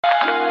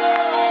Yes,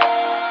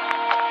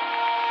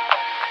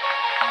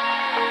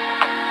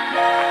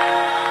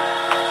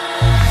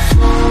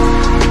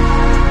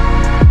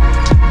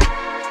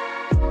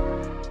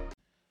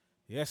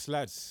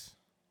 lads,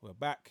 we're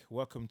back.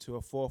 Welcome to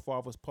a Four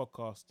Fathers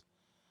podcast.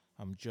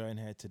 I'm joined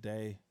here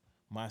today,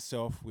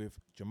 myself with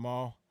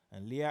Jamal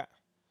and Liat.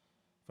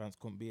 Vance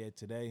couldn't be here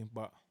today,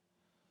 but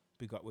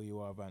big up where you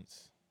are,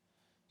 Vance.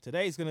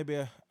 Today is going to be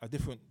a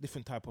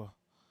different type of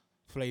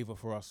flavour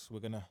for us. We're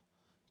going to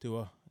do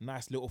a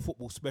nice little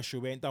football special.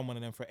 We ain't done one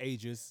of them for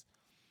ages.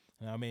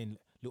 You know what I mean?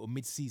 Little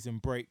mid-season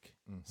break.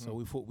 So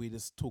we thought we'd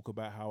just talk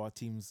about how our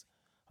teams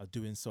are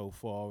doing so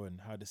far and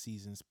how the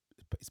season's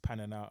is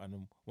panning out,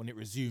 and when it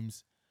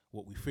resumes,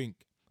 what we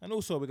think. And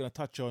also we're going to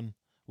touch on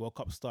World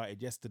Cup started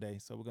yesterday,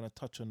 so we're going to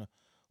touch on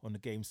the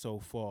game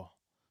so far.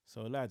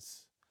 So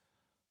lads,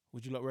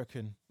 would you lot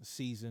reckon the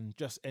season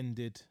just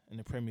ended in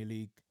the Premier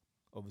League,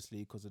 obviously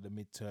because of the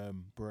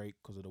midterm break,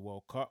 because of the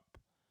World Cup?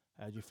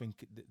 How do you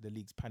think the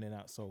league's panning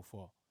out so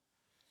far?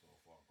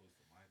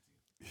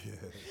 Yeah.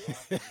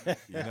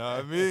 You know what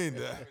I mean?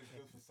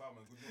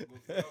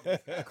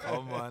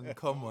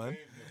 Come on.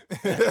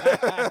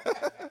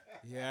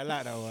 Yeah, I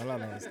like that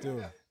one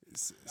still.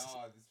 So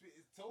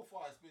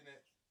far it's been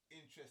an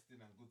interesting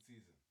and good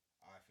season,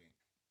 I think.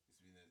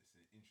 It's an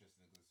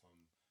interesting and good, some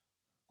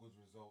good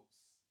results,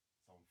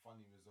 some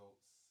funny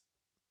results,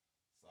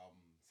 some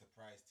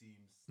surprise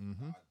teams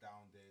that are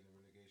down there in the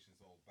relegation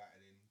zone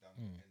battling down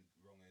the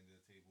wrong end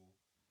of the table,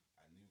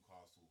 and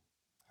Newcastle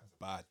has a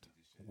Bad.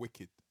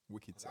 Wicked.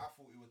 I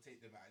thought it would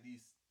take them at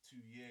least 2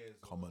 years.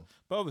 Come on.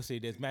 But obviously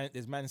there's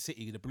Man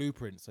City, the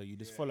blueprint, so you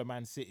just follow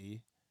Man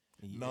City.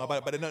 No,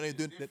 but they're not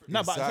doing.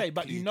 No, but I say,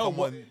 but you know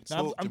what?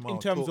 I'm in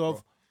terms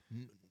of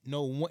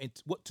knowing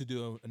what to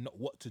do and not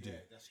what to do,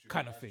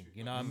 kind of thing.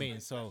 You know what I mean?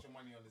 So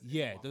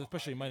yeah, there's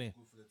especially money.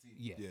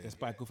 Yeah, that's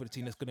bad good for the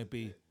team. That's gonna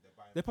be.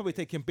 They're probably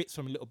taking bits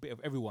from a little bit of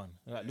everyone.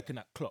 Like looking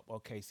at Klopp,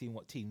 okay, seeing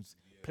what teams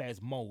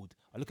players mould.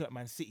 I looking at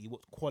Man City,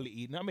 what quality.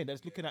 You know what I mean? They're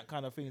just looking at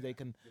kind of things they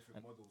can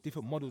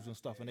different models and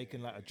stuff, and they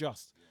can like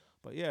adjust.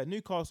 But yeah,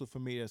 Newcastle for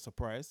me a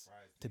surprise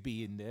to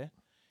be in there.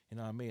 You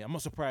know what I mean? I'm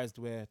not surprised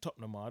where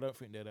Tottenham are. I don't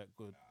think they're that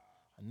good.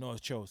 I know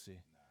it's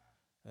Chelsea.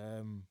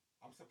 I'm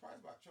surprised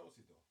about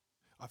Chelsea though.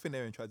 I think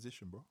they're in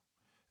transition, bro.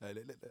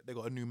 They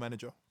got a new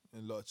manager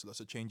and lots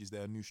of changes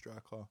there. A new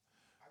striker,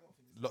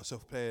 lots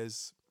of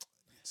players.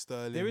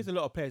 Sterling. There is a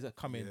lot of players that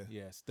come in.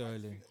 Yeah,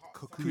 Sterling,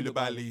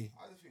 Koulibaly.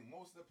 I just think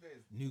most of the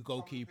players, new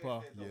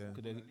goalkeeper.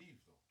 Could they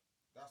leave though?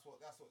 That's what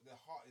their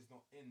heart is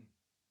not in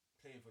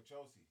playing for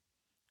Chelsea.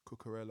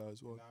 Cucurella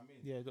as well. You know what I mean?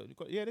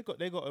 Yeah,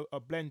 they got a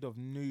blend of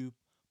new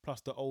plus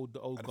the old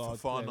and guard.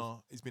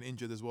 Fofana, he's been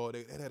injured as well.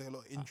 They had a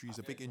lot of injuries,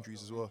 big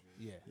injuries as well.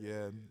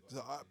 Yeah.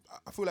 So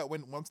I feel like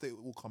once they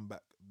all come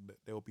back,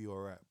 they'll be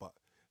all right. But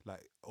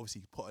like obviously,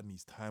 he's putting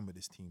his time with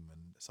this team,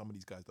 and some of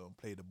these guys don't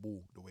play the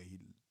ball the way he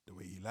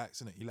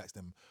likes, innit? He likes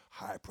them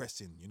high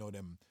pressing, you know,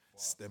 them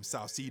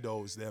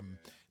Salcidos, them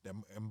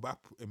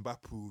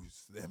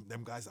Mbappe's,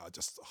 them guys that are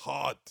just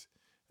hard.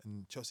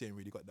 And Chelsea ain't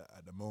really got that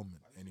at the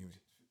moment, anyway.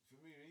 For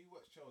me, when you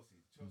watch Chelsea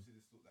just look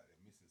like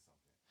they're missing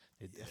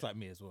something. It's like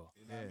me as well.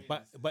 You know what I mean?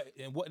 But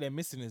what they're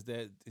missing is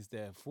their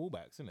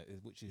fullbacks, isn't it?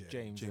 Which is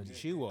James and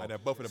Chilwell.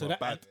 And both of them are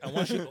bad. And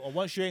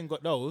once you ain't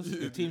got those,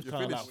 the team's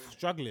kind of like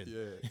struggling.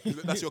 Yeah,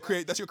 that's your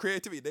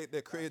creativity.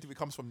 Their creativity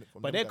comes from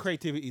but their guys.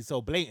 creativity is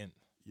so blatant.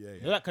 Yeah.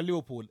 They're like a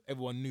Liverpool,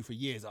 everyone knew for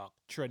years,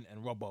 Trent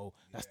and Robbo,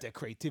 that's their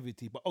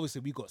creativity. But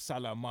obviously we got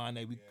Salah,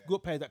 Mane, we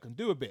got players that can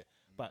do a bit.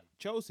 But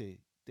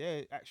Chelsea,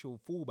 their actual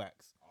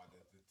fullbacks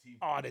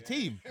are the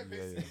team.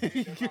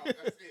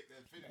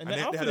 And they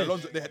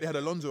had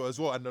Alonso as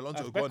well, and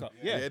Alonso is gone.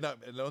 Yeah.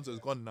 Alonso is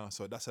gone now,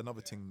 so that's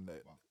another thing.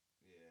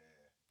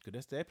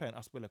 Because they're playing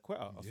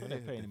Aspilicueta. I saw they're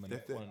playing him in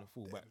one of the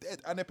fullbacks.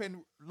 And they're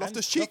playing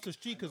Loftus-Cheek.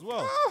 Loftus-Cheek as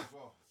well.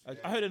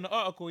 I heard in the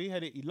article, he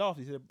laughed.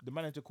 He said the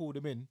manager called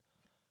him in.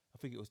 I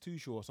think it was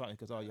Tuchel or something,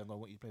 because young guy, I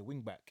want you to play wing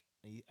back.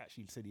 And he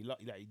actually said he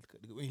laughed.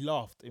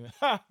 He went,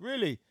 ha,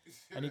 really?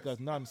 And he goes,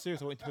 no, I'm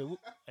serious. I want you to play.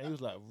 And he was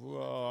like,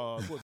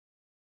 raw.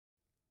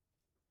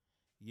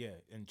 Yeah,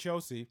 and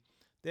Chelsea,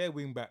 their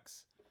wing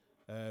backs,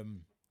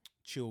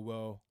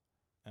 Chilwell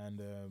and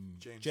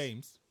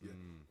James. Yeah.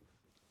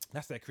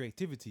 That's their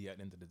creativity at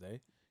the end of the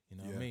day. You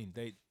know what I mean?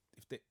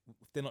 If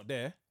they're not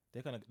there,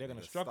 they're gonna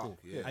struggle.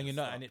 Stuck, and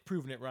and it's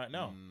proving it right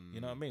now. You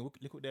know what I mean?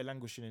 Look what they're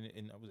languishing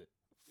in was it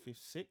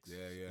 5th, 6th?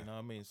 Yeah. You know what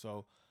I mean?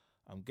 So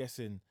I'm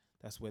guessing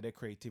that's where their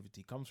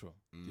creativity comes from.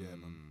 Yeah,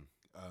 man.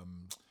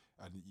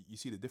 And you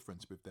see the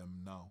difference with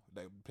them now.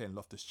 They're playing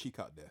Loftus-Cheek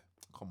out there.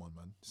 Come on,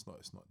 man. It's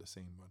not the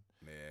same, man.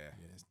 Yeah,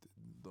 it's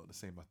not the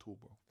same at all,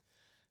 bro.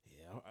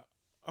 Yeah,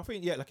 I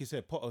think like you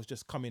said, Potter's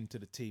just come into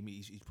the team.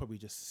 He's probably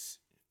just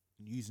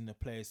using the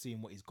players,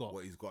 seeing what he's got.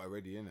 What he's got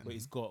already, innit? What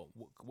he's got,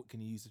 what can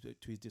he use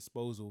to his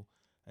disposal?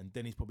 And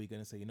then he's probably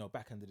going to say,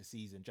 back end of the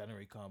season,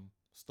 January come,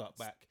 start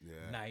back.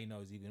 Yeah. Now he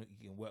knows he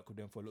can work with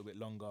them for a little bit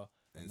longer.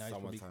 And now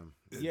summertime.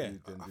 I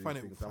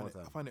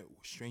find it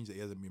strange that he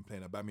hasn't been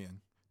playing Aubameyang.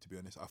 To be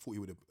honest, I thought he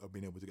would have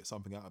been able to get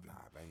something out of him.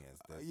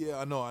 Nah, yeah,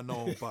 I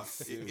know, but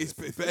it's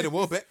better than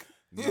Welbeck.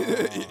 No.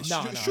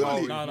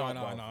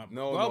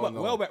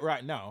 No. Welbeck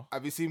right now.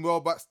 Have you seen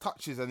Welbeck's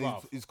touches and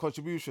Bruv. his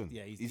contribution?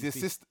 Yeah, he's his decent.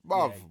 assist. Yeah,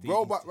 Bruv, he's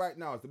Welbeck decent. right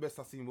now is the best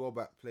I've seen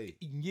Welbeck play.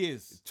 In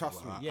years.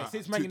 Trust me. Yeah,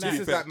 since to Man be United.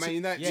 This is like Man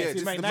United. Yeah, Yeah, since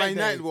this is Man the Man United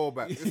United days.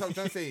 Welbeck. That's what I'm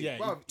trying to say. Yeah,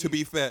 Bruv, To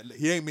be fair,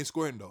 he ain't been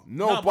scoring though.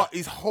 No, but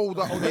his hold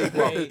up play,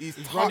 bruv. His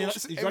He's running off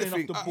touch, the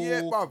everything. ball.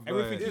 Yeah, bruv.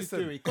 Everything he's Listen,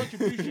 doing.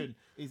 Contribution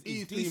is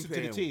he's decent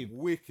to the team.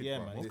 Wicked, Yeah,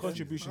 bruv. man. His Listen,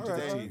 contribution I'm to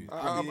the telling team.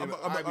 you,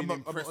 I've been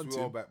impressed on with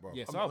to him. Welbeck, bro.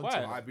 Yes, I'm so onto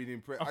have him. I. I've been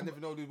impressed. I never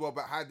know this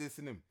Welbeck had this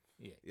in him.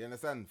 Yeah. You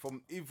understand?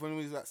 From even when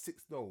he was like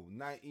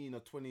 19 or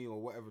 20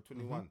 or whatever,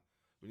 21,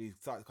 when he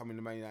started coming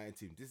to Man United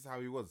team, this is how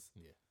he was.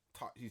 Yeah.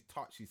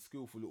 Touch, his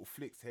skillful little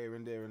flicks here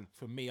and there, and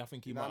For me, I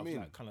think he You know might what I have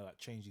mean? like, kind of like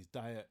changed his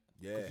diet.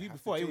 Yeah, 'Cause has to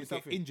before he change would get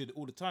something. injured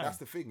all the time. that's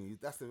the thing.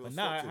 That's the. But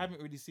now I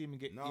haven't really seen him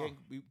get. No. He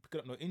ain't be picking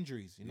up no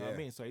injuries. You know what I Yeah.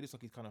 mean? So he looks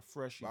like he's kind of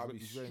fresh. But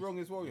He's he's strong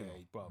as well, you yeah, know.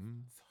 bro.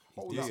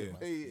 Hold Yeah, up,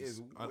 yeah. he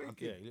is I- I-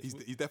 wicked. Yeah, he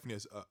looks He's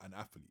definitely an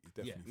athlete. He's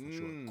definitely for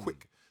sure. Mm.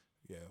 Quick.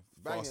 Yeah.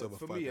 Fast over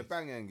For 5 me, a years.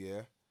 Bang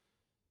yeah,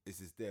 is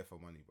just there for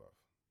money, bro.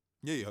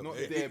 Yeah, yeah. He's not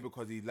It- there it-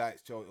 because he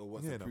likes Chelsea or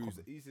wants Yeah, to no, prove come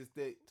that. He's just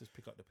there. Just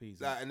pick up the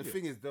peas. Like, and the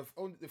thing is, the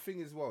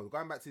thing as well,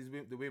 going back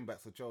to the wing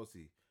backs of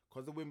Chelsea,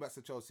 because the wing backs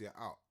of Chelsea are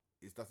out,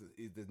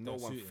 there's no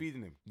Don't one suit him.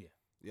 feeding him. Yeah.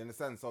 You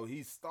understand? So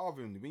he's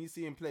starving. When you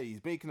see him play,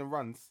 he's making the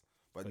runs,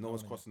 but no no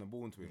one's one- crossing the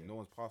ball into him. Yeah. No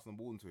one's passing the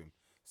ball into him.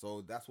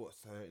 So that's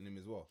what's hurting him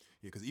as well.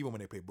 Yeah, because even when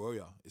they play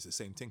Broya, it's the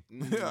same thing.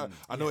 Mm,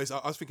 I know.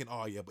 I was thinking,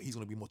 oh yeah, but he's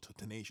gonna be more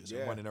tenacious Yeah.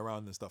 and running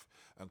around and stuff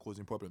and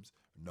causing problems.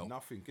 No,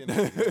 Nothing. innit?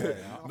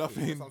 Yeah, Nothing,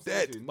 That's what I'm saying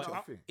dead. to you, But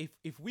nothing.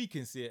 if we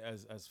can see it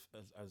as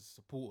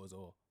supporters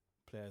or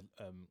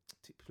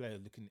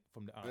players looking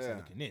from the outside Yeah.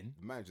 looking in,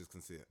 The managers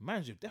can see it.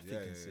 manager definitely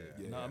Yeah, can yeah, see it.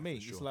 yeah. You know Yeah, what I for mean?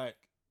 sure. It's like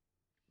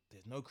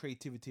there's no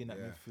creativity in that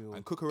Yeah. midfield.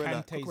 and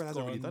Cucurella Kante's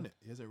hasn't really gone. done it.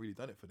 He hasn't really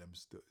done it for them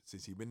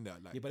since he's been there.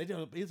 Like, Yeah, but he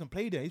doesn't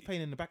play there. He's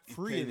playing in the back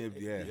three. Playing him,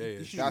 yeah.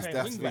 He should be That's playing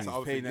the wing thing. back. That's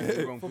He's playing Yeah. at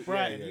the wrong For yeah,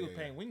 Brighton, yeah, he was yeah,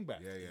 playing wing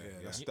back.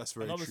 Yeah, that's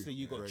very and obviously true.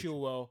 you got Very true.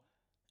 Chilwell.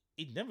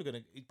 He's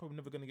probably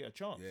never gonna get a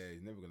chance. Yeah,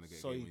 he's never gonna get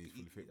So a game when he's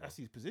fully fit. that's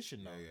his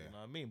position now. Yeah, yeah. You know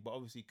what I mean? But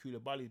obviously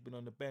Koulibaly's been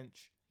on the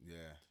bench. Yeah,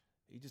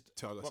 He just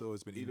Thiago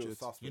Silva's been he looks injured.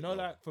 suspect. you know,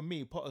 though. like for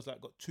me, Potter's like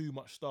got too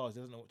much stars. He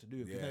doesn't know what to do.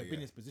 He's Yeah, never been yeah.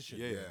 in his position.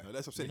 Yeah, yeah. Yeah. No, that's what I'm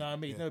You saying. know what I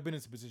mean? He's Yeah. never been in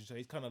this position, so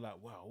he's kind of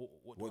like, wow,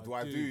 What do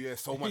I do? Yeah,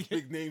 so much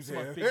big names So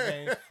much here. big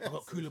names. I've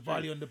got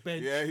Koulibaly on the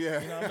bench. Yeah,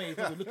 yeah. You know what I mean? He's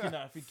probably looking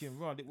at it thinking,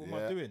 right, what am I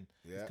Yeah. doing?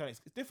 Yeah.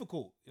 It's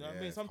difficult. You know what I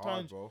mean? it's hard,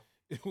 Sometimes bro.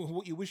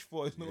 what you wish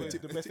for is not Yeah. always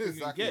the best thing you can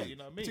Exactly. get. You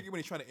know what I mean? Particularly when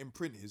he's trying to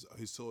imprint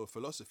his sort of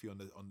philosophy on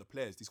the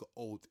players. He's got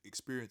old,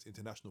 experienced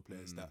international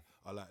players that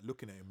are like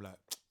looking at him like,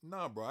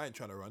 nah, bro, I ain't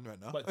trying to run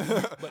right now. But I'm do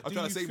trying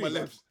you to save my think-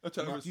 limbs. I'm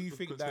trying to do you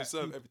think that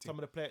conserve everything. some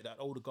of the players, that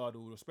older guard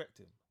will respect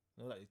him?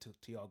 You know, like they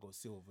took Thiago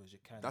Silva's, your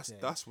Kante, That's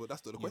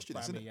the question,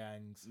 isn't it?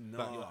 Aubameyang's,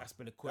 No. your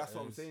Aspilicuetas. That's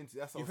what I'm saying.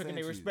 That's what You I'm think saying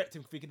they to respect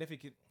him? They're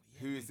thinking, yeah,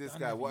 Who is you've this done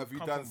guy? it. What have you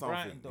come done from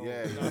something? Brighton, though.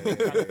 Yeah, You know yeah, what I mean?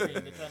 yeah, Kind of yeah, thing. yeah.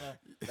 They kinda-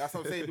 That's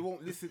what I'm saying.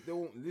 They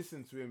won't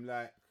listen to him.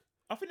 Like,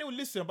 I think they will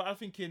listen, but I'm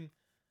thinking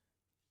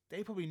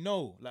they probably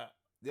know. Like,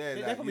 yeah,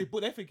 they're like probably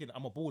they're thinking,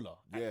 I'm a baller.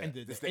 yeah. At the end of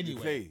the Just day, let me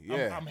anyway, play.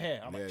 Yeah, I'm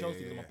here. I'm Yeah, at Chelsea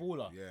yeah, because I'm a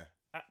baller. Yeah,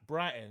 At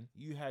Brighton,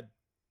 you had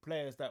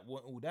players that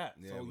weren't all that,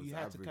 Yeah, so it was you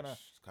had to kind of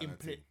average kinda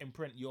thing.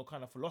 imprint your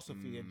kind of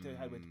philosophy and tell you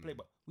how to play.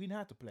 But we know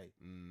how to play.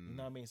 You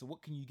know what I mean? So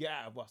what can you get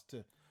out of us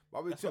to?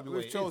 But with, That's probably what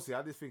with it is. Chelsea,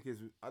 I just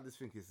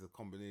think it's a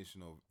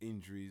combination of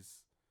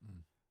injuries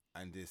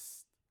and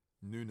this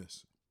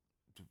Newness.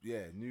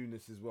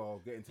 newness as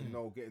well. Getting to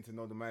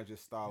know the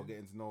manager's style,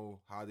 getting to know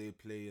how they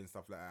play and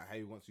stuff like that, how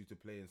he wants you to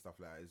play and stuff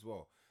like that as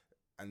well.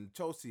 And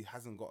Chelsea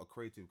hasn't got a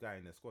creative guy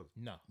in their squad.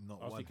 No, Not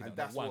I was one. thinking And of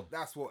that's that one.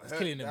 what It's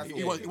killing them. that's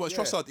He what- He wants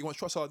yeah. Trossard. He wants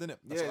Trossard, didn't it?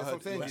 Yeah, that's what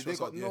I'm saying.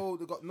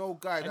 They got no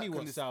guy And that he can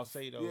wants just,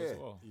 Salcedo yeah. as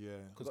well. Yeah.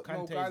 Because Got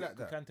no guy like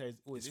that. Kante is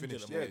always He's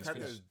injured. finished. at the Yeah, moment.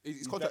 Kante's He's finished.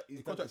 His contract. he's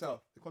His contract's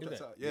out. His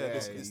contract's it? out. Yeah, Yeah,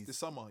 this he's-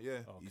 summer. Yeah.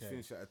 He's Okay.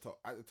 finished at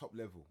the top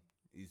level.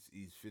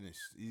 He's finished.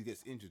 He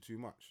gets injured too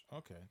much.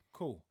 Okay,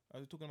 cool. I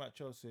was talking about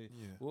Chelsea.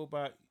 Yeah. What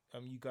about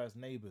you guys'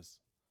 neighbours?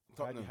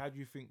 Tottenham. How do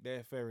you think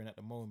they're faring at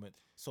the moment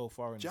so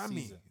far in the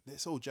Jammy, season? they're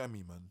so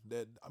jammy, man.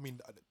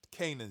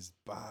 Kane is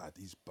bad.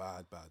 He's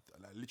bad.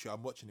 Like literally,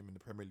 I'm watching him in the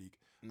Premier League.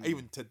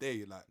 Even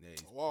today, like,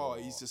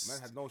 he's just.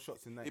 man had no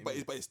shots in that. But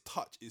his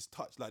touch,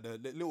 like the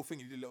little thing,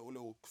 he did a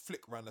little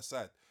flick around the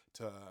side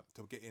to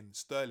get in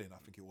Sterling. I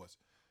think it was.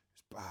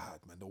 It's bad,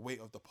 man. The weight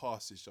of the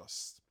pass is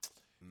just.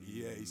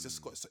 Yeah, he's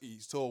just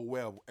he's so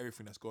aware of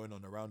everything that's going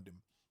on around him.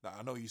 Like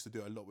I know he used to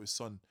do it a lot with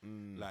Son,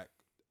 like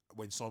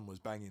when Son was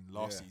banging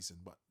last season,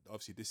 but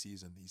obviously this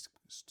season he's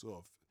sort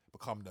of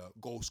become the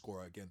goal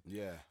scorer again.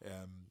 Yeah.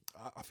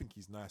 I think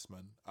he's nice,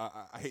 man.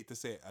 I hate to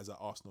say it as an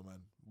Arsenal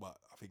man, but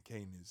I think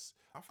Kane is.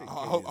 I Kane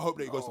hope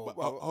that he is- goes. no,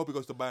 To, I hope he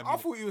goes to Bayern. I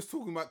Munich. thought he was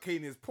talking about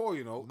Kane is poor,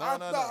 you know. No.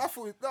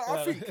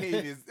 I think Kane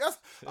is. That's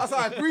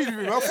I agreed with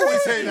him. I thought he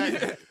said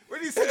that.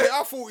 When he said that,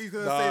 I thought he was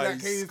going to Nah, say that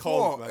he's Kane is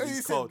cold, poor. man, And he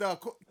he's said cold.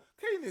 that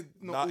Kane is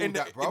not all in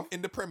that, bro.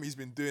 the Premier, he's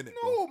been doing it.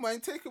 Bro. No, man.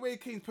 Take away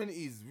Kane's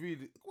penalties.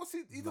 Really. What's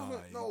it? He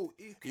doesn't know.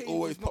 He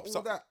always not pops all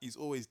up. that. He's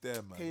always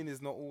there, man. Kane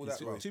is not all He's that,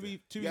 bro. always To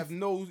be You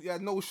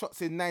had no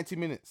shots in 90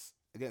 minutes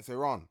against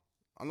Iran.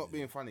 I'm not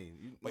being funny.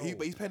 But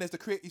he's playing as the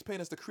creator. He's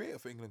playing as the creator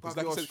for England. But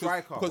Like you're I a said,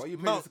 striker. because Why you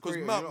playing Mount, as a because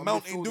creator? Mount, You're not a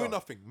Mount ain't midfielder. doing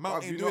nothing. Mount Bruv,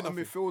 ain't you're doing not a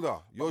nothing.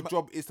 midfielder. Your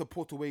job is to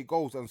put away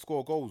goals and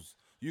score goals.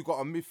 You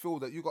got a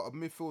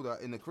midfielder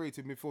in a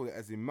creative midfielder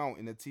as in Mount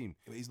in the team.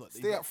 But he's not.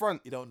 Stay up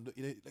front. You don't. Like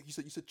you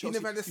said. He Chelsea.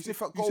 never had a you sniff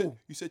said- at you said- goal.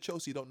 You said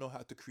Chelsea don't know how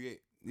to create.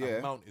 Yeah.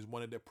 And Mount is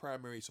one of their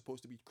primary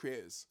supposed to be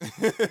creators.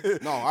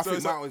 No, I So think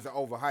it's Mount is an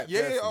overhyped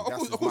Yeah, person. of That's course,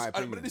 just of course. my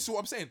opinion. But this is what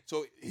I'm saying.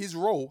 So his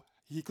role,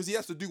 because he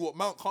has to do what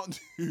Mount can't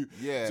do.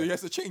 Yeah. So he has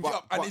to change But- it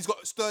up, and but- he's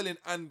got Sterling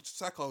and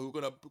Saka who are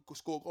gonna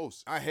score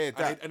goals. I hear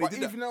that. And but he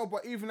did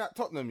that. even at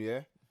Tottenham,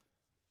 yeah.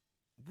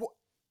 What?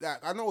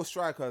 Like, I know a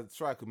striker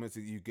meant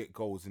to you get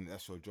goals and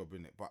that's your job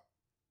in it. But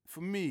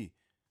for me,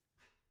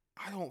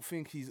 I don't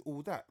think he's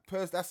all that.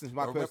 That's just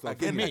my personal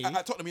Again, opinion.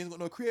 at Tottenham, he's got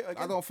no creator.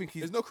 Again. I don't think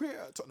he's. There's no creator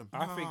at Tottenham.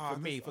 I think Nah, for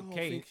me, I for don't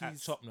Kane think at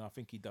he's- Tottenham, I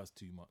think he does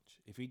too much.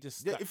 If he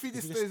just Yeah, if he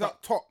just stays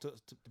up top, to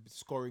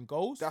scoring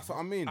goals, that's what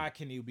I mean. I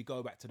can he'll be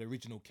go back to the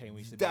original Kane when he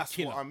used to That's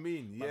be a killer. what I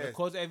mean. But Yeah,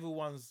 because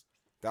everyone's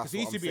that's because he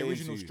used what to be I'm saying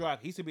original to you.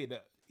 striker, he used to be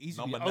the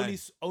Number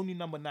only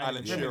number 9 in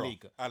Alan the Premier Shearer.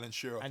 League. Alan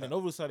Shearer. And then all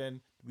of a sudden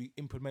we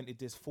implemented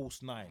this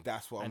false 9.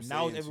 That's what I'm and saying.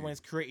 now to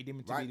everyone's you. created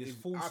him to Right, be this I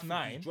false think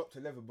 9. He dropped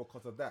to level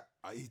because of that.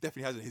 He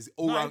definitely has it. His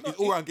No, all-round, it's his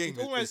not- all-round game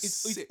his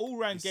is his sick.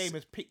 all-round It's game sick.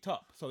 has picked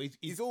up. So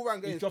His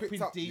all-round game he's is dropping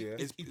picked up, deep. yeah.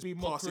 He's It's being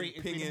more passing, creative.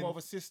 He's being pinging. more of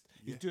assist.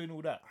 He's Yeah. doing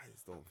all that. I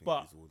just don't think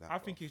But he's all that. I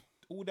bro. think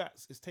all that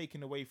is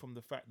taken away from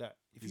the fact that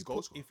if He's you goal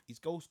put, scorer. if he's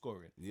goal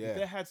scoring, Yeah. if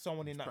they had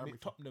someone in that primary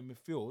Tottenham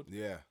midfield,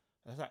 Yeah.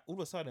 it's like all of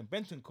a sudden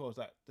Bentancur's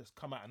like just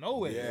come out of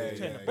nowhere, Yeah,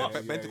 just turn yeah, the yeah, box.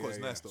 yeah, Bentancur's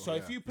yeah, nice yeah. though. So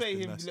if you play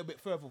He's him a nice. little bit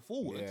further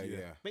forward, Yeah,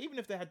 yeah. but even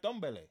if they had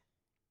Dombele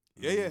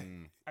Yeah, yeah.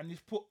 and you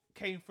put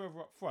Kane further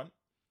up front,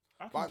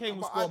 I think But- Kane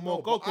will but score I- more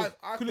no, goals. but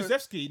I could-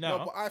 Kulusevski now.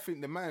 No, but I think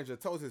the manager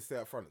tells him to stay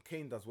up front.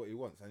 Kane does what he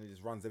wants and he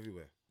just runs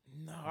everywhere.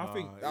 No, I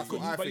think That's but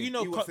what I but think. you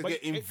know, he wants to but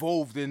get it-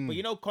 involved in. But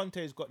you know,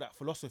 Conte's got that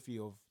philosophy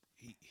of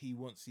he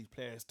wants his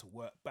players to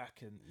work back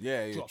and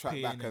yeah, drop track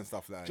in back and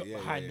stuff like that. drop Yeah,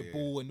 behind yeah, the yeah,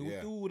 ball and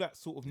yeah. do all that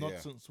sort of Yeah.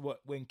 nonsense.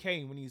 When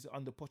Kane, when he's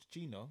under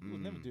Pochettino, he was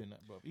never Mm. doing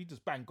that, bro. He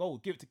just bang goal,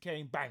 give it to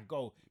Kane, bang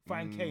goal,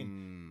 find Kane. You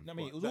know what I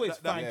mean, it was That- always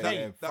that- find Yeah, Kane.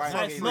 yeah, That find front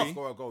Nice Kane, three.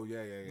 score a goal.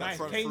 Yeah, yeah, yeah. Nice,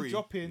 front Kane three.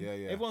 dropping. Yeah,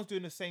 yeah. Everyone's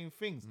doing the same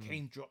things.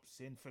 Kane drops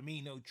in,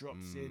 Firmino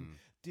drops in,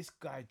 this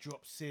guy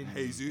drops in.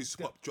 Jesus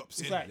Got- drops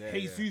It's in. like Yeah,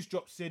 Jesus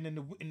drops in, and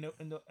the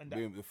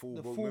The full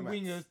the ball full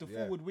wing wingers, backs. the Yeah.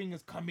 forward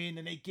wingers come in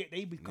and they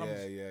become.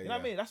 Yeah, yeah, You know what yeah.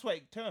 I mean? That's why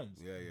it turns.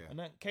 Yeah, yeah. And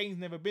then Kane's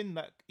never been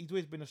like he's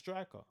always been a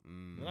striker. You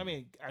know what I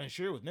mean? And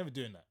Shearer was never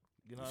doing that.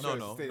 You know what I No, mean?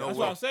 no, Stay- no That's way.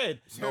 what I'm saying.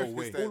 No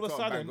way. Stay All of a top,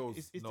 bang sudden, goals.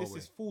 it's No this way.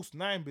 is false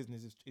 9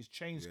 business. It's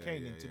changed Yeah,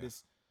 Kane yeah, into yeah.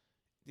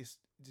 this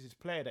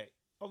player that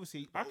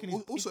obviously I can.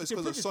 Also, it's he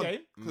because of improved Son. his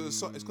game.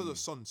 It's because of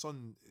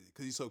Son.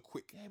 Because he's so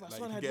quick. Yeah, but like,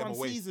 Son you had can get him one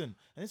away. season,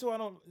 and that's why I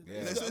don't. Yeah.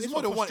 It's what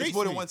more than one. It's frustrates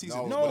more than me. one season.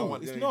 No, It's more than No,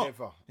 one. it's yeah, not.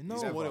 never. No,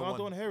 He's I never don't won.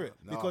 want to hear it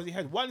No. because he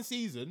had one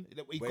season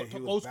that he Where got he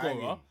top was goal scorer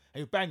banging. and he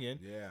was banging,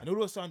 Yeah. and all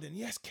of a sudden,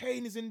 yes,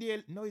 Kane is in the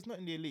elite. No, he's not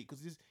in the elite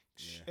because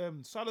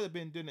Salah have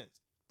been doing it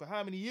for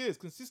how many years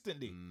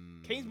consistently.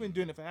 Kane's been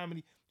doing it for how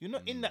many? You're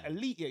not in that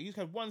elite yet. You just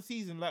had one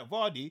season like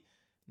Vardy.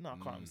 No,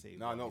 I can't even say.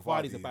 No, not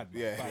Vardy's Vardy. a bad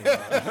man. Yeah. Vardy's a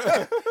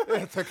bad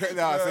man. Take it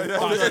now. yeah. You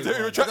have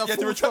to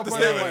retract the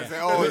statement.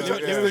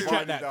 Let me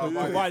retract that. 'Cause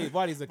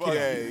Vardy's a killer.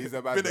 Yeah, he's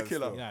a bad Been a man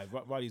killer. still. Yeah,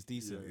 Vardy's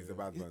decent. He's a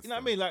bad man. You know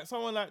what I mean? Like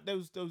someone like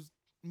those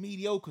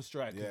mediocre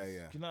strikers. Yeah,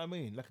 yeah. You know what I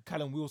mean? Like a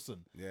Callum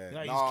Wilson. Yeah, You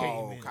know, he just came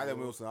no, in. Callum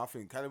Wilson. I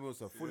think Callum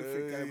Wilson, fully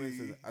fit. Callum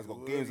Wilson has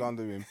got games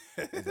under him.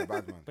 He's a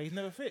bad man. But he's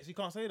never fit, so you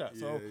can't say that.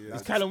 So yeah.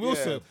 it's Callum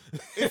Wilson.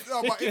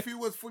 But if he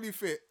was fully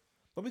fit,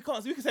 But we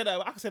can't. We can say that.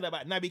 I can say that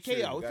about Naby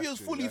Keita. If that's he was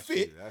true, fully that's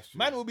fit, true, that's true.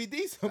 man will be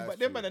decent. That's But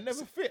them true. man are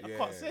never fit. I Yeah,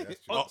 can't say that's it.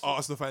 true.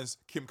 Arsenal fans,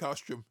 Kim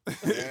Kallstrom. Yeah,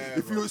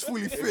 If he bro. was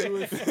fully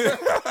fit,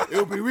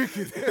 it'll be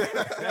wicked.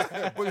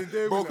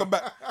 broken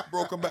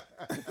back.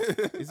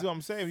 This is what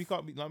I'm saying. You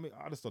can't be. Like, I mean,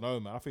 I just don't know,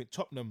 man. I think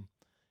Tottenham.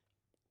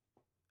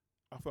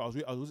 I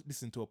was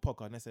listening to a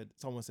podcast and they said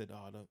someone said,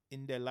 "Oh, no,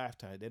 in their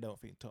lifetime, they don't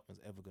think Tottenham's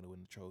ever going to win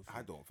the trophy."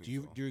 I don't think Do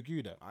you so. do you agree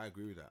with that? I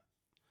agree with that.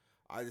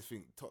 I just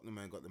think Tottenham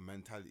ain't got the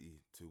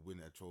mentality to win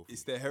a trophy.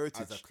 It's their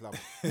heritage. as a club.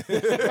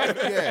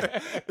 Yeah,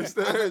 It's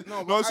their, no,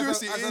 no, but as a-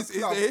 seriously, as a it's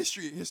club, their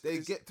history.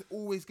 They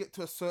always get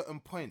to a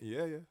certain point,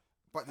 yeah.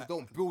 but they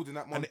don't build in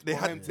that And moment.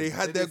 they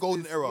had their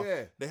golden era.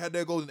 Yeah. They had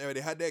their golden era. They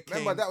had their Kane.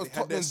 Remember that was they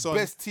had their Tottenham's Son.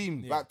 best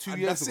team about 2 And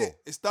years that's ago. it.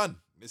 It's done.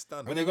 It's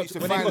done. When they reached the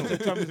When they got final, to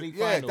the Champions League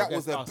yeah, final that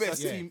was against the us,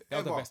 best yeah, team that was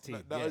ever. the best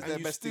team. That yeah. was And their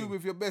you best still team.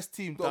 with your best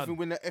team, don't Done. even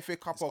win the FA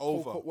Cup It's or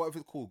over. whatever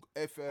it's called,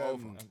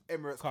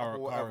 Emirates Cup Cara- or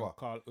whatever.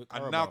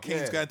 And now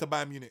Kane's Yeah. going to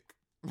Bayern Munich.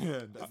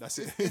 Yeah, that's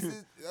it.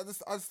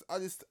 I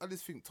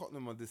just think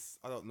Tottenham are this.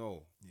 I don't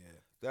know. Yeah.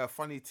 They're a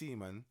funny team,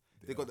 man.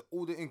 They got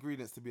all the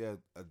ingredients to be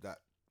that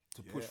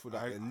to push Yeah, for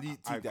that I elite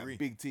I team, that agree.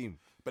 big team.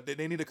 But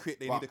they need to create.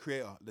 They But- need a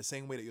creator. The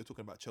same way that you're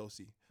talking about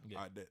Chelsea.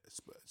 Yeah. The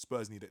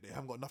Spurs need it. They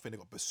haven't got nothing. They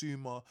got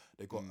Basuma.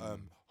 They got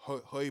Mm.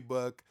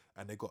 Højbjerg,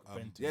 and they got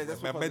Bentancur. Yeah, that's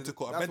because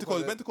Bentancur.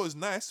 that's Bentancur is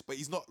nice, but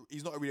he's not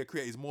really a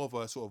creator. He's more of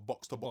a sort of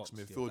box to box Box,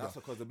 yeah. midfielder. That's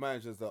because the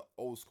manager's the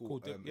old school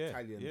Cool,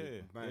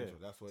 Italian manager.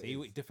 That's what So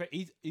it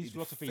is. his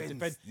philosophy is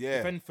defends,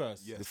 defend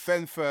first, Yeah.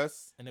 Defend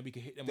first, and then we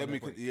can hit them. then on we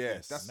the can. break. Yeah,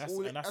 Yes. that's And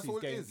all. and That's his all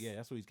it game. is. Yeah,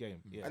 that's what his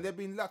game. Yeah. And they've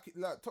been lucky.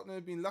 Like Tottenham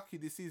have been lucky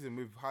this season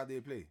with how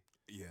they play.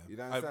 Yeah, You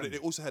know what I'm but saying? they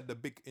also had the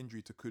big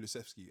injury to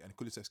Kulusevski, and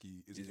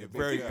Kulusevski is He's a a big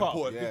very player.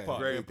 important, Yeah, big part,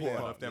 very big important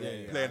player. of them Yeah,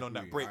 yeah, playing I on that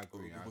agree, break I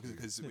agree, I agree.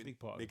 because He's a big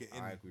part of they it. get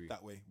in I agree.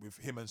 that way with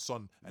him and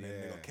Son, and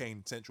then they got Yeah.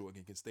 Kane central and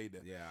he can stay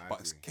there. Yeah, I but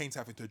agree. Kane's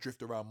having to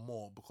drift around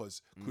more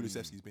because Mm.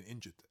 Kulusevski's been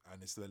injured,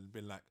 and it's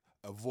been like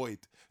a void.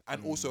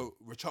 And Mm. also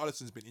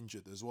Richarlison's been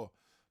injured as well.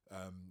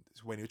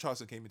 When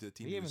Richarlison came into the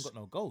team, He ain't even got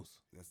no goals.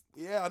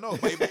 yeah, I know.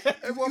 But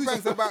Everyone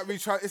bangs about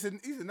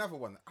Richarlison. He's another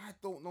one. I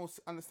don't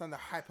understand the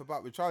hype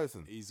about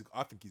Richarlison.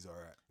 I think he's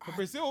alright. For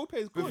Brazil, he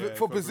plays For, good. Yeah, for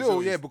for Brazil,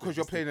 Brazil, yeah, he's because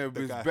you're playing the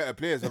with guy. better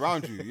players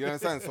around you. You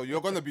understand? So you're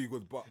gonna be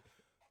good. But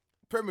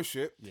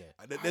Premiership, Yeah.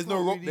 There's I no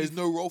don't role. really- There's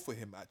no role for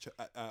him at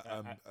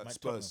Tottenham,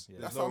 Spurs. yeah.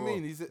 There's That's no what I mean.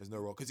 role. He's a- There's no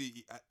role because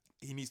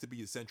he needs to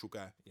be the central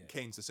guy. Yeah.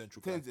 Kane's the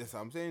central guy. that's what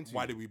I'm saying to you.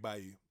 Why did we buy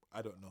you?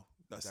 I don't know.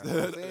 That's That's what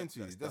I'm saying to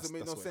you. that's- It doesn't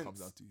make that's no what it sense. comes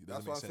down to. It That's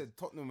doesn't why I make sense. said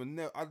Tottenham would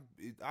never.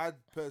 I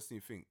personally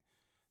think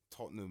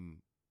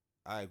Tottenham.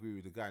 I agree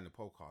with the guy in the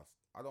podcast.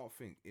 I don't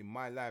think in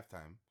my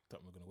lifetime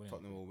Tottenham are gonna win.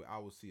 Tottenham will. I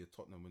will see a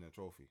Tottenham win a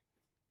trophy.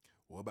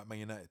 What about Man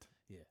United?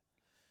 Yeah.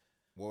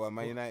 What about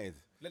Man United?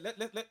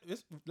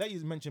 Let's let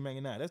you mention Man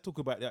United. Let's talk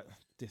about that.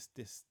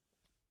 This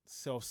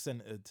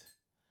self-centered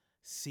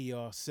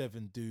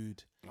CR7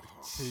 dude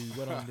who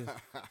went on this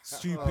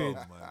stupid.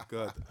 Oh my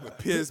god,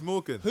 Piers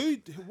Morgan.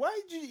 Why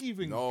did you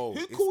even? No, Who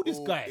it's called this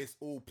all- guy? It's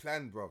all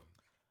planned, bro.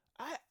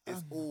 I,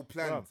 It's all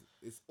planned. bruv.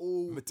 It's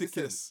all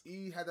Meticulous. Listen,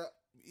 he had a.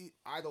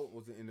 I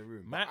wasn't in the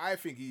room. Matt- But I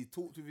think he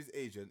talked with his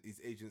agent. His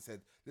agent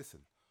said, "Listen,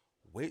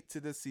 wait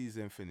till the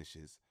season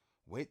finishes.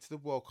 Wait till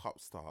the World Cup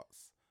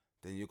starts.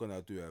 Then you're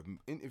gonna do an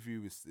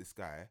interview with this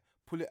guy.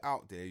 Pull it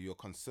out there. Your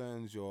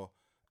concerns, your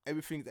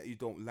everything that you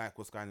don't like,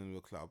 what's going on in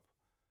your club.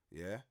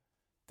 Yeah.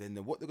 Then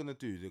what they're gonna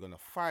do? They're gonna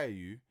fire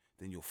you.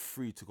 Then you're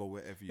free to go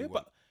wherever you yeah,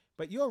 want.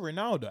 but you're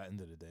Ronaldo at the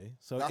end of the day.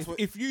 So That's what-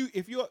 if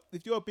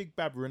you're a big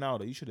bad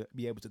Ronaldo, you should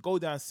be able to go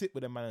down, sit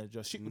with the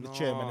manager, sit with the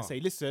chairman, and No. say,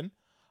 "Listen,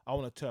 I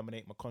want to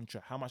terminate my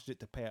contract. How much is it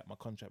to pay out my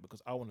contract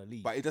because I want to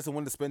leave?" But he doesn't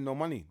want to spend no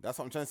money. That's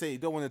what I'm trying to say. He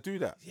don't want to do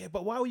that. yeah,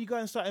 but why would you go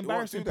and start won't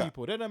embarrassing do that.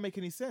 people? That don't make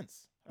any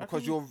sense. How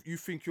Because can you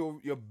think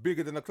you're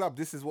bigger than the club.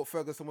 This is what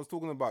Ferguson was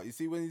talking about. You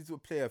see, when a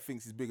player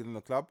thinks he's bigger than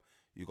the club,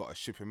 you got to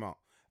ship him out.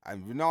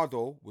 And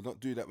Ronaldo will not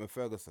do that with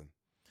Ferguson.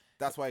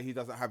 That's why he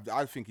doesn't have.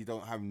 I think he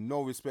don't have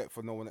no respect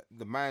for no one.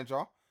 The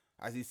manager,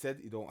 as he said,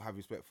 he don't have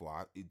respect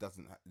for. He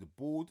doesn't. The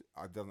board,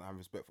 I doesn't have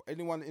respect for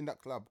anyone in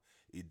that club.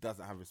 He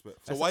doesn't have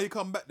respect for. So why you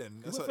come back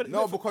then? That's Well, what- for-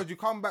 No, because you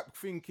come back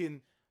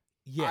thinking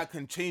Yeah. I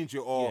can change it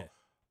or Yeah.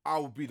 I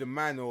will be the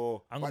man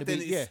or I'm but gonna then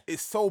be- it's, yeah.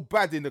 it's so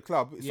bad in the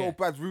club. It's Yeah. so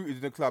bad rooted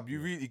in the club.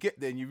 You really get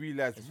there and you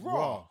realise It's raw.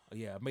 raw.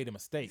 Yeah, I made a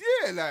mistake.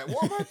 Yeah, like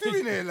what am I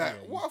doing here? Like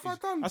Yeah, what have I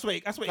done? That's what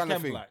it Kind came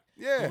of thing. like.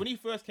 Yeah. When he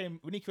first came,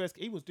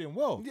 he was doing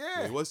well. Yeah,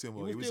 Yeah. he was doing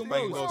well. He was doing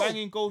banging well. He was goals.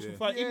 banging goals Yeah. from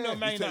front. Even Yeah. though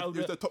Man He United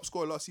was the top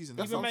scorer last season.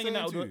 That's even what Man I'm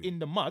United saying were to you. in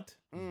the mud,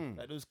 Mm.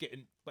 that was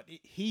getting, but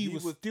he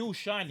was was- still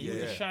shining. He was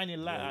Yeah. a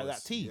shining light Yeah, out he of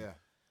was. that team. Yeah.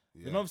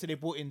 Yeah. And obviously they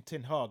brought in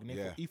Ten Hag, and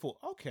Yeah. he thought,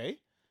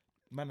 okay,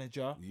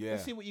 manager, Yeah.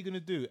 let's see what you're gonna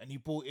do. And he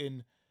brought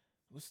in,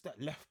 what's that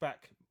left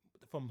back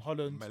from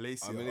Holland?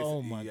 Malaysia. I mean, Oh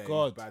it's- my yeah, he's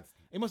God. bad.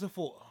 He must have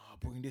thought,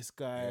 bring this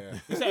guy. Yeah.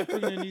 He started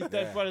bringing in these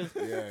dead Yeah. brothers.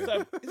 Yeah. It's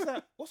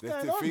like, what's There's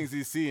going the on? things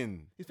he's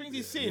seeing. These things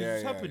he's seeing, Yeah,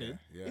 what's yeah, happening.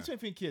 yeah. He's been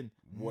thinking,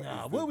 What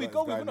nah, is where the- we what's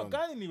going? We're going not on?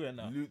 going anywhere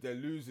now. They're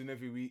losing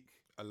every week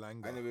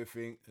Alanga. and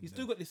everything. He's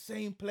still got the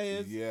same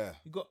players. Yeah.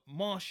 You got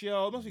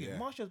Martial. I'm not thinking Yeah.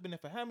 Martial's been there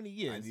for how many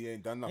years? And he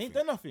ain't done He nothing. ain't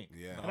done nothing.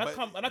 Yeah. And I But-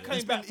 come yeah. came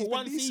He's back been- for he's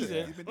one been decent.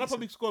 season. He's been And I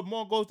probably scored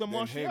more goals than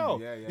Then him.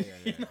 Martial. Yeah.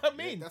 You know what I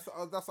mean? That's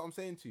what I'm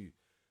saying to you.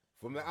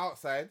 From the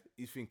outside,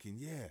 he's thinking,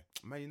 yeah,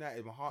 Man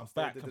United, my heart's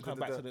back, there, I'm coming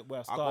back to where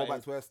I I'll go back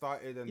started. to where I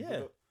started. And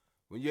Yeah.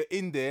 when you're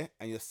in there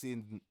and you're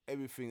seeing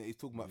everything that he's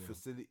talking about,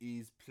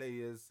 facilities,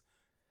 players,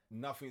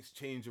 nothing's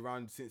changed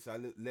around since I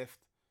left.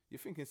 You're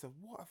thinking, so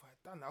what have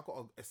I done? I've got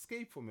to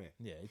escape from it.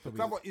 Yeah, he The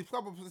probably.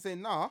 club probably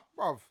saying, nah,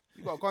 bruv,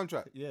 you got a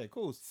contract. Yeah, of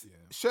course. Yeah.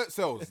 Shirt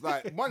sales,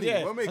 like money.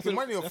 Yeah, We're that's making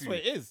what- money off that's you. what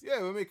it is.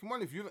 Yeah, we're making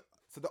money. If you,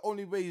 so the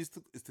only way is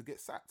to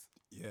get sacked.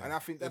 Yeah, And I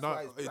think that's No,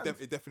 why it's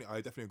planned.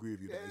 I definitely agree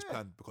with you that it's Yeah.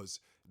 planned because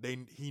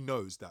he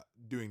knows that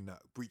doing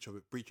that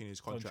breaching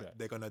his contract, Contract.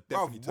 they're gonna Bruv,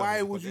 definitely. why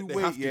terminate would it. you They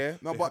wait? have to. Yeah,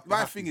 no, They but have- they my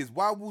have thing to. is,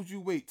 why would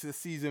you wait till the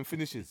season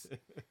finishes?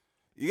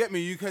 You get me?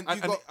 You can. You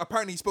And got.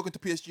 apparently he's spoken to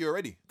PSG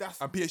already. That's-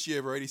 And PSG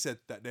have already said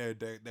that they're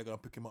gonna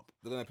pick him up.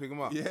 They're gonna pick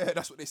him up. Yeah,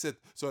 that's what they said.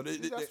 So That's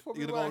they're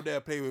probably gonna go why. there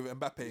play with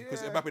Mbappe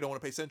because Yeah. Mbappe don't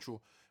want to play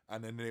central,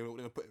 and then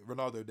they'll put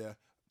Ronaldo there,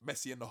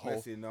 Messi in the hole,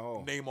 Messi in the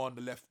hole. Neymar on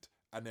the left,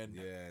 and then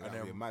Yeah, and that'd be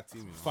a then mad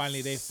team. You know.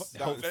 Finally, they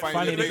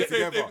Finally they get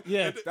together.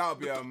 yeah. That would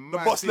be a the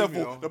mad boss team, level,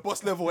 you know. the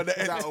boss level, and the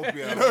end. That would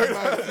be a You know,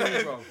 mad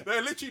team, bro.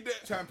 they're literally there.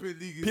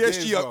 Champions League. is PSG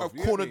theirs, have bruv. You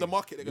get cornered me? the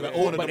market. They're gonna But,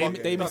 corner but the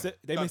market.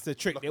 they missed the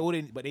trick. They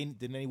wouldn't, but then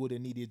they would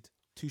have needed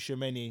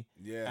Tuchemeni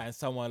Yeah. and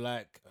someone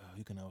like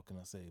what can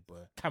I say,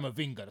 but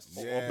Camavinga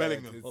Or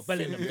Bellingham. or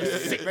Bellingham. Yeah,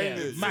 Just sit Bellingham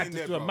there, is mad, sitting just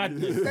there, do a bruv.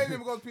 madness.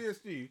 Bellingham got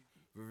PSG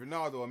with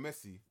Ronaldo and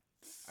Messi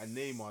and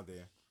Neymar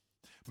there.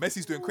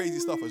 Messi's doing crazy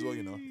stuff as well,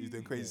 you know. He's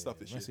doing crazy stuff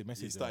this year.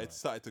 Messi's He doing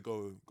started to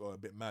go a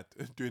bit mad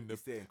doing the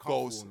He's staying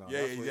goals. comfortable now,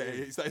 Yeah, that's what it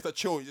is. He started to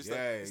chill. He's just Yeah,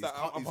 like, it's like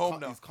I'm he's home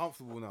now. He's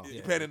comfortable now.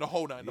 He's playing in the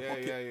hole now in the Yeah,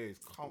 pocket. yeah, he's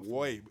comfortable.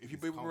 Boy, if you He's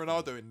bring comfortable.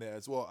 Ronaldo in there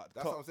as well, at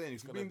That's top, what I'm saying. If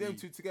it's you gonna bring them be-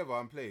 two together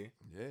and play,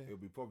 yeah, it'll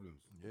be problems.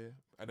 yeah.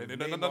 And then With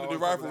none Neymar of the on top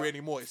of rivalry that.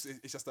 anymore.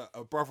 It's just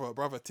a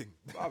brother thing.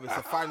 Bruv, it's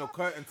a final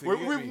curtain thing.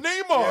 With you get me?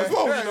 Neymar as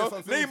well, Yeah, you know. that's what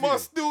I'm saying to Neymar's you.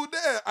 still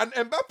there, and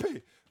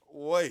Mbappe.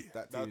 Boy,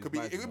 That that team is could be.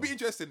 mad, It you would be know.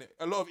 interesting.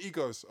 A lot of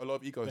egos though.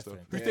 Definitely.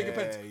 Who's taking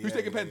pens? Who's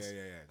taking pens?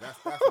 Yeah. That's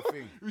the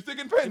thing. Who's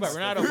taking pens? But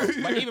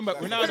Ronaldo, but even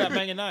Ronaldo at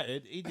Man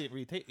United, he didn't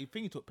really take. He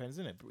think he took pens,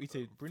 didn't it? He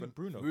took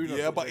Bruno.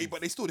 Yeah, but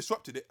they still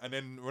disrupted it, and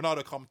then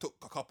Ronaldo took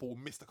a couple,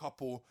 missed a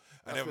couple,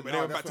 and then That's they when-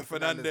 went that's back to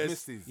when Fernandes Fernandez.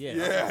 missed his. Yeah. Yeah,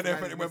 That's and when then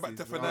Fernandes they went back missed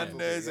to his. Right.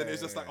 Fernandez, and Yeah,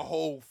 it's just yeah, like a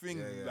whole thing,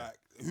 Yeah. like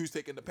who's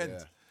taking the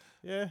pens.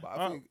 Yeah. Yeah, But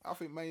I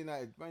think Man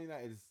United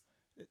is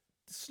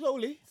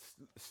slowly.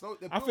 slow.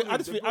 I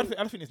just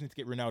think they need to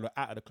get Ronaldo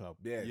out of the club.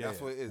 Yeah, Yeah.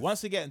 that's what it is.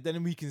 Once again,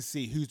 then we can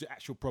see who's the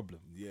actual problem.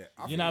 Yeah,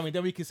 You know what I mean?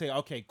 Then we can say,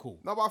 okay, cool.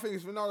 No, but I think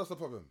it's Ronaldo's the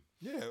problem.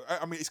 Yeah,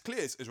 I mean it's clear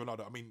it's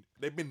Ronaldo. I mean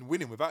they've been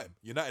winning without him.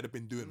 United have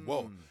been doing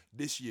well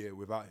this year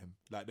without him.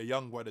 Like the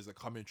young brothers are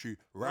coming through.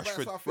 No, but that's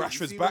what I think.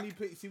 Rashford's See, back.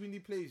 When he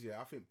plays,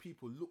 yeah, I think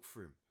people look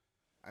for him,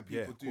 and Yeah,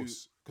 people of do.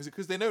 course.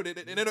 Because they know they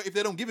know if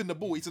they don't give him the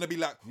ball, he's gonna be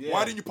like, Yeah.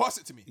 why didn't you pass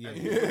it to me? Yeah,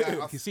 Yeah.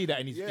 you can see that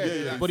in his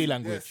like, body They're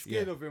language.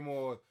 scared Yeah. of him,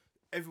 or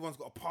everyone's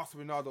got to pass to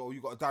Ronaldo, or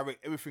you got to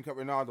direct everything at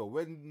Ronaldo.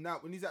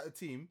 When he's at the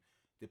team,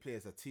 they play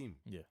as a team.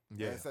 Yeah.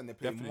 You understand? They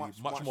play definitely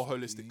much more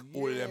holistic.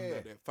 All of them,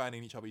 Yeah. they're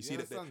finding each other. You see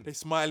that understand? they're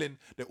smiling.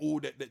 They're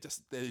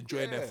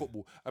enjoying their Yeah.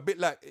 football. A bit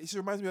like it just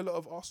reminds me a lot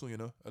of Arsenal. You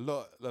know, a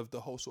lot of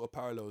the whole sort of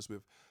parallels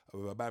with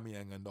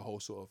Aubameyang and the whole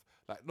sort of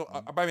like. No,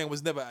 Aubameyang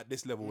was never at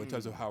this level in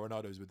terms of how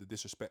Ronaldo is with the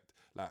disrespect.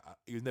 Like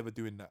he was never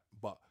doing that.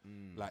 But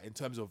like in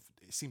terms of,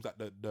 it seems like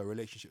the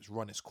relationships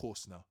run its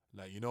course now.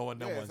 Like you know, on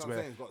them Yeah, ones that's what I'm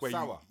where saying, it's got where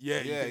sour. you Yeah,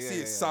 can yeah, see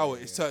yeah, it's sour.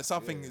 yeah, It's yeah, turned.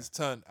 Something yeah. is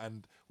turned,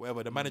 and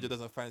whatever the manager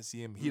doesn't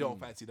fancy him, he don't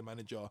fancy the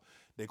manager.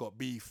 They got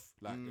beef.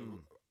 Like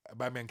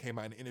Aubameyang came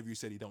out in an interview,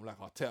 said he don't like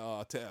Arteta.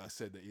 Arteta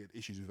said that he had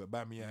issues with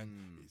Aubameyang,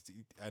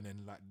 and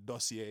then like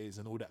dossiers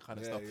and all that kind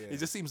of Yeah, stuff. yeah. It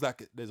just seems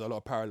like there's a lot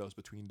of parallels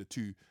between the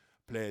two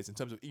players in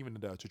terms of even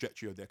the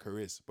trajectory of their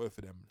careers. Both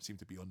of them seem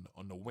to be on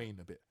the wane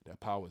a bit. Their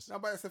powers. No,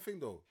 but that's the thing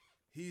though.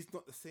 He's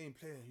not the same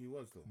player he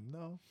was though.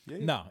 No,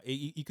 yeah, No,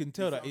 you can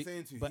tell That's that. what I'm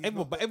saying to you. But He's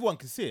not everyone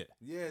can see it.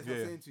 Yeah, that's what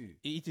Yeah. I'm saying to you.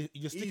 You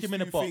just stick He's him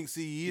in a who box. thinks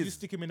he You is. just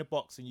stick him in a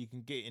box, and you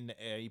can get in the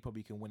air. You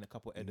probably can win a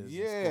couple headers.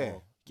 Yeah, and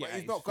score, but get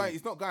he's not going.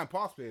 He's not going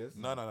past players.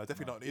 No,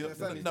 definitely not. You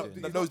understand? He's not- he's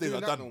Those not days doing are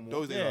that done. no more.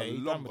 Those days Yeah, are he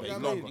long done gone. with You it.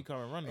 know what I He mean?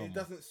 can't run no It more.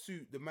 doesn't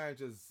suit the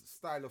manager's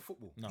style of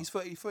football. No. He's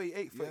 30,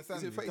 38, You understand?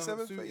 is it It doesn't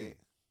 37, suit him. 38?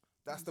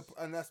 That's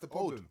the Old,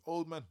 problem.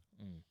 old man.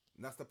 And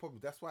that's the problem.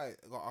 That's why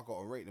I got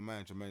to rate the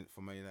manager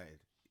for Man United.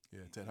 Yeah,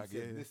 Ten He Hag.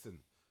 said, Yeah, listen,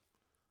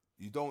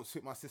 you don't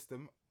fit my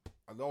system.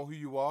 I know who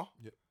you are.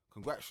 Yep.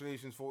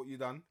 Congratulations for what you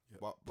done. Yep.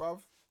 But bruv,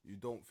 you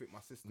don't fit my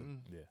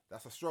system. Yeah.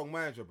 That's a strong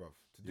manager, bruv.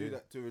 To do Yeah.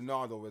 that to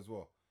Ronaldo as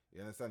well.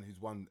 You understand? Who's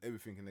won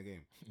everything in the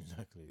game.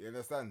 Exactly. You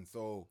understand?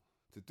 So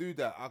to do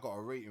that, I got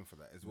a rating for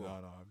that as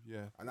well. No,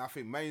 yeah. And I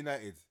think Man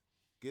United,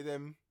 give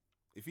him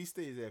if he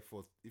stays there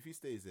for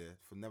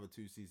another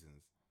 2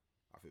 seasons,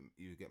 I think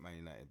you get Man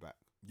United back.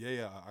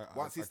 Yeah.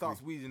 Once he I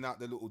starts agree. weeding out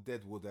the little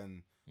deadwood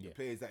and the Yeah.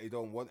 players that he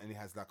don't want, and he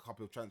has like a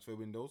couple of transfer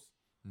windows,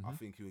 Mm-hmm. I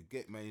think he would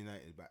get Man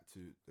United back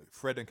to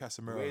Fred and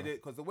Casemiro.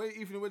 because the way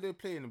they're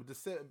playing with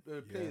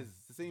the players,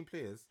 the same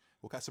players.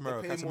 Well,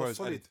 Casemiro, they play more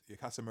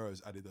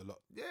Casimir's added a lot.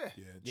 Yeah,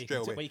 Yeah, you straight can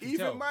tell- away. but you can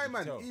even tell, my you can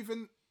man, tell.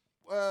 even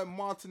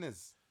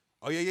Martinez.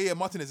 Oh yeah.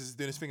 Martinez is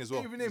doing his thing as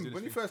well. Even He's him, doing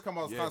when he his thing. first came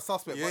out, I was Yeah. kind of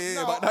suspect.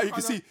 Yeah, but but now you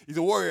can see he's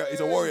a warrior. He's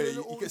a warrior. he's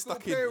He gonna gets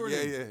stuck in. play with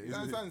him. Yeah. You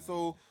understand?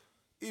 So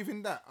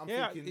even that, I'm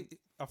Yeah, thinking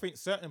I think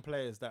certain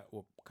players that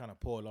were kind of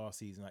poor last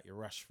season, like your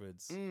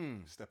Rashfords,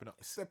 Stepping up.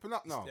 stepping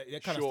up now. they're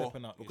kind of Sure.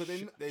 stepping up. Because they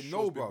Shaw's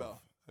know, been bro. better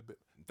a bit.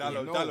 They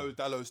Dallo know.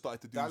 Dallo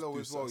started to do Dallo do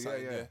as well.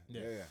 something,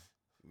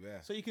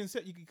 Yeah. So you can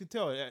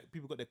tell that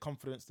people got their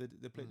confidence. They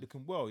play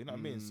looking well. You know what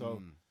I mean?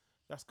 So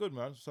that's good,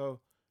 man. So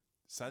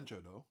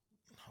Sancho though.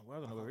 well,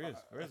 I don't know where he is.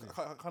 Where is he?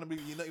 I can't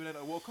believe you're not even in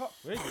a World Cup.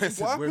 Where is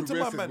he? What happened to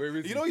my where man?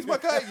 is he? You know he's my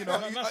guy. You know.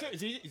 No, is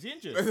he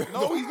injured?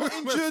 No, he's not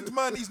injured,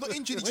 man. He's not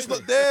injured. He's just Where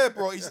not there,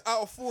 bro. He's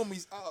out of form.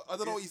 He's out. I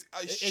don't know. He's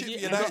he- shitty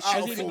is and he- out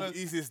is of he- form.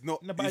 He's just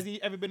not. No, but has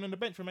he ever been on the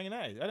bench for Man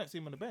United? I don't see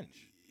him on the bench.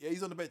 Yeah,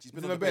 he's on the bench. He's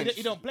been He's on the bench.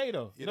 He don't play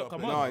though. He don't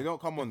come No, on. he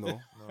don't come on though.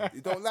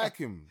 You don't like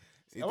him.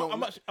 You don't.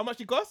 How much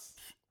he cost?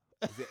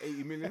 Is it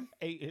 80 million?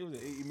 80 was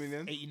it? 80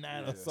 million?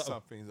 89 or Yeah,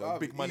 something. something.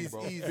 Big money,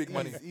 bro. Big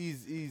money.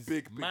 He's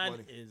Big Man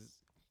money. is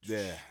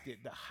Yeah.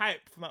 the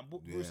hype from that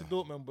Borussia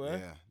Dortmund, boy.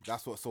 Yeah,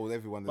 that's what sold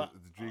everyone the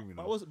dream. You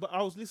know? But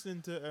I was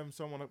listening to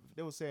someone.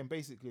 They were saying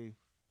basically,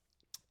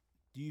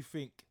 do you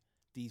think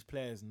these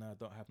players now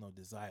don't have no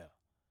desire?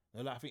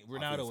 Like, I think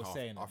Ronaldo was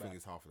saying. I think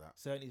it's half of that.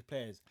 Certain these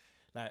players,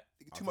 like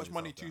Too much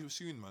money too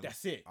soon, man.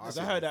 that's it. I Because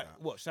I think heard it's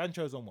that. What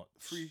Sancho's on what?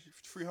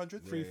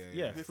 300.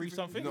 Yeah, free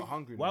something. You're not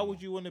hungry Why no would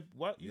more. you want to?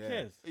 What? Who Yeah.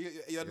 cares? You're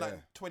Yeah.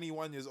 like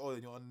 21 years old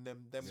and you're on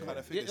them kind of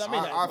Yeah, figures. I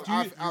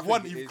mean, you've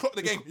won. You've clocked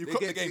the game. You've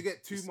clocked the They game.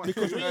 get too much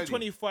Because too when you're early.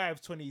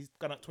 25, 20,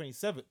 gone up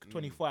 27,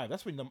 25,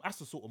 that's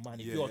the sort of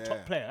money. If you're a top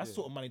Yeah. player, that's the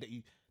sort of money that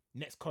you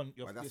your But that's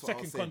your what I was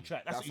second saying.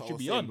 contract. That's what you I should was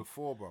be saying on.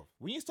 before, bro.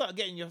 When you start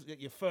getting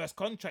your first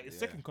contract, your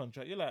second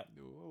contract, you're like,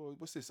 Oh,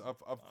 what's this? I've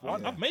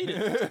I've made it.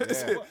 Yeah. What-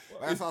 That's what-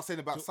 what I was saying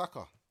about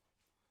Saka.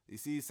 You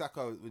see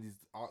Saka when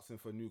he's asking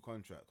for a new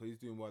contract because he's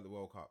doing well at the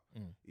World Cup.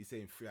 He's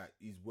saying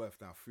he's worth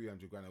now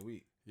 300 grand a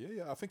week.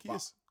 Yeah, I think he But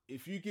is.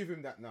 if you give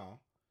him that now,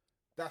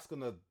 that's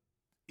gonna.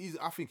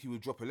 I think he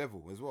would drop a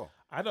level as well.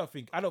 I don't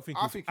think. I I think-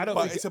 don't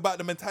But think. it's about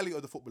the mentality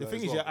of the footballer. The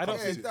thing as is, well. I don't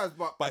Yeah, think. it does,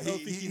 but I don't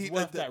he- think he's he-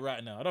 worth the- that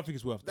right now. I don't think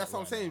it's worth that's that.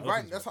 what I'm right saying. now. I don't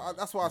Right? think it's worth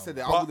That's why I said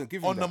that. I But wouldn't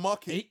give him on the that.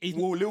 market, He-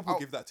 will Liverpool I'll-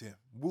 give that to him?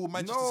 Will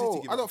Manchester City No, give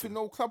I that don't to think him?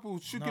 no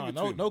club should give it to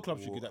No, him. no club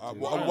should give that to him.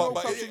 Well, No, well, club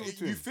but should give it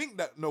to you him. think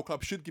that no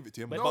club should give it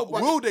to him, But- but no,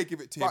 but- will they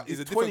give it to him But is he's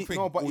a different 20. thing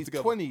No, but he's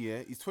altogether. 20.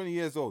 Yeah, he's 20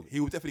 years old. He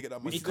will definitely get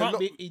that money. He can't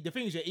be. The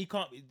thing is, he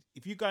can't.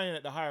 If you go in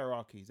at the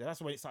hierarchies,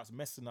 that's when it starts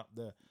messing up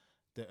the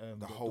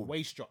whole-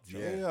 wage structure.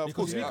 Yeah. Yeah, of because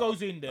course, if he yeah.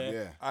 goes in there,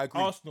 Yeah. I agree.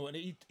 Arsenal, and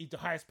he's the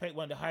highest paid,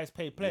 one of the highest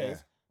paid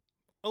players.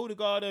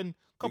 Odegaard and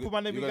couple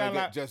man, they be You're going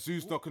gonna like, get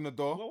Jesus knocking the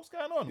door. what's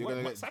going on? You're What,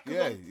 gonna Matt get- Saka's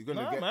yeah, on? you're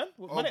gonna Nah, get- man.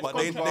 Oh, My next But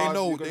contract- you're they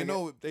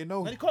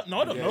know. No, they can't.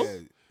 No, I don't know. Yeah,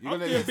 you're I'm gonna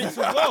doing get bits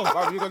as well.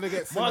 Bruv, you're gonna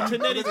get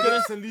Martinelli's you're gonna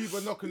get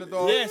Saliba knocking the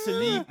door. Yeah,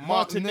 Saliba,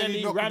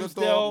 Martinelli, knocking the Ramsdale.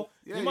 door.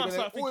 Yeah, You you're might gonna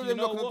start get all of thinking, them you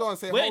know knocking the door what? and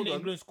say, We're in hold the on.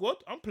 England squad.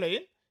 I'm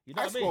playing. You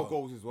know I what I mean? score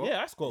goals as well.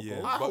 Yeah, I score Yeah,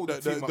 goals. I but hold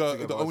the team up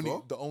together as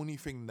well. the only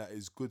thing that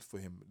is good for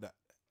him that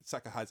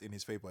Saka has in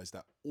his favour is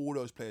that all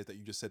those players that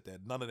you just said there,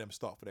 none of them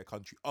start for their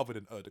country other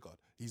than Odegaard.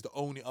 He's the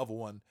only other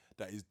one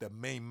that is the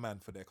main man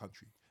for their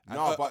country. And,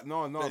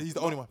 No. he's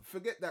the only one.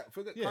 Forget that.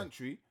 Forget Yeah.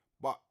 country.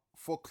 But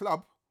for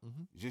club,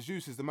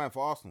 Jesus is the man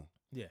for Arsenal.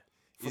 Yeah.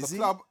 For Is the he?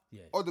 club,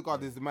 Yeah.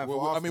 Odegaard is the man Well,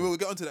 for I Arsenal. mean, we'll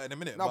get onto that in a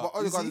minute. No, but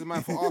Odegaard he? is the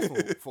man for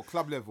Arsenal for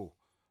club level.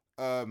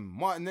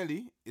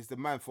 Martinelli is the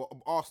man for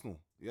Arsenal.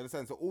 You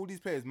understand? So all these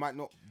players might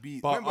not be.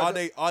 But remember are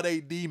that- they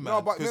the man?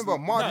 No, but 'Cause remember,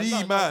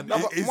 the man No,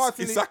 but is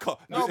Martinelli- Saka.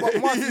 No, but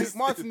He's-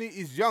 Martinelli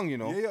is young, you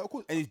know. Yeah, of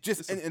course. And he's just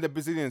Listen. entered the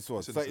Brazilian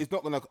squad, so Listen. he's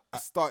not gonna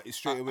start it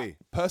straight away.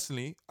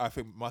 Personally, I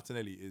think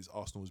Martinelli is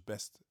Arsenal's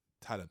best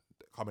talent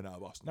coming out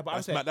of Arsenal. No, but I'm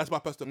that's, saying- that's my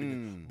personal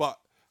opinion. But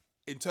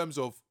in terms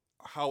of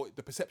how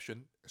the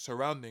perception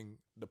surrounding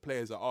the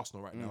players at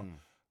Arsenal right now,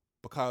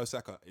 Bukayo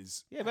Saka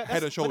is Yeah, but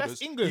head that's- and but that's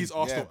shoulders. England. He's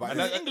Arsenal. Yeah, but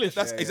And he's English.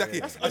 That's Yeah, exactly.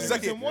 yeah, That's yeah,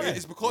 exactly. the reason why.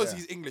 It's because Yeah.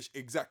 he's English.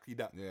 Exactly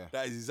that. Yeah.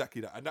 That is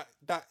exactly that. And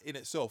that in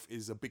itself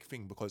is a big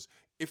thing because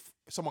if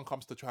someone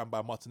comes to try and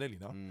buy Martinelli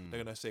now,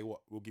 they're gonna say,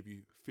 "What? We'll give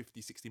you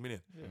 50, 60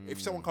 million." If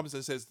someone comes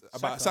and says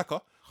about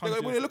Saka, we're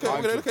gonna look at.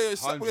 We're gonna look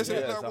at. We're gonna say,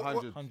 Yeah, it's "What-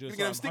 100. we're gonna give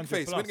him stick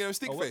face. We're gonna give him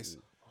stick face.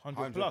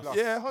 100 plus.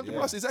 Yeah. Yeah, 100 Yeah,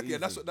 plus exactly.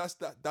 And easy.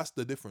 that's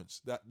the difference.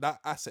 That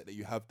asset that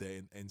you have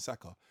there in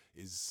Saka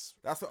is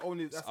That's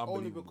only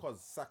unbelievable. because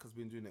Saka's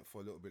been doing it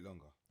for a little bit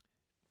longer.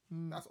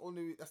 That's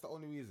the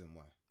only reason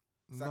why.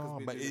 Saka's no,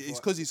 been but doing it it's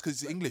for- because he's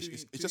like English. two-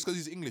 It's two- just because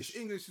he's English. It's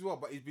English as well,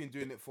 but he's been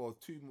doing it for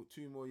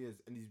two more years,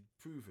 and he's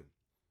proven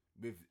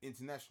with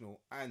international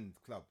and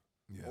club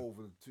Yeah.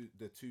 over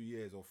the 2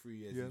 years or 3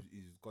 years Yeah.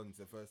 he's gone into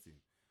the first team.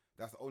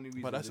 That's the only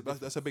reason. But the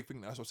that's a big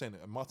thing. That's what I'm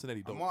saying. And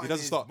Martinelli don't. Martin He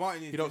doesn't is- start.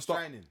 Martin is He don't just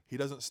start. shining. He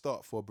doesn't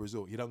start for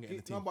Brazil. He don't get in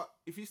the team. No, but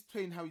if he's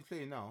playing how he's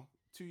playing now,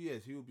 2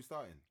 years he will be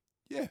starting.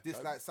 Yeah.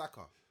 Just like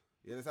Saka.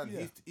 You understand?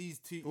 Yeah. He's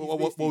two. Well,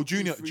 basically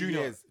Junior, 2-3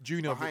 years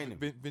behind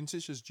him.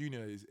 Vinicius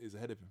Junior is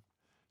ahead of him.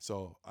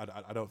 So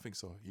I don't think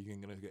so. He's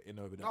gonna get in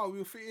over that. No,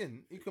 we'll fit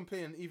in. He can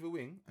play on either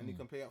wing and he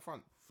can play up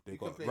front. They He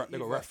got can play they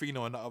got either-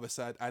 Rafinha on the other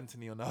side,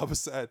 Anthony on the other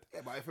side.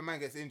 Yeah, but if a man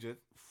gets injured,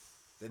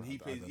 then he I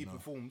plays. don't He know.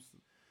 performs.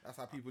 That's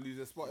how people lose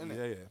their spot,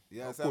 innit? Yeah.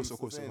 Yeah, Of course.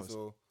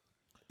 So,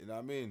 you know what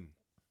I mean?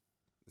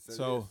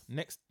 So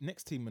next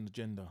team on the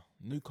agenda,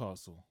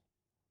 Newcastle.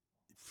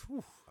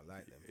 I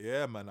like them.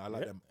 Yeah, man, I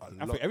like Yeah. them a I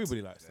lot. think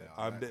everybody likes them.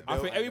 I like them. I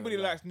think They'll- everybody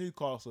they'll- likes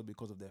Newcastle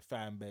because of their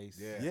fan base.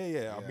 Yeah.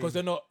 Yeah. Because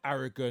they're not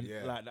arrogant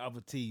Yeah. like the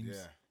other teams.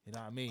 Yeah. You know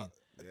what I mean?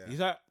 yeah. He's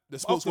like The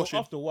sports after, washing.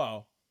 after a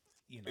while,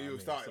 you know, You'll what I mean?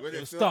 start- when It'll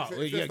they start.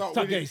 start- Yeah, they start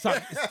start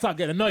winning. start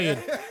getting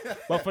annoying.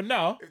 But for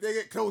now, If they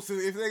get closer,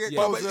 if they get Yeah.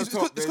 closer, But to it's the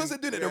top, because they're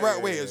then- doing it the yeah,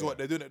 right way, yeah, is yeah. what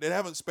they're doing. They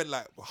haven't spent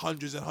like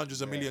hundreds and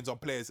hundreds of millions on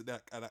players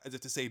that, as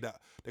if to say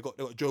that they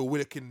got Joe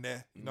Willock in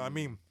there. You know what I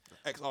mean?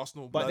 Ex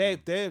Arsenal. but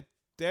they're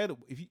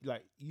if you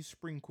like you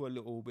sprinkle a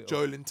little bit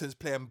Joe of Linton's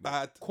playing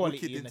bad.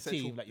 quality wicked in the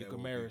central. team, like your Yeah,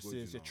 will be Gomerises, good, you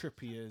your know.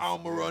 Trippiers,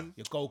 Almiron.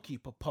 your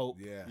goalkeeper Pope.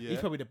 Yeah. Yeah. He's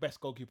probably the best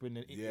goalkeeper in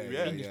the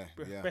Yeah, English,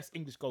 yeah. best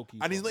English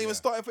goalkeeper. And he's not even Yeah.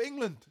 starting for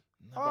England.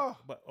 but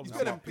He's obviously-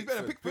 better than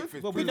Pickford.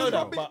 Pickford. Well, we know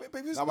that, Pickford- but-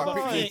 Pickford's No, but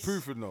nice. Pickford's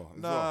proven though.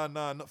 as well.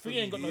 Nah, not for He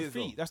ain't got me. no He is,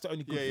 feet. though. That's the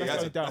only good. Yeah, that's yeah, the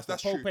only that's downside.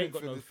 true. Pope ain't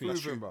got no Pickford is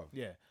feet. proven, bro.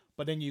 Yeah,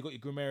 But then you got your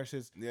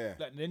Guimaraes. Yeah.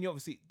 Like, then you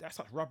obviously that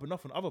starts rubbing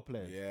off on other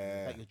players.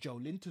 Yeah. Like your Joe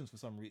Lintons for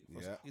some reason.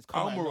 Yeah. It's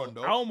kind of Almiron,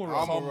 though. Almiron.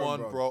 Almiron, Come on,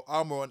 bro. bro.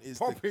 Almiron is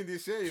the Popping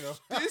this year, you know.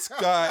 this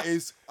guy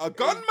is a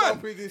gunman.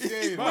 Popping this He's,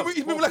 year, he's you know. moving,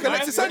 he's moving like Popping.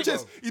 Alexis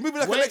Sanchez. He's moving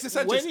like Alexis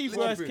Sanchez. When he first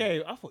Popping.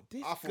 came, I thought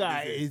this I thought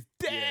guy this is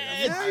dead.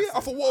 yeah. I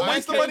thought, what? Man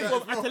Where's the came money?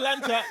 from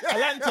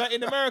Atlanta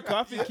in America.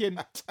 I'm thinking,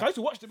 I used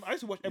to watch them. I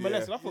used to watch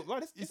MLS, and I thought, wow,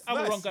 this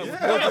Almiron nice. guy was Yeah,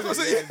 nice. that's what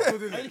I'm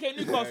saying. And he came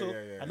to Newcastle,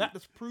 Yeah. and that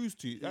just proves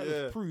to you. That Yeah.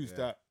 just proves Yeah.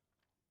 that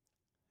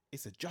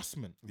it's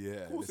adjustment. Yeah,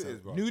 Of course it listen,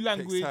 is, bro. New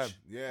language, time.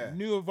 Yeah.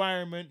 new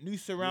environment, new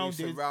surroundings.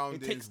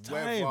 It takes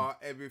time. weather,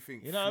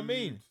 everything. You know what I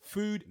mean?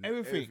 Food,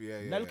 everything.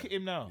 Yeah, Now look at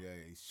him now. Yeah,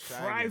 he's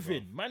shining,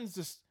 Thriving. bro. Man's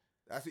just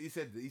That's what he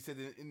said. He said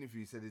in an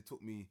interview, he said it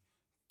took me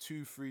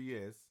 2-3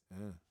 years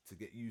to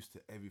get used to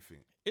everything.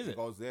 Is he it?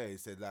 goes there. He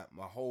said like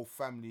my whole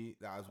family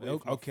that I was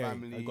with, my okay.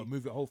 family. You've got to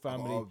move your whole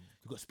family. gotta-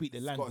 You've got to speak the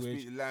Got language. to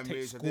speak the language.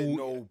 Take I school. didn't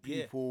know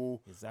Yeah.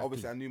 people. Exactly.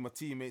 Obviously, I knew my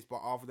teammates, but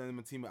other than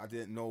my teammate, I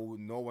didn't know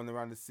no one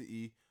around the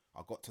city.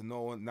 I got to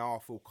know, and now I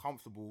feel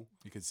comfortable.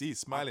 You can see he's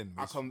smiling.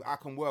 I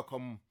can work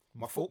on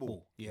my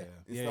football. Yeah.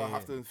 Instead of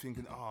having to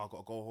thinking, oh, I got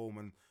to go home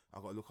and I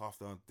got to look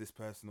after this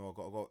person, or I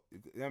got to go. You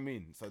know what I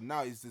mean? So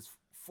now it's just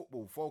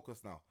football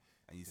focus now,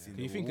 and you see. Can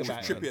you think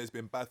about it? Trippier has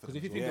been bad for Because them.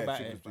 if you as think well. about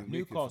Trippier's it, been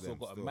wicked for Newcastle them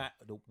got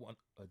still.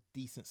 a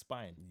decent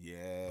spine.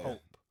 Yeah.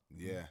 Pope,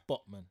 Yeah.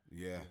 Botman,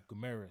 Yeah.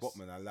 Guimaraes,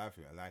 Botman, I like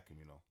him. I like him,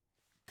 you know.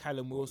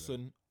 Callum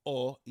Wilson,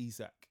 or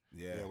Isaac.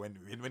 Yeah. Yeah,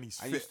 when he's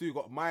And you fit. still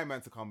got my man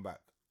to come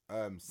back.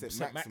 St.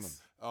 St. Maximum.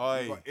 Max. Oh,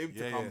 You got him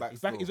to come back. He's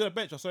back. still. He's on the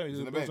bench. I saw him. He He's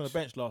was on the on the bench.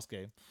 bench last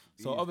game.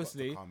 He's So got to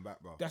obviously, come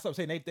back, bro. that's what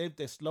I'm saying.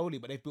 They're slowly,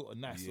 but they've built a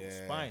nice sort of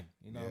Yeah. spine.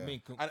 You know what I Yeah.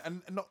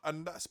 mean?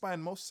 And that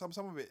spine,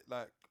 some of it,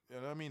 like, you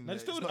know what I mean? No,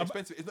 It's still- not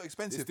expensive. It's not They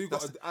expensive. still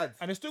got That's- to add.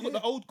 And they've still got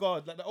the old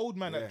guard, like the old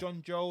man, Yeah. like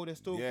John Joe. They've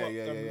still Yeah,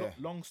 got yeah.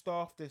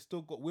 Longstaff. They've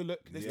still got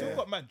Willock. They've still Yeah.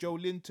 got Matt Joe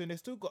Linton. They've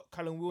still got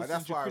Callum Wilson.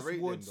 that's why I Chris rate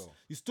them, Woods. though.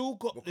 You still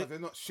got Because they're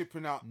not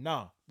shipping out.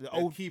 the They're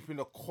old. keeping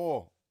the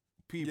core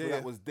people Yeah.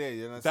 that was there.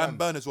 You Dan understand?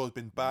 Burn as well has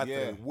been bad. Yeah.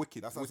 For them.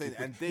 Wicked. That's what I'm wicked,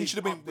 saying. And wicked. He should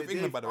have been with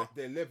England, by the way.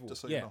 Their level.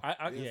 Just so you Yeah, know. he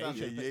understand?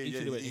 should have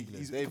Yeah, went he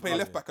England. can They've play upped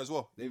left it. back as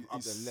well. They've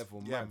upped He's- the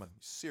level, Yeah, man. man.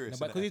 Serious.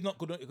 No, but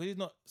innit? because he's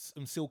not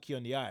silky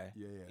on the eye.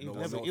 Yeah, yeah. He No,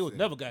 was no,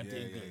 never no, going to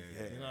yeah, England.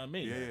 yeah, You know what I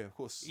mean? Yeah, yeah, of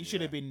course. He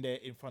should have been there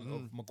in front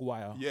of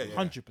Maguire. Yeah, yeah.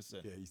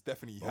 100%. Yeah, he's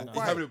definitely But he's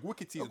why- having a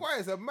wicked season.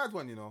 Maguire's a mad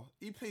one, you know.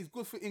 He plays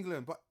good for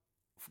England, but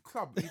for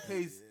club, he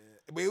plays.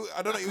 But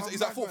I don't know. That's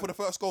He's how at fault mad, for the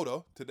first goal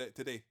though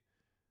today.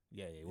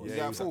 Yeah, he Yeah, was. he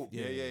he at was fault?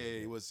 Yeah,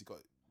 he was. He got.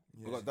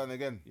 We got done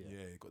again. Yeah,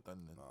 he got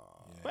done. Then.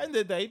 But at the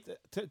end of the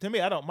day, to me,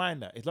 I don't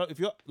mind that. It's like if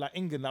you're like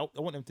England, I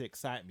want them to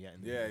excite me.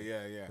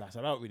 Yeah. Like, so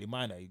I don't really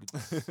mind that.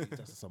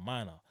 It's just a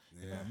minor.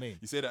 You know what I mean?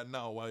 You say that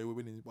now while we're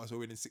winning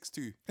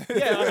 6-2.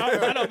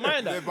 Yeah, I don't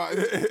mind Yeah, that. but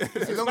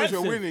as long as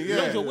you're expensive. winning, As yeah.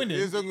 long as you're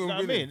winning, As long as you know you're what I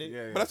winning. mean?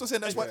 Yeah, But that's what I'm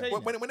saying. That's why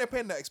Entertainment. when they're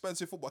playing that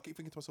expensive football, I keep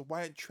thinking to myself,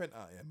 why ain't Trent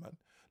out here, man?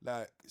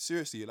 Like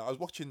seriously, like I was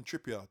watching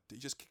Trippier, he's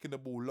just kicking the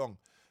ball long.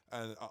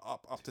 And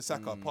up to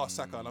Saka, past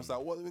Saka, and I was like,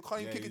 "What? We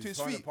can't even Yeah, kick it to he's his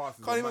throwing feet. the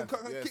passes Can't are even mad.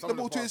 Yeah, kick some the of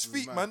the ball to his passes are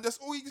feet, mad. man. That's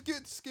all you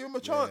just give him a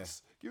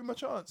chance. Give him a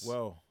chance."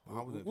 Well,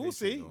 I wouldn't we'll play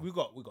see. Trent,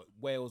 though. We got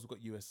Wales. We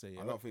got USA.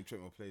 I don't think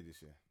Trent will play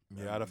this year.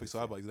 Yeah, I don't think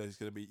so. But he's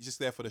gonna be just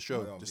there for the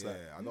show. I Just don't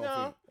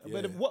No, think.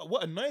 but yeah.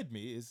 what annoyed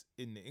me is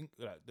in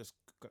the like just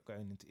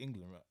going into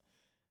England, right?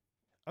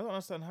 I don't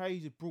understand how you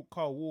just brought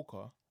Kyle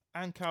Walker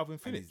and Calvin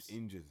And Phillips. he's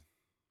injured.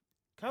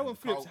 Calvin and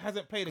Phillips Cal-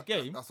 hasn't played a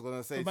game, That's what I'm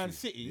gonna say. for to Man you.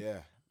 City. Yeah.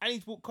 and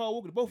he's brought Kyle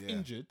Walker. They're both Yeah.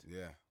 injured.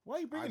 Yeah. Why are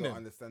you I bringing don't them?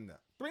 understand that.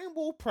 Bring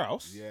Ward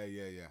Prowse.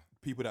 Yeah.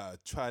 people that are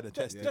tried and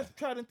tested. Just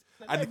try and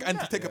And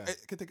to take Yeah.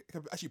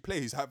 can actually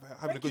play. He's having a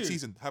Thank good you.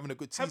 season. Having a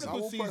good having season. a Our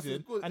good Ward Prowse is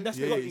season, good. and that's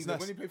Yeah, the he's nice.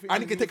 When he played for And he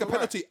England, can take a was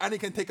alright. penalty. And he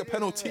can take a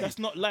penalty. that's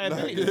not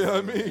liability. you know what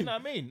I mean? You know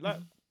what I mean? Like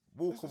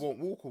Walker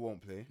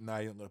won't play. Nah,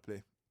 he's not gonna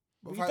play.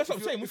 But That's what I'm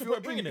if saying. you're- What's if the point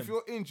of you're bringing If him?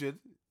 you're injured,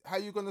 how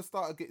you gonna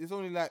start again? There's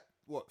only like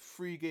what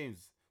 3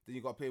 games. Then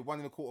you got to play 1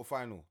 in the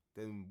quarterfinal,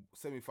 then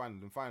semi-final,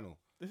 then final.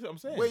 this is what I'm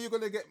saying. Where you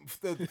gonna get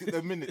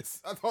the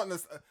minutes? I don't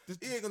understand.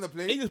 He ain't gonna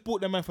play. He just bought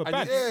them man for And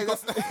bad. Yeah,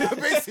 that's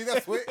basically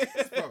that's what it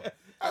is, bro.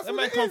 That's That what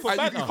man it come is. for And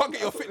bad you now. can't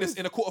get your fitness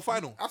in a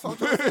quarterfinal. That's what I'm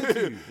trying to say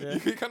to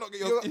you. You cannot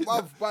get your. You're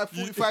by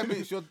 45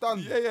 minutes, you're done.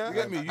 Yeah. You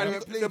get me? You And haven't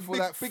the played for big,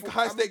 like big 4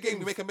 high how many stake game.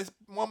 You games?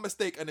 make one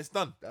mistake and it's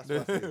done. That's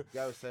what I say.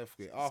 Gareth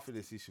Southgate. After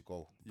this, he should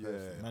go.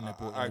 personally. Man, they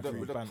brought I them agree. three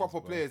With the banners, proper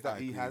bro. players that I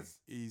he agree. has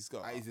He's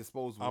got at his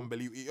disposal,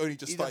 unbelievable. He only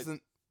just he started.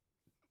 doesn't.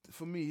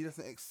 For me, he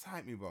doesn't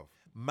excite me, bro.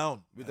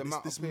 Mount With with the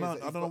amount this of players Mount.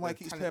 that I he's don't know got, why he the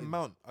keeps talented- playing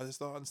Mount. I just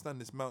don't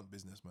understand this Mount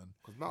business, man.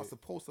 Because Mount's the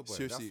poster boy.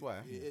 Seriously, That's why.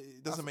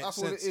 it doesn't make That's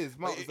sense. what it is.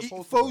 Mount is the He-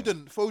 poster boy.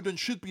 Foden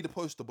should be the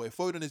poster boy.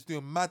 Foden is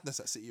doing madness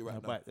at City right No,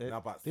 now. but,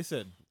 No, but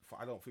listen,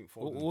 I don't think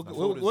we'll, Foden. we'll, Foden's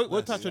we'll, we'll, we'll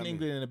nice. touch You on know what I mean?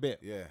 England in a bit.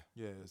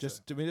 Yeah,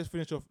 Just to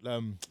finish off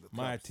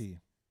my team.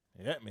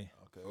 You get me?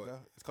 okay.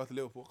 Let's go to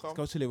Liverpool. Come. Let's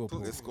go to Liverpool.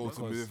 Let's go to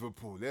Because-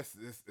 Liverpool.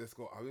 Let's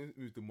go. I will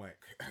move the mic.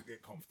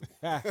 Get comfortable.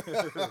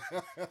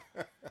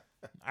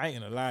 I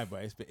ain't gonna lie,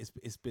 but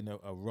it's been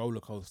a roller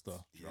coaster,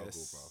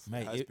 Yes,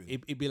 mate. has been.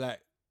 It'd be like,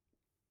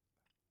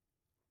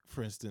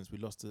 for instance, we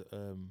lost to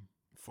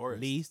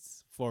Forest.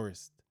 Leeds,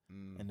 Forest,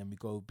 Mm. and then we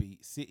go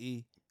beat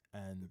City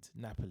and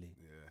Napoli.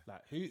 Yeah.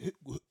 Like who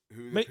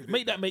Who would make have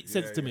make that make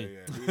predicted sense to me.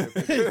 Yeah. Who would have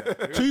predicted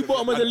that? Two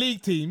bottom of the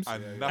league teams,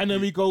 And and Napoli-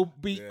 then we go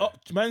beat Yeah.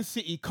 Man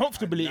City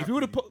comfortably. And If we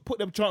would have Napoli. put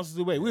them chances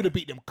away, we would have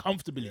beat them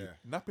comfortably. Yeah.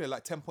 Napoli are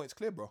like 10 points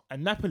clear, bro.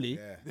 And Napoli,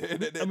 Yeah.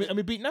 and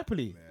we beat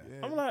Napoli. Yeah.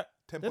 I'm like,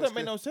 10 they points don't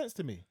make clear. no sense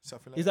to me.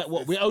 Something Is that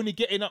what we're only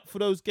getting up for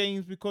those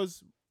games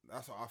because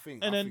That's what I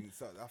think. And I then-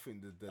 think. I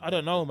think I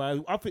don't know,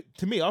 man. I think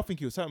to me,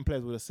 certain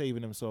players were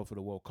saving themselves for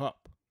the World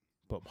Cup,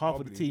 but half of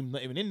the Probably. team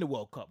not even in the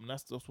World Cup, and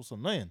that's what's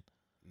annoying.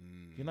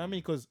 You know what I mean?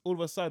 Because all of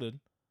a sudden,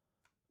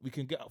 we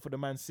can get up for the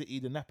Man City,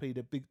 the Napoli,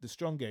 the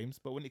strong games,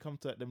 but when it comes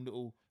to like, them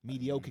little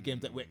mediocre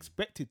games that we're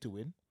expected to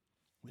win,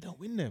 we don't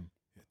win them.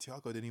 Yeah,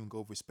 Thiago didn't even go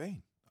over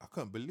Spain. I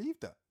couldn't believe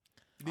that.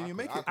 He didn't even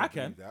I make could- it. I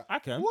believe can, that. I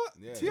can. What?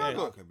 Yeah, Thiago? yeah, I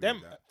can believe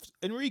Them that.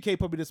 Enrique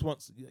probably just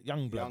wants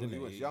young blood, Young- doesn't he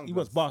wants young he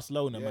wants bloods.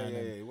 Barcelona, Yeah, man. yeah,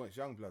 and yeah. He wants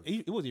young blood.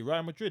 Was he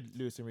Real Madrid,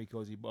 Luis Enrique, or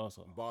was he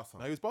Barca? Barca.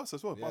 No, he was Barca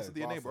as well. Yeah, Barca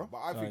DNA, Barca. bro. But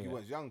I think Oh, he yeah.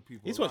 wants young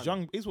people. He's what's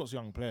around him.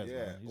 young players, Yeah,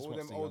 man. He just all wants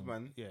them the old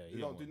young- man. Yeah, They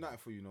don't do nothing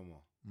for you no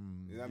more.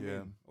 You know what I yeah.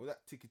 mean? All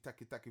that ticky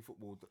tacky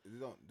football.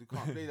 They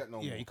can't play that no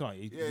more. Yeah, you can't.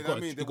 You, Yeah, you you know got what I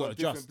mean? you They got to want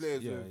different adjust.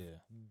 players Yeah, with yeah.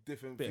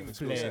 different Bit of things.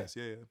 flair. Yeah. Yes,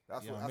 yeah, yeah.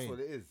 That's You know what. what I That's what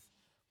mean? it is.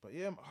 But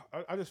yeah,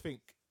 I just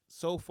think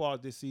so far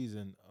this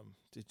season,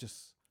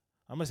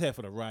 I'm just here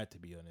for the ride, to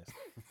be honest.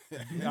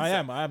 I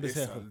am just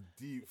It's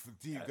here a for.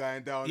 deep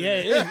going down.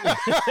 Yeah, innit?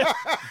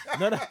 it is.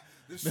 no,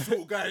 The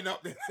short going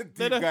up there, deep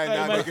no, going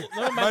down. man, there.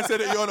 no, man, Man said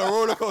that you're on a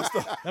roller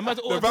coaster. no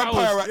matter all The the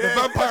vampire towers. ride. The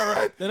vampire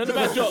ride. Then the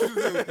back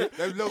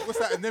drop. Look, what's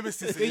that? A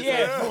nemesis.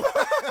 Yeah.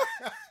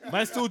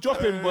 Man still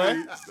dropping, boy.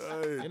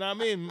 You know what I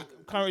mean?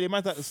 Currently,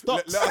 man's at the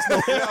stops.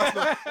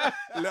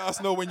 Let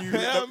us know when you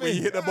Yeah, I when you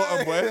mean. hit the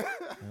bottom, boy.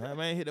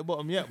 I ain't hit the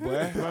bottom yet,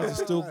 boy. Man's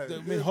still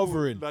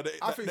hovering. Like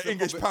I think the it's a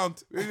English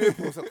pound. With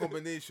Liverpool, it's a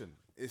combination.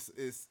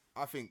 It's.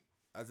 I think,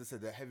 as I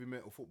said, the heavy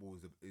metal football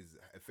is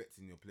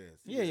affecting your players.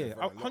 Yeah, They've run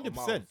a lot of 100%.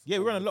 miles Yeah,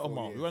 we run a over lot of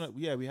 4 miles.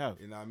 years. We have.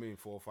 You know what I mean?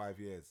 4 or 5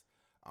 years,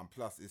 and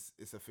plus,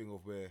 it's a thing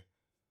of where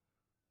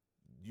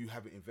you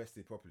haven't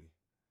invested properly.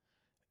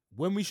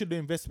 When we should have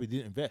invested, we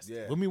didn't invest.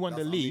 Yeah, When we won the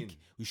that's what I league, mean.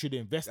 we should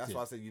have invested. That's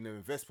why I said you never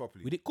invest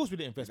properly. Of course, we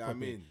didn't invest You know what I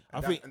properly. mean? I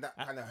And think that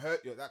kind of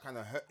hurt you. That kind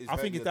of hurt. I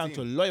think it's down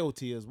to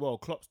loyalty as well.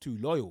 Klopp's too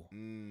loyal.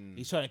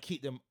 He's trying to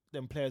keep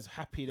them players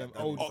happy. Them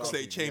old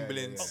Oxlade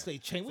Chamberlains.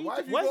 Oxlade Chain. Why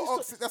have you got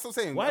Oxlade? That's what I'm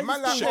saying. why A is man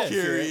he like still Oxlade,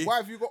 there? why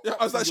have you got? Yeah,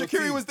 I was like, Oxlade in your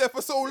Shaqiri team? was there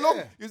for so long.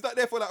 Yeah. He was like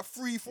there for like 3-4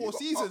 You got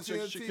seasons. Ox in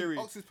your team. Shaqiri.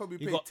 Ox has probably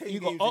You played got 10 you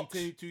games got Ox.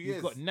 in 2 years.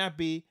 You got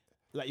Naby.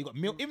 Like you got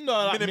even though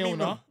I like Minamino.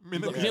 Milner, you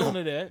got Minamino.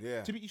 Milner there.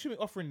 Yeah. You shouldn't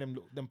be offering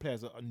them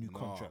players a new No,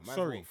 contract. man's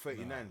Sorry, what,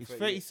 39. he's 38.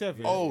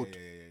 37. Old. Yeah.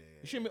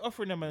 You shouldn't be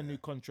offering them a new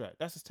contract.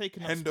 That's just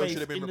taking up Hendo space should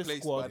have been in the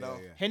replaced squad. by now.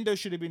 Yeah. Hendo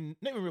should have been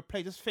not even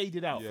replaced, just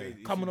faded out, Yeah.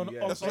 He coming should on be,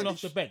 off, That's on what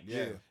off the he bench.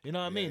 Yeah. You know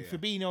what I mean? Yeah.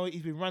 Fabinho,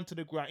 he's been run to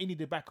the ground. He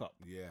needed backup.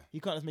 Yeah. You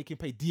can't just make him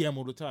play DM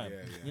all the time. Yeah,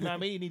 yeah. You know what I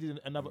mean? You needed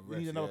another,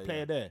 Rest, yeah, player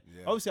yeah. there.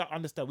 Yeah. Obviously, I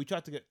understand. We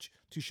tried to get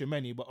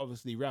Tchouameni, but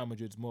obviously Real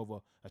Madrid's more of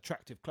a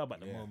attractive club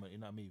at the Yeah. moment. You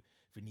know what I mean?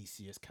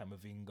 Vinicius,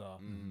 Camavinga.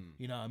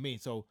 You know what I mean?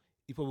 So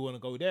you probably want to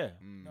go there.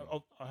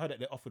 I heard that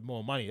they offered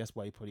more money. That's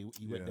why he went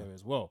Yeah. there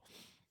as well.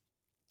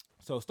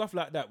 So stuff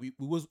like that. We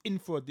was in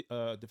for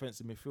a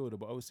defensive midfielder,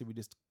 but obviously we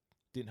just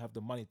didn't have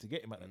the money to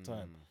get him at that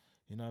time.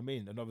 You know what I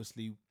mean? And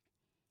obviously,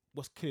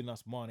 what's killing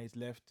us? Mane's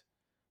left.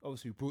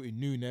 Obviously, we brought in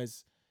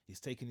Nunes. He's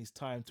taking his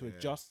time to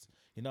adjust.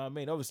 You know what I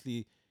mean?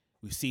 Obviously,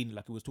 we've seen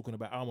like we was talking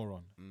about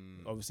Almiron.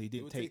 Obviously,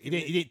 he would didn't take he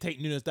didn't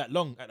take Nunes that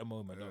long at the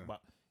moment, Yeah.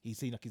 but he's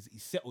seen like he's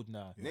settled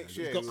now. Next He's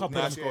year, got a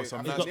couple Nice of goal, them. some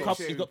He's nice got goals.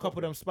 couple, he's got a couple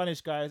of them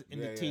Spanish guys in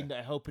the Yeah, team yeah. that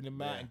are helping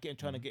him out Yeah. and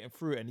trying to get him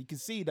through it. And you can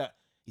see that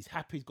he's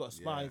happy. He's got a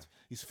smile.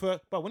 His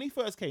first, but when he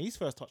first came, his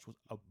first touch was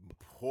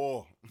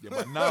Poor. Yeah,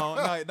 but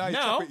now he's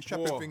Now,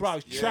 trapping things. bro,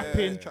 he's Yeah,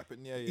 trapping.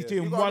 trapping. Yeah, he's yeah.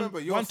 doing You gotta one remember,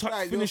 your touch style-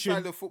 your finishing.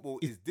 style of football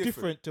is is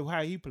different. to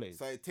how he plays.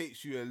 So it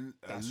takes you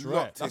a That's lot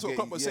right. to That's what get-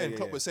 Klopp was yeah, saying. yeah,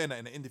 Klopp yeah. was saying that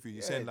in the interview.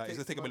 He's Yeah, saying it like it's takes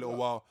gonna take him a him a little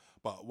lot. while,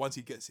 but once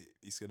he gets it,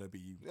 it's gonna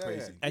be Yeah,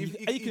 crazy. yeah. And He- you-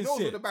 he- and you he can knows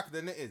see where it. the back of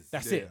the net is.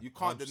 That's Yeah. it. You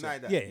can't deny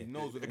that. Yeah. He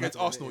knows where the Against back of the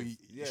Arsenal, net he is.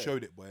 Yeah.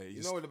 showed it, boy. He You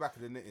just- know where the back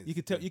of the net is.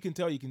 You can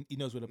tell he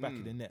knows where the back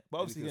of the net. But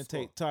And obviously he it's can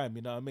gonna take time,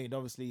 you know what I mean?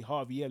 Obviously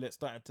Harvey Elliott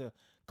starting to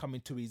come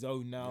into his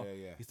own now. Yeah,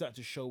 yeah. He's starting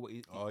to show what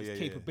his yeah.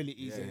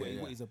 capabilities Yeah, and yeah,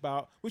 what yeah. he's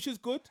about, which is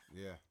good.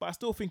 Yeah. But I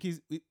still think he's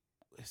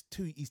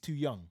too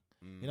young.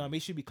 You know what I mean? He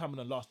should be coming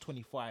the last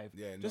 25.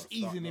 Yeah, just not start-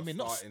 easing him not in,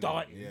 not starting him.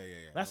 starting. Yeah, yeah,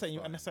 yeah, That's not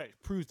how and that's how it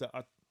proves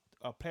that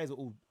our players are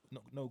all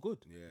no good.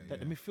 Yeah, That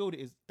the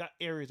midfield that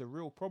area is a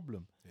real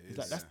problem. It's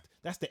like is.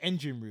 that's the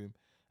engine room.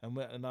 And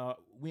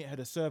we ain't had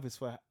a service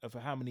for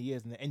how many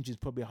years, and the engine's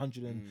probably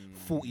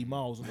 140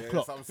 miles on the Yeah,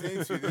 clock. that's what I'm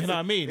saying to you. You know what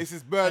I mean? This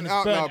is burnt And it's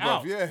out now, burnt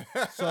out. bruv.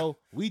 Yeah. So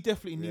we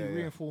definitely need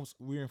Yeah, yeah.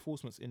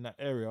 reinforcements in that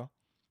area.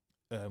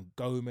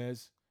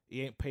 Gomez,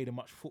 he ain't played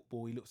much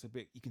football. He looks a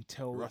bit, you can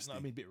tell, Rusty. You know what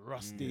I mean, a bit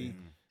rusty.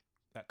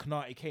 Like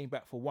Konate came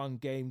back for one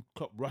game,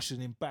 Klopp rushes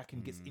him back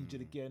and gets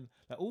injured again.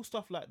 Like all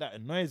stuff like that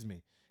annoys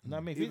me. You know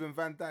what I mean? If Even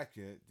Van Dijk,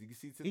 yeah. Did you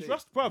see today? He's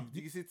rust, bruv.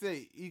 Did you see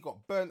today? He got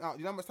burnt out.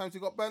 You know how much times he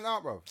got burnt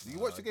out, bro? Did you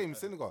watch the game in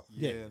Senegal?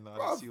 Yeah, Yeah. no, I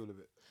Bruv. didn't see all of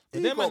it. He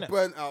them got man-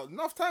 burnt out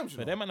enough times. You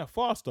But know? them man are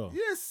faster.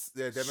 Yes,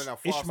 yeah, them men are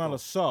fast. Ishmael though.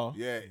 Assar.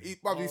 Yeah,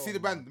 you see the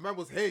man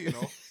was here, you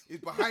know, he's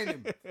behind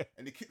him,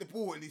 and he kicked the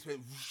ball and he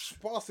went whoosh,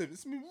 past him.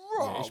 It's me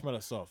raw. Yeah, Ishmael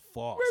Assar fast.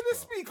 Where bro. did the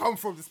speed come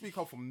from? The speed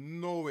come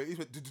from nowhere. He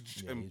went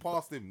and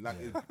past him like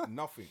it's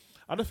nothing.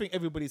 I don't think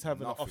everybody's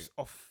having an Nothing.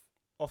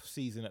 off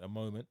season at the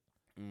moment.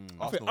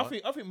 Arsenal,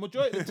 I think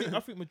majority of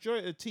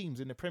the teams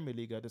in the Premier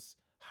League are just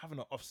having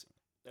an off.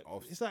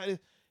 It's like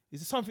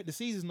it's something. The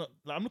season's not.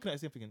 Like, I'm looking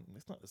at it thinking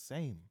it's not the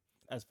same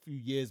as a few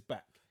years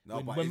back. No,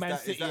 when, but when is Man that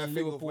City a and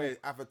thing of Liverpool. where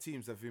other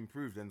teams have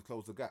improved and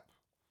closed the gap?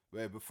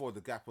 Where before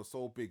the gap was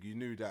so big, you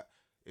knew that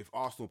if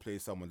Arsenal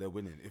plays someone, they're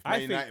winning. If I Man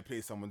think- United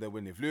plays someone, they're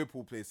winning. If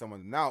Liverpool plays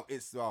someone, now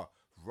it's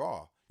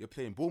raw. You're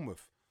playing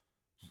Bournemouth.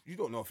 You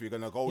don't know if you're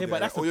gonna go Yeah, there, but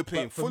that's or you're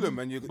playing but for Fulham,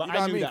 me- and you but know I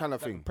what I knew mean, that, kind of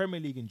that thing. Premier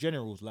League in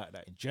general is like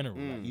that. In general,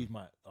 like you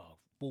might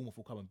Bournemouth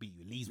will come and beat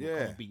you, Leeds will come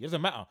Yeah. and beat you. It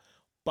doesn't matter.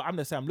 But I'm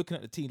just saying, I'm looking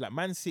at the team like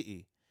Man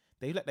City.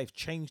 They've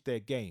changed their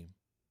game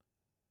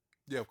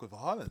yeah, because of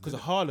Haaland. because of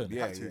innit? Haaland,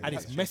 Yeah, had to, yeah, and yeah.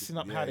 it's messing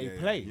up how they yeah,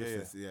 play. yeah, Yeah,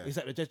 yeah. It's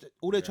like they're just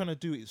all they're trying to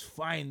do is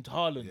find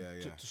Haaland Yeah,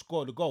 yeah. to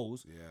score the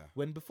goals. Yeah.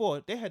 When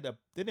before they didn't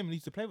even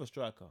need to play with a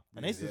striker,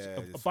 and it's just Yeah,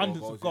 an just score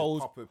abundance of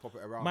goals. Pop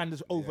it around. Man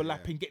just Yeah,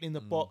 overlapping, getting in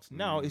the box.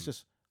 Now it's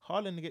just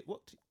Haaland to get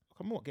what?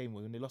 Come on, what game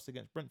was when they lost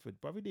against Brentford?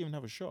 But we didn't even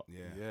have a shot.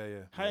 Yeah, Yeah,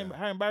 yeah.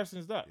 How embarrassing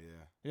is that? yeah.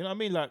 You know what I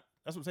mean? Like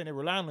that's what I'm saying. They're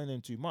relying on him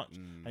too much,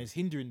 and it's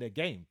hindering their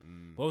game.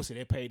 But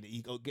obviously,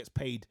 he gets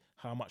paid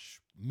how much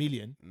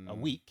million a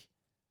week,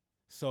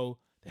 so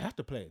they have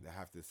to play him. They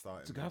have to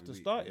start. So him they have every to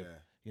week, start him. yeah.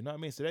 You know what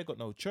I mean? So they got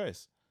no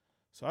choice.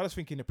 So I just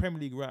think in the Premier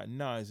League right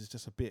now is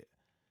just a bit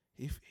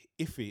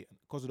iffy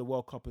because of the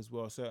World Cup as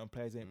well. Certain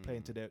players ain't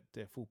playing to their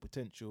full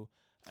potential,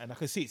 and I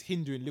can see it's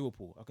hindering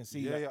Liverpool. I can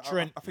see Yeah, like yeah.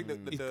 Trent I think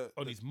that is the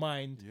on his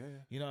mind. yeah, yeah.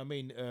 You know what I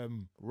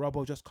mean?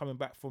 Robbo just coming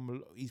back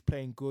from he's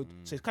playing good,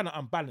 so it's kind of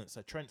unbalanced.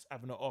 Like Trent's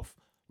having it off,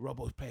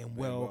 Robbo's playing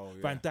well. well,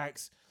 yeah. Van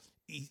Dijk's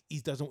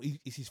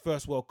it's his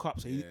first World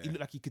Cup, so he looked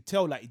like he could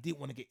tell like he didn't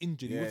want to get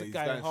injured. He Yeah, wasn't he's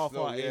going going half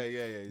slow. hearted.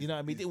 Yeah. You know what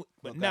I mean?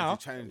 But not now, going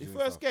to challenge the and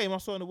first stuff. game I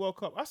saw in the World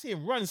Cup, I see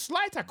him run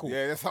slide tackle.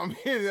 Yeah, that's what I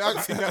mean.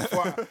 I see that's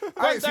what Van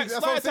Dijk that's what I'm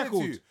slide saying to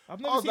tackled. you. I've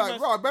I never was seen like,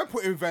 man- right, man,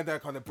 putting Van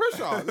Dijk under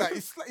pressure. Like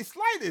he's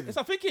sliding. That's what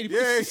I'm thinking. He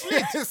Yeah, slid.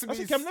 yeah, I was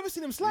thinking, I've never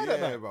seen him slide like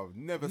yeah, that. bro.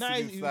 Never Now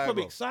seen him he's slide,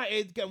 probably bro.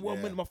 excited, getting one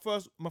Yeah. win my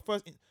first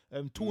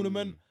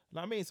tournament. You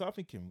know what I mean? So I'm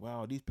thinking,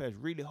 wow, these players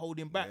really hold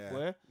him back, Yeah.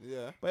 boy.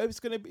 Yeah. But it's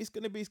gonna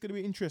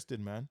be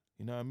interesting, man.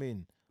 You know what I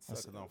mean?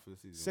 Second half of the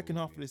season. Second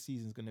will half be- of the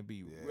season is gonna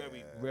be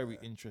very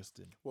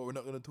interesting. Well, we're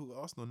not going to talk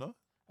Arsenal, no?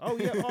 Oh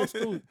yeah,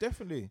 Arsenal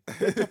definitely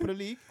They're top of the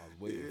league, I was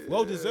waiting.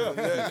 well deserved.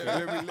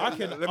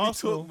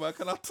 Arsenal, man.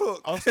 Can I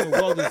talk? Arsenal,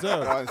 well deserved,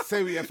 Go on,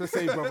 say what you have to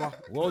say, brother.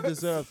 well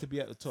deserved to be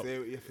at the top. Say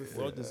what you have to say.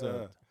 Well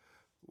deserved.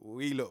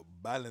 We look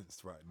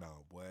balanced right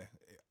now, boy.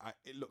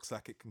 It looks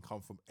like it can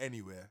come from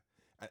anywhere,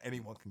 and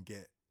anyone can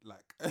get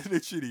like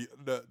literally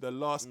the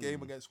last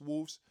game against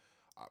Wolves.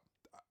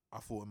 I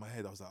thought in my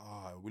head, I was like,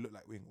 we look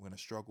like we're gonna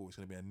struggle. It's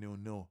gonna be a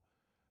 0-0.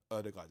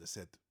 The guy just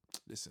said,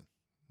 "Listen,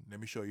 let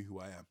me show you who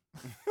I am."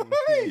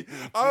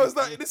 I was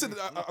like, "Listen,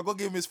 I gotta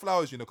give him his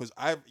flowers, you know, because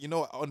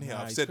on here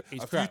Nah, I've he's said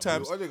he's a few crap,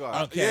 times. bro. Odegaard. I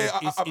don't care. Yeah,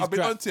 He's I've been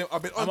crap. onto him.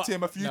 I've been onto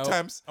him a few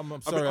times. I'm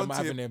I've sorry, been I'm onto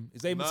having him.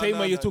 Same No,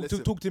 way you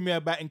listen. talk to me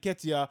about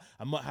Nketiah,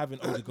 I'm not having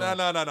Odegaard.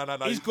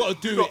 No. He's gotta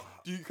do You it.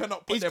 You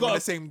cannot put He's them in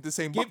gotta- the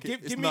same give- bucket. give-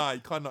 It's give me- nah,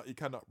 you cannot.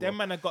 Bro. Them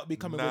man have got to be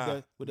coming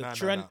with the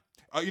Trent.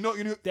 You know.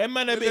 Them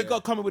man have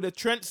got coming with the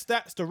Trent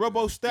stats, the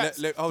Robbo stats,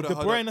 hold the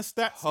on, Bruyne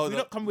stats. hold If you're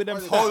on. not coming with them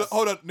Hold stats,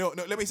 on. No.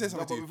 Let me say No, something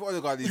but to you. with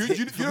Odegaard, Do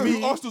you for know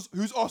me,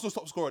 who's Arsenal's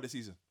top scorer this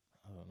season?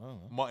 I don't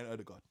know. Martin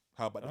Odegaard.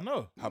 How about that? I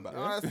know. How about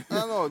I that?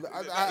 know.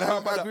 How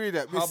about I agree with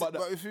that. How about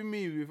that? But for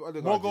me, with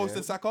Odegaard, More goals yeah,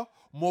 than Saka.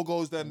 More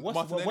goals than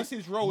Martinelli. what's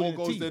his role More in the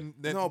goals team?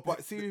 than No,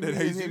 but see with than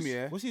me and Jesus. him,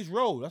 yeah. What's his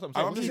role? That's what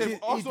I'm I'm saying. just saying,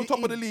 Arsenal he- top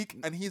he- of the league,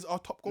 and he's our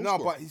top goal No,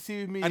 scorer. but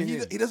see with me And and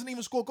him. he doesn't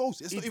even score goals.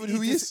 It's not even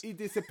who he is. He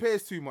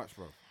disappears too much,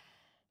 bro.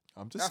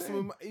 I'm just That's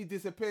saying. when he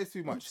disappears too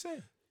I'm much. just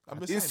saying. I'm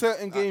In just saying.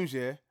 certain games,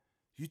 yeah,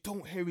 you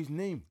don't hear his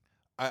name.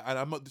 And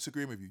I'm not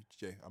disagreeing with you,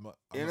 Jay.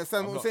 You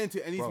understand what I'm saying to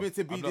you? And he's bro, meant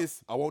to be I'm not-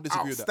 this I won't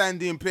disagree with that.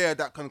 outstanding player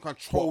that can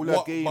control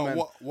But a game. but and,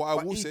 what I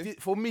but will he say,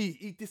 for me,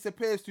 he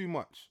disappears too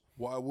much.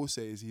 what I will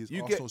say is he is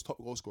You get- Arsenal's top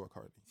goal scorer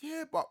currently,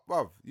 Yeah, but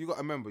bruv, you got to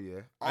remember,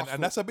 yeah.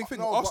 and that's a big thing.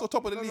 No, Arsenal but-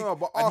 top of the no, league, no,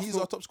 but and he's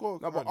Arsenal- our top scorer. No,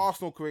 but currently.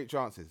 Arsenal create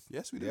chances.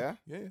 Yes, we do. Yeah?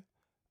 Yeah.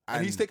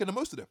 And he's taking the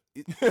most of them.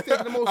 He's taking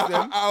the most of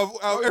them. Out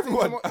of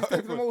everyone. He's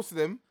taking the most of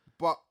them.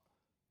 But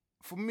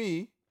for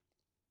me,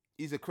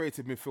 he's a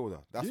creative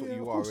midfielder. That's what Yeah,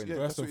 you of are, course, innit? yeah,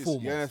 First that's and what he is.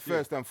 foremost. Yeah, that's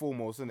first and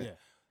foremost, isn't it? Yeah.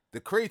 The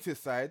creative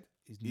side,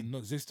 He's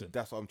non-existent.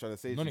 that's what I'm trying to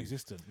say. to you.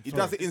 Non-existent. He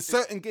Sorry. does it in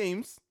certain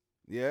games,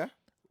 yeah.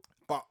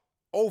 But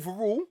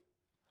overall,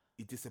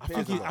 he disappears.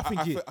 think he- a lot. I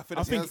think he- I think I think-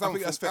 that's fair. I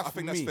that's think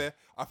for that's me. fair.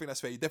 I think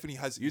that's fair. He definitely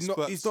has. He's his not.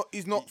 spurts.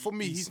 He's not. For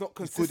me, he's not he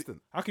could-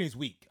 consistent. I think he's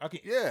weak.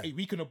 Yeah. He's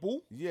weak on the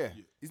ball. Yeah,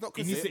 he's not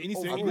He needs to. consistent. He needs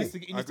to. He overall. needs to.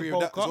 He I needs agree to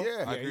with bulk that. up. as well.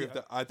 Yeah. I agree with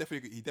that. I definitely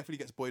agree. He definitely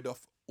gets buoyed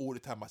off all the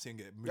time. I see him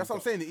get moved. That's what I'm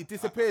up. saying. He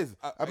disappears.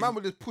 A man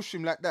will just push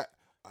him like that.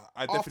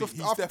 I definitely.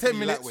 He's After 10 definitely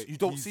minutes, lightweight. you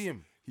don't He's- see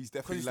him. He's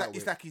Because definitely it's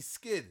lightweight. like he's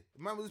scared.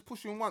 The man will just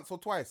push him once or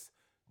twice.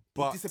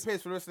 But He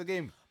disappears for the rest of the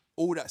game.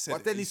 all that said,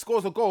 But then he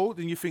scores a goal,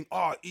 then you think,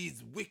 oh,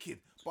 he's wicked.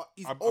 But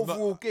his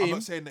overall game, I'm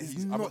not saying that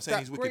is I'm not saying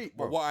he's wicked. great,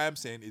 But bro. what I am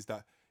saying is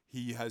that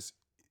he has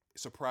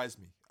surprised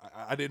me.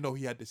 I didn't know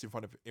he had this in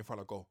front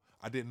of goal.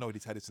 I didn't know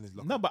he's had this in his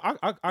locker. No, but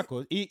I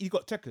could. He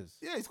got checkers.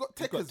 Yeah, he's got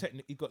He got,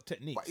 technique, he got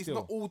technique. but he's still.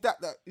 not all that.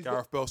 He's got,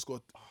 Gareth Bell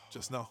scored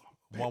just now.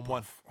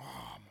 1-1.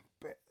 oh,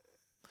 bet.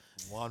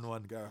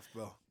 1-1 Gareth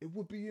Bell. It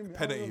would be him.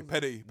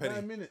 Penalty.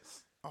 9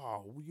 minutes.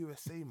 Oh,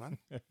 USA, man.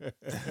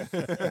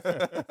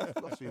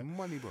 Lost me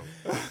money, bro.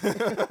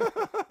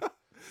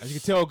 As you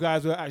can tell,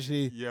 guys, we're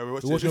actually Yeah, we're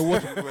watching watching,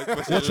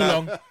 watch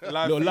along,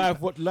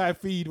 live live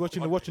feed,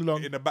 watching the watch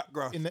along. in the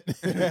background.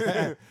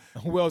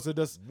 Wales had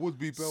just Would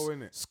be Bell,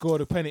 innit?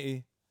 scored a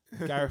penalty.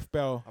 Gareth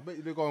Bell, I bet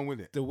you they're going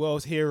with it. the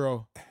world's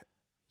hero.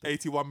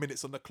 81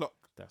 minutes on the clock.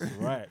 That's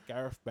right,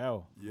 Gareth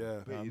Bell. Yeah.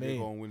 I bet I you they're mean-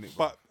 going with it.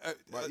 Bro.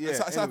 But yeah,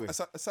 anyway.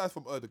 aside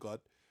from Ødegaard,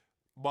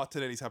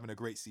 Martinelli's having a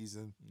great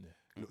season.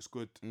 Looks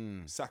good.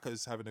 Mm.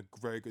 Saka's having a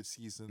very good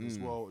season as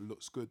well.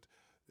 Looks good.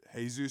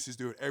 Jesus is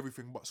doing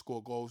everything but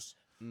score goals.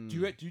 Do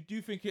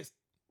you think it's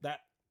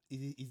that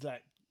he's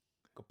like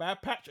a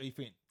bad patch, or you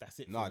think that's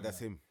it? for No, him, that's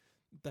man? him.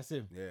 That's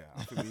him. Yeah,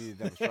 I think we need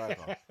that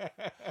striker.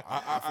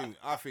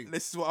 I think.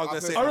 This is what I was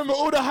going to say. I remember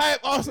all the hype.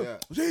 Awesome. Yeah.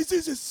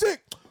 Jesus is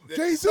sick.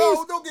 Jesus,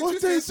 No, don't get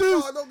what's twisted. Jesus?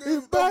 No, don't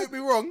He's get back. me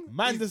wrong.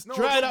 Man He's- just no,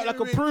 dried don't out get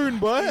like me a prune,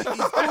 boy. He's good.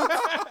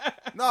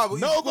 No, but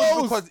No he's good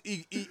goals. because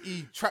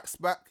he tracks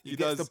back. He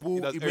gets does- the ball.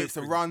 he does He makes the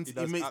everything. runs. He He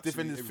does makes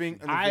absolutely defenders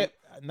think.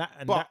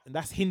 And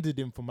that's hindered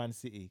him from Man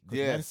City. 'Cause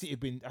Yeah. Man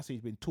City that's what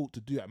he's been taught to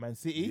do at Man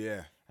City.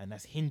 Yeah. And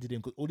that's hindered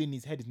him because all in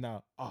his head is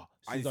now, I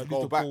need since to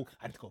go back.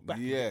 I need to go back.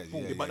 Yeah,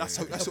 Ball. yeah, But that's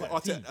yeah, that's yeah.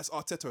 what Arteta, that's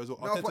Arteta as well.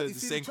 No, but Arteta you is the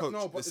see same coach,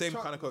 but the same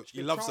kind of coach.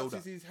 He loves all that.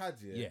 chances he's had,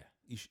 Yeah.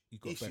 He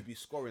got He should better. be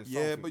scoring.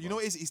 Yeah, something, but you bro. know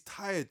what it is? He's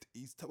tired.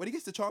 When he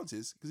gets the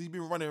chances, because he's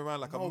been running around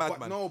like No, a but-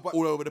 madman no, but-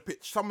 all over the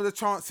pitch. some of the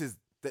chances,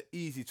 the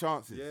easy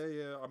chances.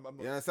 Yeah. I'm not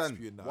You understand?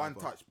 disputing that, One but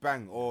touch,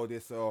 bang, or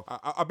this.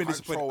 I've been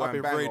disappointed. control I've been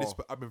and bang very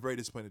or- I've been very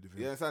disappointed with him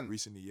You understand?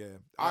 recently. Yeah,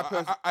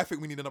 I I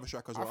think we need another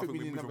striker as well. I think we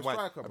we're need moving another wide.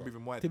 striker, I'm bro.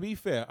 moving wide. To be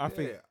fair, I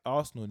think Yeah.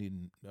 Arsenal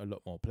need a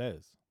lot more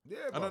players. Yeah,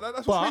 I know, bro.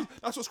 that's But- what's crazy.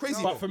 That's what's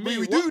crazy. But for me,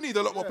 we what- do need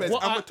a lot more players.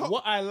 What And I, we're top.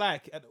 what I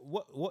like, and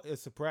what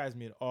has surprised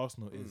me at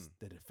Arsenal is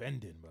the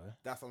defending, bro.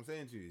 That's what I'm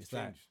saying to you. It's It's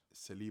like- changed.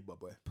 Saliba,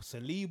 boy,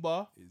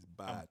 Saliba is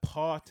bad. and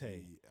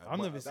Partey. Yeah, I've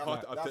never but seen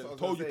that's- that. that's what I was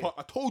told gonna you. say.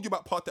 I told you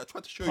about Partey. I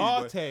tried to show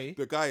Partey- you.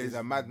 Boy. The guy is He's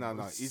a madman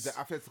now. He's the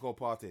Atletico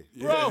party.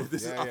 Bro,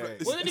 this is Yeah, Athlet- yeah.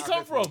 this Where is did he Athlet-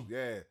 come from?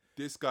 Yeah.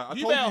 This guy. I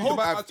You told better you. hope-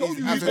 I told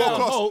you he's he's better world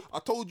class. hope- I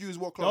told you he's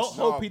world Don't class.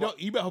 hope No, he but- don't.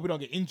 You better hope he don't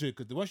get injured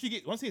because once he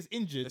gets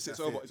injured, It's That's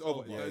over. it. It's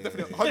over. Yeah,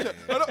 Definitely. yeah, 100.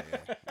 No, no.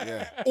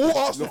 Yeah. All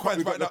Arsenal Look, we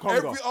fans got right the now, Congo.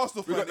 every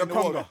Arsenal We fan got in the the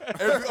world, Congo.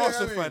 every Yeah,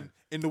 Arsenal I mean- fan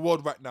in the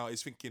world right now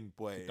is thinking,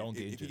 boy, Don't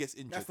get if he injured. gets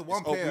injured, That's the it's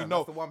one over. player. We know,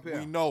 That's the one player.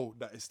 we know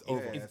that it's over.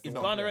 Yeah, is that's is the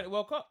Ghana one at the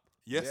World Cup?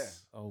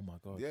 Yes. Oh my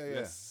god. Yeah, yeah.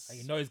 Yes. And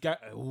you know he's got.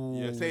 Ooh.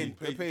 Yeah, Playing-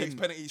 he they're playing- takes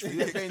penalties.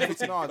 They're playing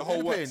The no, whole they're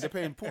playing. works. They're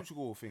playing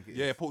Portugal, I think. It is.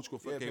 Yeah, Portugal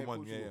for Yeah, game playing one.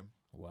 Portugal. Yeah.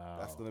 Wow.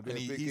 That's gonna be And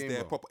a big he's game, there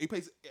bro. proper. He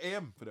plays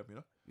AM for them, you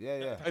know. Yeah,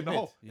 yeah. In the mid,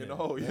 hole. yeah. In the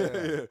hole. Yeah.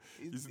 Yeah.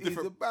 He's, He's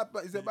different.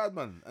 he's a bad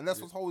man, and that's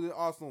what's holding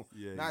Arsenal.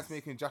 Yeah, now he it's is.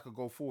 making Xhaka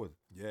go forward.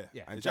 Yeah.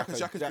 Yeah. And Xhaka's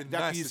been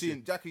nice you this year.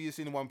 seen Xhaka you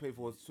seen the one play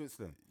for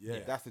Switzerland. Yeah.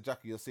 That's the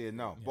Xhaka you're seeing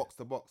now. Box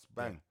to box,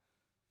 bang.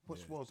 Watch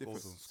Yeah, World different.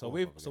 goals and So score,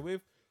 with brother. so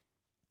with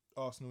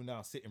Arsenal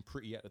now sitting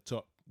pretty at the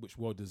top, which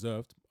well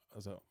deserved,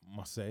 as I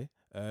must say.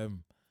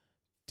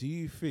 Do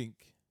you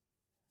think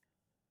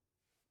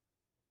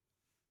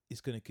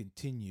it's going to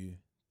continue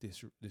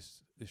this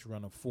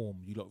run of form?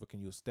 You lot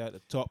reckon you'll stay at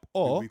the top,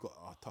 or We've got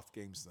our tough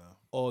games now.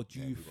 do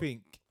Yeah, you we got-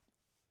 think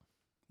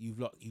you've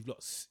got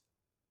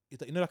it's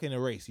like, you know, like in a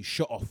race, you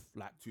shot off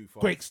like Too far.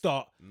 great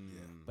start,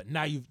 Mm. but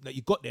now you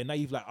got there. Now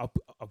you've like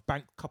I've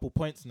banked a couple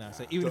points now.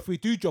 So even if we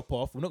do drop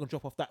off, we're not gonna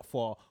drop off that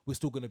far. We're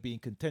still gonna be in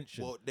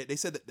contention. Well, they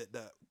said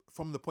that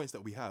from the points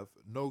that we have,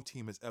 no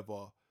team has ever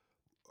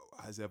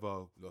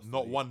Lost the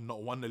not league.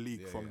 won the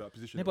league Yeah, from yeah. that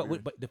position. Yeah, that we're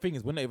in. but the thing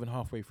is, we're not even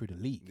halfway through the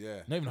league. Yeah.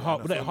 Not even Yeah, half.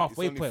 that's We're not only-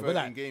 halfway it's only point. We're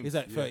 13 like games. it's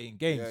like Yeah. 13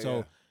 games. Yeah, So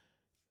yeah.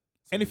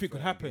 anything could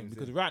 13 happen games,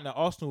 because yeah. right now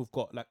Arsenal have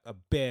got like a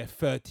bare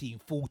 13,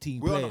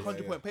 14 We're on a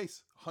players. 100-point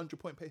pace.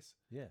 100-point pace.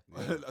 Yeah,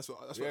 That's what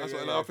Yeah, that's yeah, what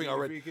yeah. another thing I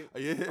Free read. kick.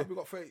 Yeah. Have we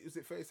got 30, is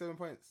it 37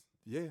 points?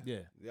 Yeah. yeah.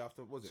 Yeah,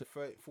 after was it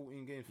 30,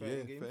 14 games, Yeah,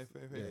 13 games?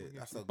 fair. Yeah,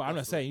 that's a- But I'm not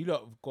that's a- saying you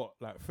lot have got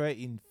like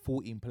 13,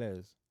 14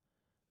 players.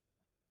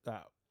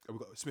 That, We've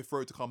got Smith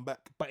Rowe to come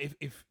back. but if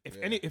Yeah.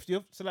 if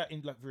you're so like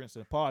in like for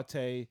instance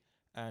Partey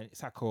and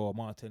Saka or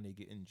Martinelli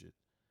get injured,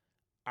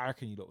 I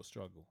reckon you lot will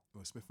struggle.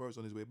 Well, Smith Rowe's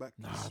on his way back.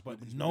 Nah, He's- but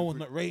he's no been one's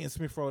pretty- not rating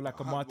Smith Rowe like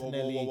a Whoa,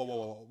 Martinelli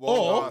whoa,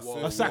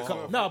 or a Saka.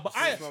 whoa. No, but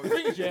I Smith the Rowe-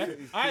 thing is, yeah,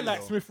 he's I cool, like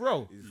though. Smith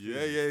Rowe. He's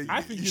Yeah.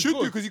 I think he he's should do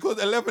good. because he got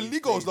 11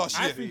 league goals last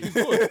year. I think he's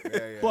good,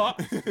 Yeah, yeah.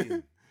 but He's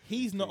clean.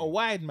 he's not a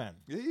wide man.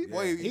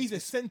 Yeah. He's a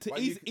centre. But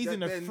He's you-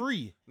 in a then-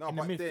 free no, in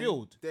the but then-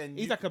 midfield. then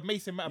He's you- like a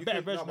Mason, a You better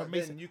can- version no, of but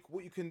Mason. then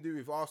what you can do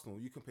with Arsenal,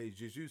 you can play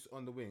Jesus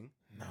on the wing.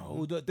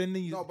 No, then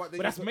you. No, but but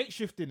then that's you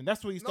makeshifting, and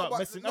that's where you start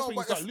messing. That's where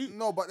you start looting.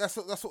 No, but that's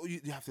what you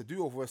have to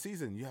do over a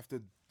season. You have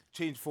to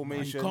change Man,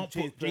 formation. you can't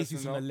change put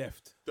Jesus on personnel. the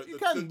left. You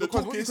can,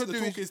 because what you could do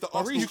is- the But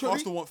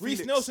Arsenal want Reece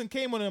Felix. Nelson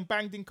came on and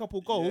banged in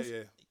couple goals.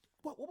 Yeah.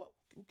 What?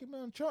 Give him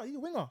a chance. He's a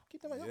winger.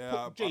 Keep him.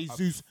 Yeah, Put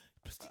Jesus.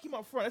 Stick him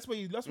up front. That's where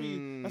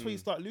you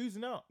start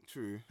losing out.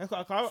 True.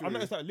 I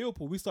noticed at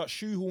Liverpool, we start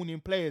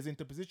shoehorning players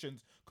into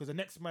positions because the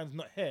next man's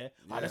not here.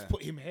 Let's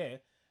put him here,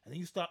 and then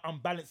you start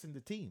unbalancing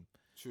the team.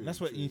 True. And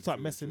that's where you start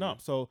messing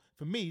up. So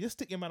for me, just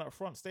stick your man up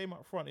front, stay him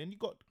up front, and you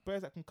got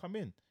players that can come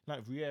in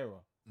like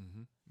Vieira.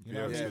 You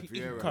know, he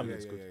can come.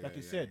 Like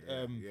you said,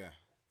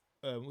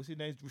 what's his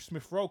name?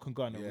 Smith Rowe can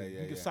go in there.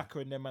 You can Saka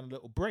and them man a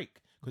little break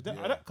because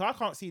I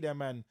can't see their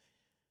man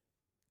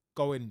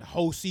going the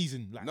whole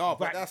season like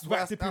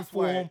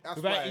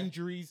without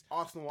injuries.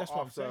 Arsenal were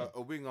after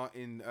a winger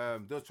in.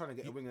 They were trying to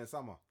get a winger in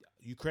summer.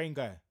 Ukraine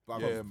guy.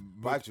 But they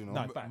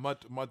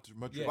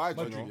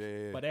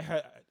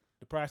heard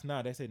the price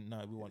now. They said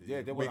no, we want.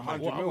 Yeah, they want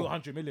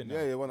 100 million. Now.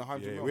 Yeah, they want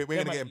 100 million. We're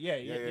gonna get him. Yeah.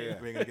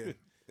 We're gonna get him.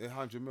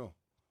 100 mil.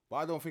 But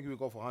I don't think he would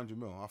go for 100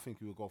 mil. I think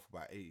he would go for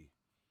about 80.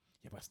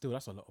 Yeah, but still,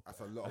 that's a lot. That's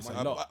a lot of money.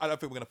 I don't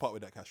think we're gonna part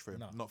with that cash for him.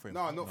 No. Not for him.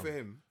 No, not for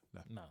him.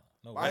 No.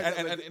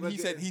 And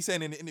he's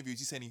saying in the interviews,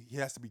 he's saying he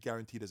has to be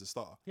guaranteed as a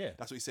starter. Yeah,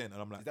 that's what he's saying.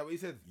 And I'm like, is that what he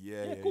said?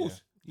 Yeah, of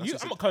course. Yeah.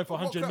 I'm not coming for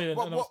 100 million.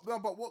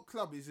 But what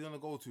club is he gonna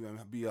go to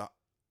and be a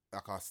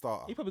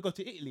starter? He probably go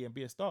to Italy and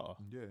be a starter.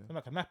 Yeah,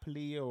 like a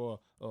Napoli or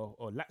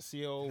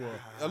Lazio. Or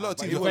a lot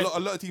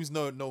of teams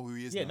know who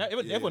he is. Yeah,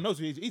 everyone knows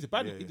who he is. He's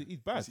bad. He's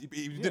bad.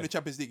 He did the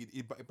Champions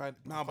League. But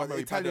the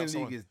Italian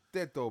league is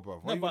dead though, bro.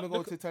 Why are you gonna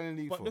go to Italian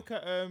league for? But look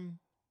at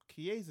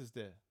Chiesa's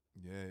there.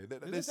 Yeah,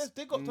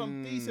 they got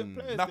some decent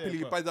players.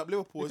 Napoli buys up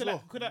Liverpool as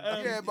well. But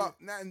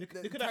the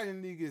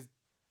Italian league is.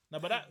 No,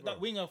 but that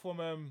winger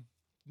from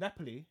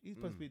Napoli, he's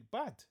supposed to be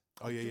bad.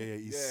 Oh yeah,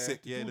 he's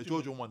sick. Yeah, the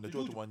Georgian one. Yeah,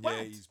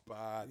 he's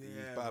bad. He's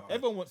bad.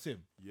 Everyone wants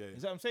him. Yeah,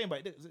 is that what I'm saying?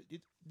 But it's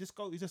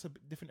just a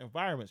different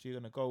environment. So you're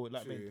gonna go with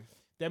like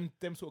them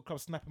sort of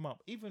clubs snap him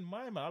up. Even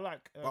my man, I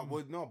like. But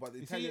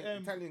the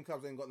Italian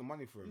clubs ain't got the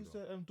money for him. Who's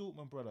the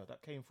Dortmund brother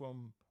that came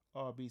from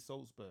RB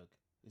Salzburg?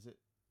 Is it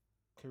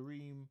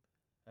Kareem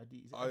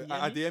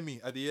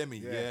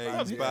Adeyemi?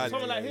 Yeah, he's bad.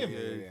 Someone like him.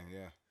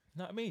 Yeah.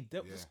 Know what I mean?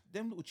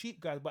 Them little cheap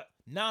guys, but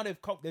now they've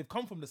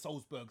come from the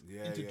Salzburg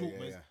into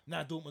Dortmund. Yeah.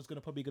 Now Dortmund's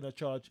probably gonna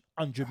charge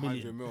 100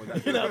 million. 100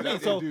 million. You know what I mean?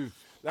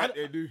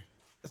 They do.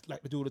 It's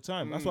like they do all the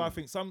time. That's why I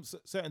think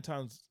certain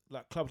times,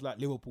 like clubs like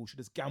Liverpool should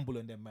just gamble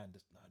on them, man.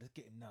 Just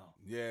get him now.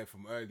 Yeah,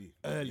 from early.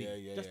 Yeah.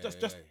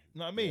 Just you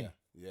know what I mean?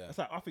 Yeah. That's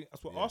like I think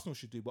that's what Arsenal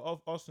should do. But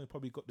Arsenal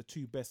probably got the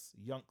two best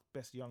young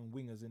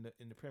wingers in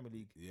the Premier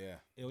League.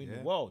 Yeah. In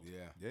the world.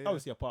 Yeah.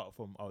 Obviously, apart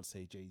from I would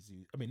say Jesus.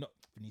 I mean, not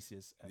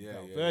Vinicius and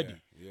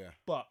Valverde. Yeah.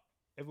 But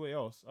everywhere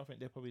else, I think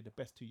they're probably the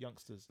best two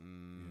youngsters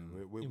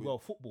in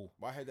world football.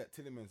 But I heard that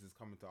Tillemans is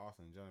coming to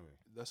Arsenal in January.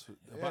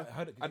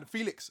 And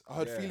Felix. I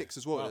heard Felix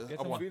as well. But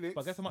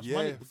guess how much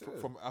money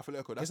from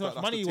Atletico. Guess how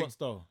much money he wants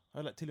though. I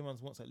heard like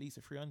Tillemans wants at least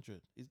a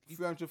 300.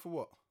 300 for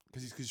what?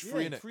 Because he's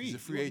free, innit? He's a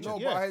free agent.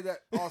 No, but I heard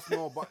that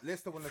Arsenal, but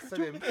Leicester want to sell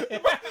him.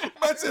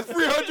 Man said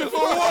 300 for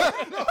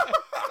what? No,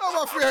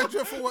 about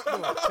 300 for what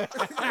though?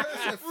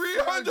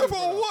 300 for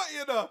what,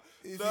 you know?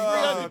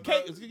 300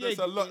 cake. That's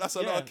a lot. That's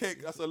a lot of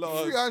cake. That's a lot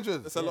of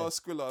 300. That's a lot of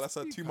squilla. That's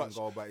too much.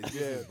 Go about his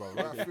business, bro.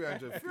 Right,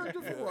 300 for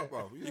what,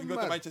 bro? You can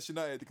go to Manchester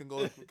United. You can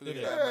go.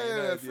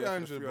 Yeah,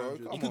 300, bro.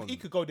 He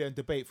could go there and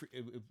debate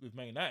with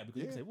Man United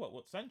because he can say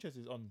what Sanchez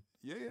is on.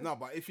 Yeah. No,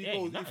 but if he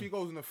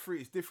goes on a free,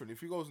 it's different.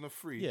 If he goes on a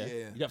free,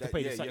 you have to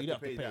pay the. You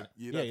have to pay that.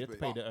 You have to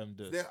pay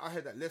the. I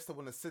heard that Leicester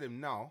want to sell him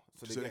now,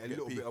 so they get a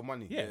little bit of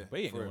money. Yeah, but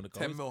he ain't gonna go.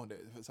 10 mil.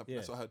 That's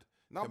what I heard.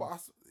 No,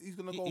 but he's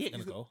gonna go. He ain't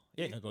gonna go.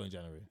 He ain't gonna go in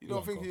January. You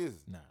don't think he is?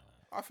 Nah.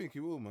 I think he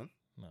will, man.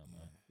 No.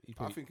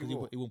 I think he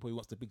will. He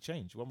wants the big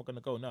change. Where am I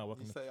gonna go now?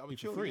 I'm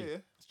chill, free. Yeah.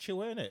 It's chill,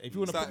 innit? If you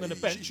want to put me on the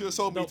bench, you should have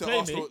sold me to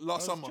Arsenal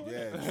last summer.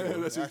 Yeah,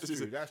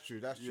 that's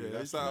true.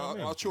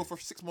 I'll chill for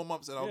 6 more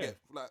months and I'll get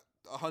like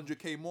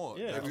 100k more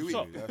every week.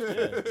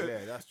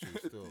 That's true.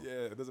 Still,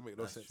 it doesn't make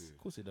no sense. Of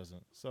course it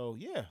doesn't. So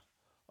yeah,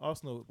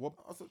 Arsenal. What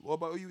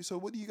about you? So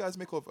what do you guys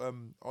make of? I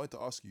wanted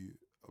to ask you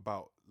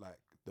about like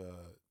the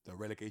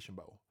relegation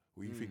battle.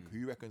 Who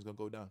you reckon is gonna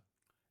go down?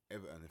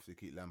 Everton if they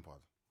keep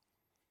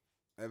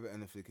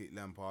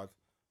Lampard.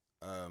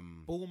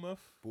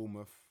 Bournemouth,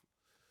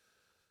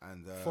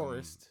 and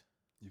Forest.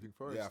 You think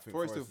Forest? Yeah, I think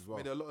Forest Forest as well.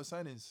 made a lot of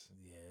signings.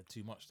 Yeah,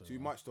 too much though. Too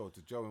much though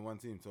to gel in one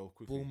team so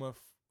quickly.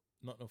 Bournemouth,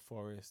 Nottingham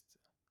Forest.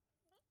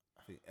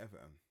 I think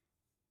Everton.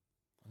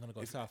 I'm gonna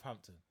go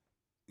Southampton.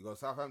 You go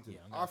Southampton.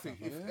 Yeah, I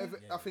think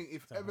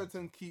if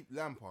Everton keep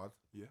Lampard,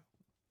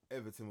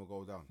 Everton will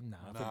go down.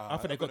 I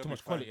think they got too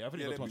much quality. I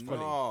think they got too much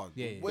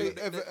quality. Wait,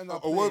 Everton are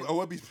playing.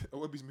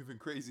 Awobi's moving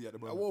crazy at the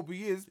moment.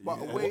 Awobi is, but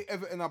the way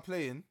Everton are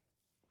playing.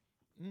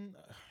 And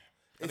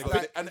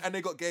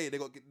they got Gay. They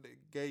got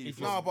Gay.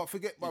 No, but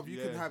forget, bruv.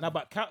 You can have. No,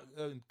 but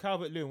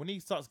Calvert-Lewin, when he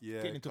starts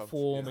getting into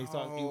form, he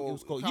starts. He'll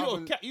score.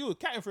 You were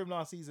catting for him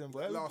last season,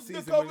 bro. Last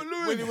season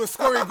when he was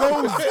scoring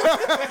goals.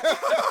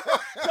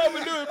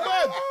 Calvert-Lewin,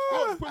 man.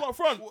 Put him up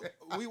front.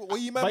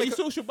 What you man But make you of-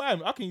 still should buy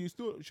him. I think you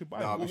still should buy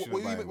Nah, him. we what shouldn't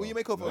what buy you him, what you bro.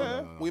 make of No, Yeah.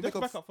 no, no, what you Just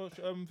make back of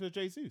up for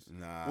Jesus.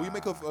 Nah. what you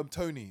make of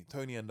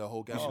Tony and the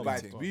whole We should gambling buy.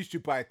 thing? We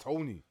should buy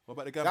Tony. What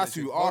about the gambling That's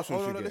who thing? Arsenal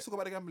no, should no, get. let's talk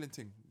about the gambling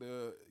thing.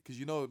 Because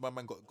you know my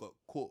man got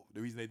caught.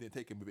 The reason they didn't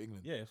take him with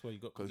England. Yeah, that's why you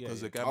got. Because yeah, the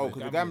yeah. gambling. Oh,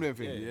 because the gambling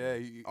Yeah,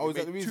 thing. Yeah. Oh, is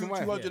that the reason why?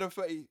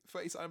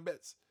 230 something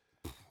bets.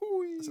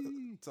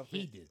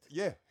 He did.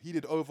 Yeah, he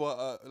did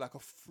over like a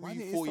Why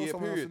didn't he 3-4 tell year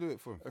someone else to period. do it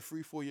for him? A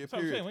 3-4 year That's what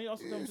I'm saying. period. When you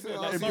ask them to do Yeah, it,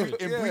 like, it's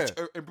sorry.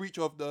 Yeah. In breach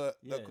of the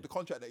Yeah.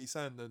 contract that he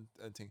signed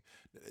and thing.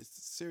 It's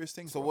a serious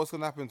thing. So bro. what's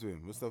gonna happen to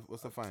him? What's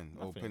the fine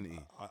or Nothing. penalty?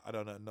 I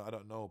don't know. No, I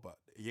don't know, but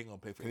he ain't gonna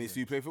play for Can he England.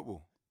 still play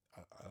football?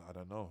 I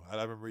don't know. I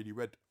haven't really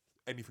read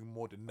anything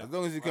more than that. As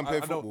long as he can I- play I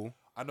know- football.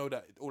 I know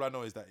that. All I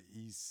know is that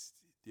he's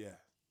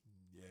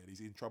he's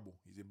in trouble.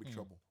 He's in big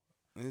trouble.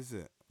 Is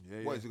it?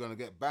 Yeah, What yeah. is he gonna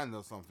get banned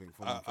or something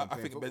from I playing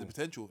think football? there's a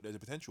potential. There's a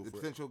potential The for it.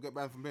 potential to get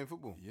banned from playing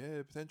football.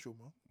 Yeah, potential,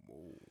 man.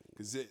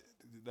 Because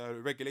the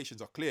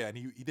regulations are clear, and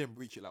he didn't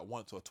breach it like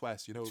once or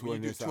twice. You know,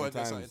 when you do 200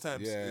 200 something times.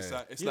 times,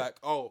 Yeah. it's like,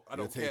 oh, I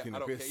don't care. taking I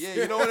the don't care. piss. Yeah,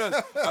 you know what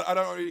else? I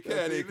don't really You're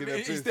care. taking the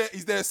He's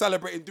piss. there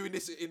celebrating, doing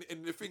this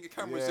in the finger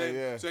camera, Yeah, saying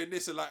yeah. saying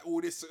this and like all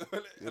this, and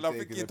You're I'm taking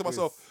thinking the to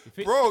myself, piss. If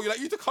it- bro, you're like,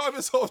 you need to calm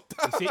yourself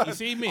down. You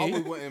see me? I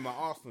would want him at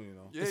Arsenal, you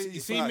know. Yeah, You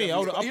he's see fine. me, You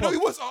I'll know, pop- he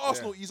was at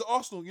Arsenal. He's at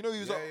Arsenal. You know,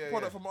 he was Yeah, a yeah,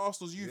 product yeah. from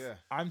Arsenal's youth. Yeah.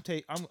 I'm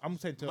saying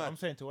to Man.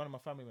 one of my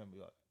family members,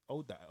 like,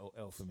 hold that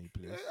L for me,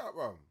 please. Yeah,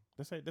 bro.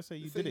 Let's say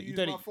you Say did it. use You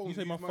did my it. phone, You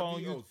say my use my phone,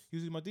 details.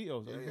 using my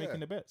details, Yeah, making yeah.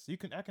 the bets.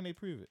 How can they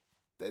prove it?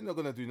 They're not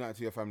gonna do nothing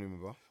to your family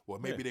member. Well,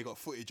 maybe Yeah. they got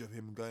footage of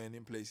him going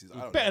in places. I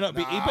He don't better know. not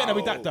be. He better not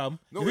be that dumb.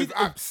 Not If with he-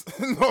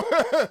 apps.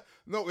 no,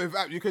 not with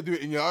app. You could do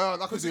it in your. I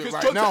could do it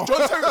Because right now.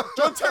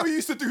 John Terry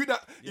used to do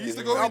that. He used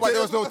to go. How in about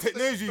there was no and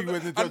technology when the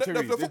and John the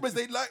Terry. footballers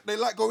they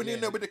like going in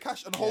Yeah. there with the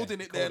cash and Yeah,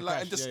 holding it there, hold the like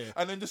cash, and just yeah.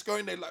 and then just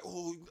going there like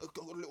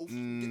got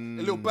a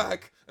little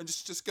bag and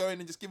just going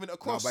and just giving it No,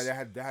 across. but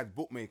they had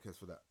bookmakers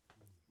for that.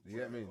 You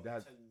get me? They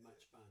had.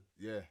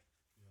 Yeah.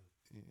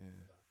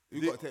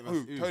 You got to take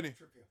Who? match. Tony.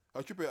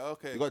 Oh, Trippier.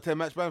 Okay. You got 10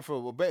 match ban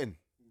for betting.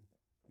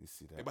 You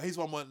see Yeah, that? but his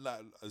one went like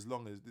as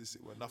long as this.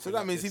 Well, nothing. So that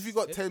like means this. if you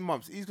got 10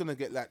 months, he's gonna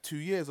get like 2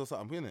 years or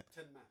something, isn't it?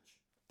 10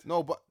 match.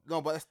 No, but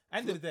that's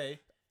End of the day,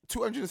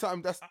 200 and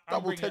something. That's I'm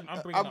double bringing- 10.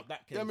 I'm bringing up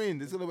that You know case. what I mean?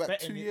 There's gonna be like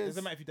betting, 2 it years.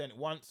 doesn't matter if you've done it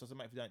once, doesn't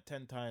matter if you've done it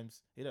 10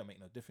 times. It don't make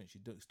no difference.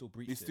 You still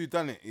breached He's it. still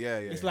done it. Yeah,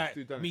 yeah. It's yeah. like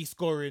Still done me it.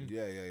 scoring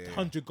Yeah, yeah, yeah.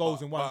 100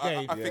 goals in one But I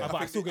game, think-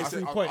 but I still get I 3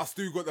 think- I points.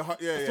 still got the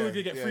yeah. I still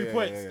get 3 yeah,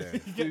 points. Yeah, yeah.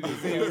 You get what I'm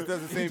It saying?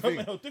 does the same It don't thing.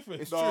 make no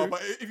difference. It's No, true.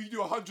 but if you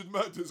do 100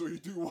 murders or you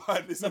do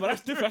one, it's No, but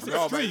that's different. No,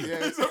 That's but extreme.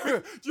 yeah.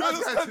 Do you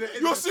understand?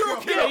 That's- You're serial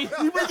killer.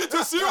 You bring it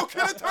to serial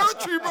killer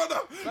territory, brother.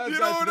 You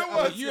know what it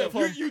that's- was? you went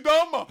from- You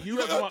done, man. you You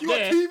went got from up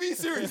there. TV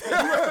series.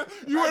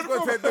 You went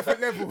Got to a from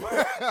different level.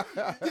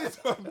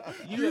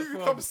 you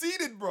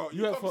conceded, bro.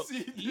 You went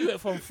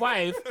conceded. from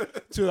 5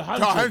 to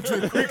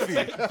 100 100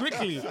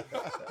 quickly.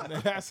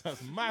 That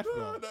sounds mad,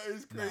 bro. That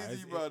is Nah, crazy,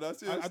 it's- bro.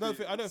 That's I don't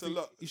think it's a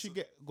lot. you should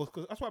get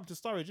because that's what happened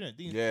to Sturridge, isn't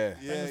it? Yeah.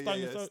 Yeah,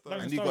 Sturridge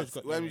Sturridge. And you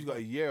got, when you got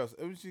a year or so,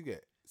 how much you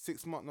get?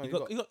 6 months? No, He you got,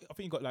 got. he got, I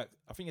think he got like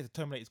I think he had to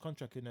terminate his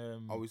contract in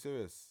Are we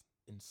serious?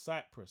 in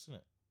Cyprus, isn't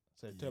it?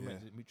 So he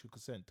terminated Yeah. mutual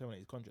consent,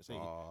 terminated his contract. So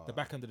Ah. the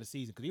back end of the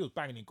season because he was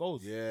banging in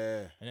goals,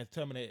 Yeah. and then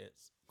terminated it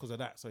because of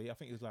that. So I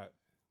think it was like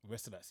the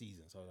rest of that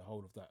season. So the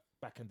whole of that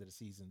back end of the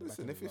season. The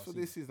Listen, back end if of it's the for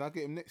last this season, I'll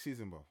get him next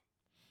season, bro.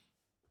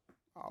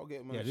 I'll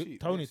get him on yeah, the sheet.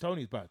 Tony's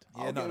bad.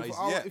 Yeah, I'll no, get no, him he's,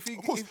 for- I'll- yeah. if he-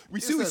 Of course, if- we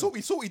listen,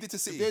 saw what he did to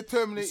If City. they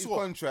terminate his We saw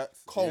contract,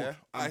 cold yeah,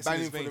 ice and in ban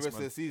his him for the veins, rest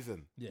man. of the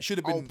season, Yeah. Should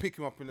have I'll been. pick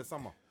him up in the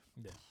summer.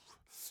 Yeah.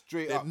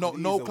 Straight up. No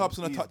Ease club's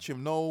him, gonna ease touch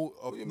him.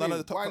 What do you None mean? of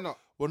the top. Why not?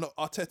 Well, no,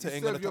 Arteta You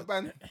ain't gonna serve your touch.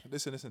 ban.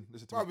 Listen to me.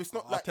 Bro, it's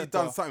not like he's Arteta-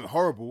 done something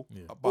horrible.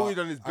 Yeah. All he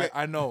done is bet.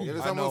 I know. You I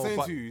understand what I'm know. saying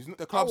But to you? He's not-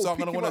 the clubs I will aren't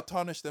gonna pick him want up. to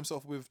tarnish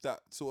themselves with that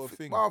sort of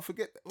thing. Well,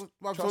 forget.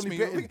 Well, Trust only me.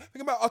 betting.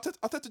 Think about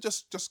Arteta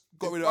just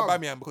got rid of Bruv.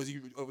 Aubameyang because he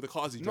over the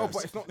cars he No, drives.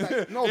 but it's not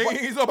like no, but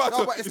he's not about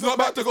to. but it's He's not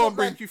about to it's go and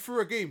bring. like you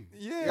threw a game.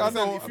 Yeah, You I understand?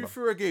 know, If I you know.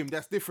 threw a game,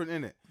 that's different,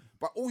 innit?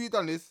 But all you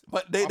done is,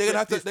 But they're I gonna bet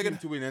have to. this They're team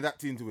gonna. to win and that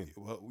team to win.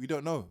 Well, we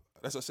don't know.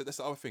 That's what I said. That's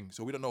the other thing.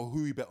 So we don't know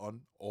who he bet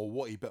on or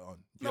what he bet on.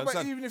 You No, but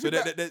understand? even if so you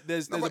there- bet- there-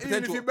 there's No, a but even if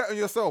potential. you bet on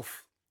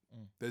yourself,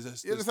 There's a. you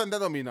there's- understand that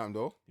don't mean nothing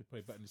though. You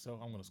probably betting yourself.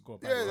 I'm gonna score.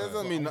 Yeah, that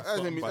doesn't mean I'm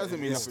doesn't mean but doesn't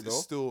mean it's- nothing it's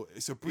though. Still,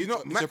 it's a breach. It's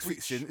not it's a max breach.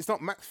 fixing. It's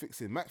not max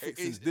fixing. Max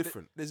fixing is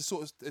different. There's a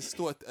sort of there's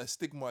still a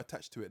stigma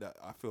attached to it that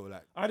I feel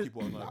like I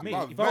people are didn't, like. me,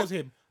 Bruv, if I was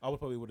him, I would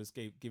probably would have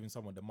given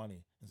someone the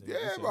money. And said, Yeah,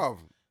 "Listen, bro.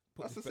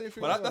 put That's the this same bet-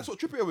 thing. But that's what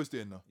Trippier was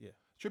doing though. Yeah.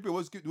 Trippier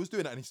was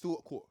doing that, and he still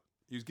got caught.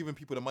 He was giving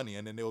people the money,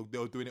 and then they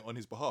were doing it on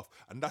his behalf.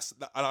 And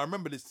and I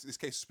remember this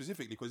case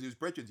specifically because he was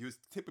brethren. He was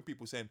tipping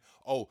people saying,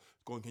 "Oh,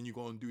 can you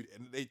go and do it?"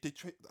 And they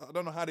I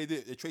don't know how they did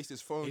it. They traced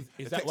his phone,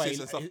 Is the that why? texts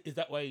and stuff. Is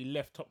that why he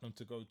left Tottenham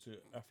to go to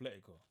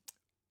Atletico?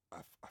 I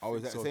Oh,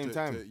 is think that the same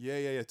time?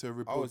 Yeah. To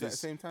rebuild is that the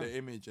same time? the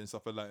image and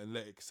stuff like and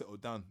let it settle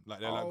down.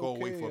 Like they're Oh, like go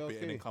away for a okay,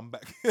 bit and then okay. come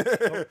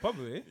back.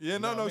 Probably. Yeah, You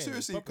know what I no, mean?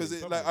 seriously, Probably, because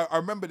probably. like I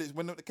remember this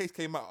when the case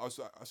came out. I was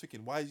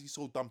thinking, why is he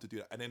so dumb to do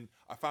that? And then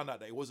I found out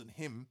that it wasn't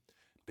him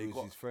they Who's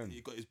got his friend?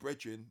 he got his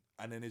brethren,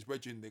 and then his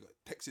brethren they got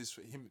texts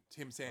for him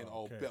saying,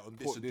 Oh, okay. bet on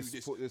this Put and this- do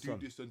this, put this do on.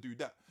 this and do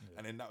that,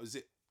 and then that was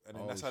it. And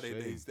then Oh, that's how they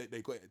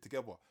shame. got it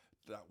together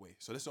that way.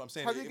 So that's what I'm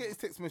saying. How did he get his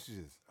text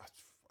messages?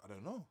 I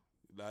don't know.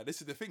 Like,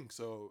 this is the thing.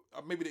 So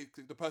maybe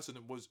the person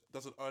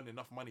doesn't earn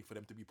enough money for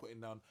them to be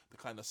putting down the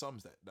kind of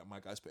sums that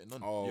my guy's putting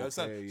on. Oh, you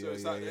understand? okay, So yeah,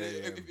 it's yeah, like yeah,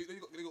 if yeah. they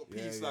got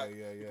Yeah, piece yeah, like yeah,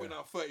 you're yeah. putting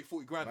out 30,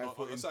 40 grand Man on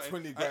putting something,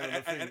 20 grand on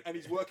the thing. and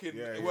he's working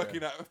Yeah, yeah.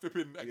 working at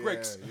flipping at Yeah,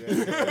 Greg's. yeah.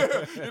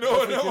 You know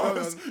what Hold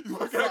else? on. He's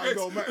working at Saturday Greg's.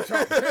 don't match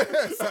up.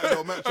 Saturday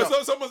don't match And up.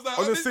 so someone's like,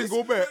 On oh, a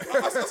single bet.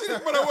 I see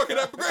this brother working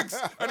at Greg's,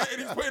 and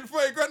he's putting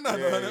 30 grand now.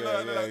 Yeah, Come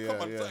yeah,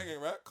 on, yeah. something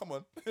ain't right. Come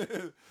on.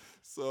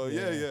 So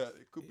yeah,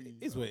 it could be.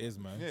 It is what it is,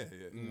 man. Yeah.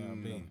 You know what I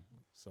mean?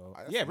 So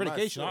That's yeah, a nice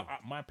relegation. show.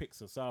 My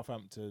picks are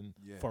Southampton,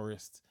 Yeah.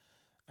 Forest,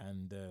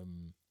 and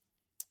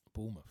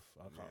Bournemouth.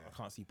 I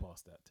can't see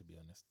past that, to be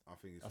honest. I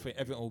think it's I think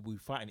everyone will be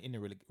fighting in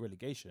the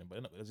relegation,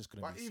 but they're just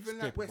going to But be even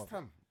scrape like West above it.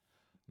 Ham,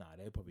 Nah,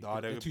 they're probably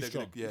No, they're too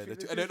strong. Yeah, think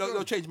they'll, they're too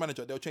they'll change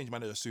manager. They'll change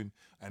manager soon,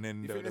 and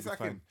then You they'll think they be sack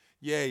fine. him?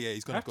 Yeah,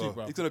 he's gonna Have to, go.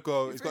 bro. He's gonna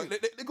go. You He's got,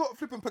 think? they got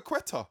flipping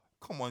Paqueta.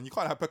 Come on, you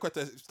can't have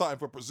Paqueta starting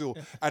for Brazil,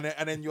 and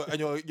then you're in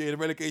the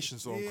relegation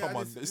zone. Yeah, Come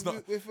on, this- it's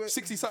not with-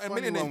 60-something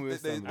funny million. one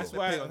with some, That's though.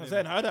 why pay on I'm him.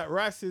 saying I heard that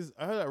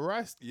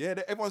Rice. Yeah,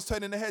 everyone's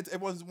turning their heads.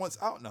 Everyone wants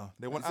out now.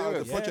 They want Are you out of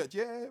the serious? project.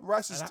 Yeah,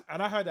 Rice is.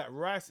 And I heard that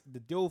Rice, the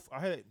deal. I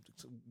heard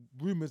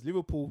rumors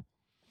Liverpool.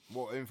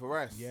 what in for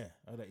Rice? Yeah,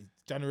 I heard that it's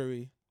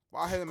January. But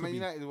I heard Man be.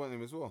 United want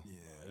him as well.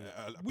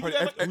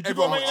 Would you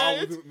go Man I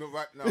United? wouldn't know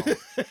right now.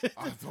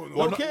 I don't know.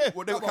 Well, care.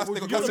 Well, they got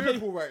Would you Castro. go play-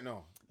 Liverpool right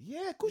now?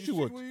 Yeah, of course you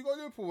would. Will you go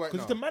Liverpool right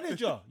Because now? it's the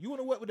manager. You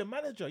want to work with the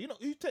manager. You know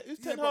who's Yeah,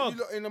 Ten but Hag.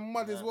 you lot in the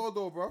mud as well,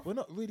 though, bro. We're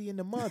not really in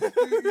the mud.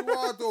 you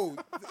are though.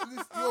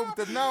 You're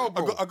the now,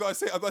 bro. I gotta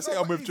say,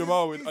 No, I'm with he's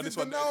Jamal in- on he's this in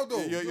one. the now,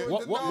 though. Yeah, You're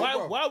What, in the what, now, why,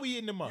 bro. why are we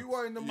in the mud? You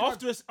are in the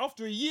mud.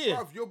 After a year,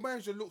 Bruv, your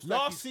manager looks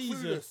last like he's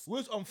season clueless.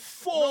 was on No,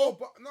 four.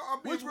 but no, I'm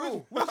being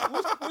real.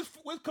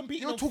 Was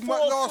competing You're on talking four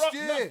about last front-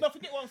 year. No,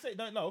 forget what I'm saying.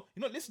 No,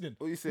 you're not listening.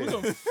 What you Was saying?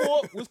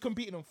 on was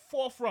competing on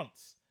four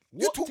fronts.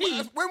 You What talking team?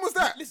 about, when was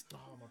that? Listen,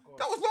 oh my god.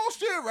 That was last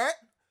year, right?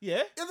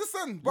 Yeah. You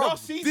understand, bro?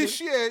 Last season,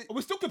 This year,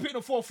 we're still competing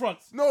on four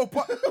fronts. no,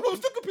 but We're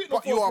still competing on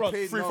but you four are fronts.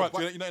 paid. Free no, front.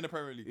 but- You're not in the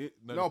Premier League.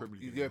 No, Premier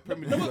League. yeah,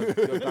 Premier League.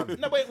 You're done.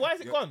 No, wait, why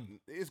is it You're- gone?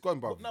 It's gone,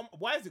 bro. No,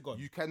 why is it gone?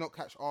 You cannot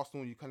catch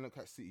Arsenal. You cannot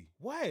catch City.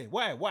 Why?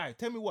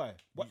 Tell me why.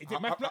 What, is it I-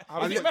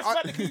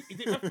 mathematically?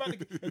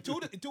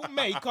 Until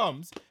May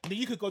comes, and then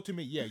you could go to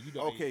me. Yeah, you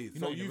don't. Okay, you're so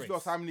not in the you've race.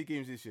 lost how many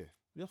games this year?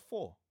 We lost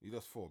four. You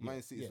lost four. Yeah,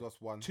 Man City's yeah.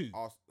 lost one. Two.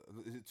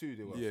 Is it two?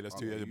 They lost? Yeah, that's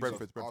two. Yeah, you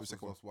Brentford lost,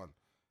 second Arsenal's lost one.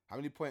 How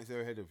many points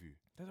are ahead of you?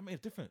 Doesn't make a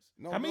difference.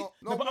 No, how many?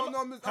 no, but no,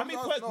 I'm- no, How many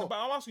no, points? no. No, but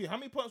I'm asking you, how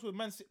many points was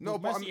Man City, No, was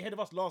but Man I'm- City ahead of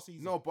us last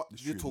season? No, but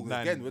It's you're true. talking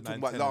Nine- again. We're talking nine,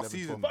 about 10, last 11,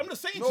 season. 12. But I'm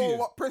just saying to No, you,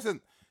 what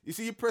present? You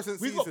see your present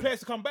we've season. got players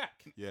to come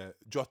back. Yeah,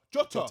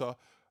 Jota.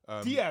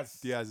 Diaz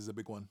Diaz. is a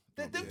big one.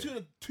 They're Yeah.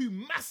 two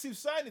massive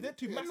signings. They're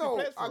two massive No,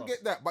 players for I us.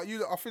 get that, but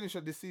you, I'll finish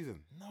it this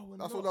season. No, we're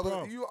That's not, all I'm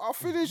bro. gonna. I'll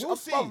finish. We'll I'm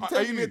see. telling Are you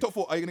gonna you. get top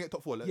four? Are you gonna get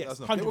top four? Yes, Let us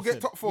know. 100%. They will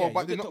get top four, Yeah, but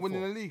we'll they're get not top winning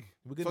four. the league.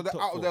 We're So getting they're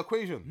top out of four. the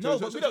equation. No,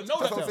 but we don't know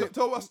That's that. what I'm saying.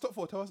 Tell us top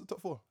four. Tell us the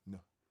top four. No.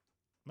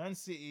 Man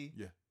City,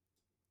 Yeah.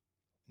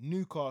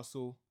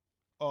 Newcastle,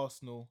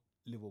 Arsenal,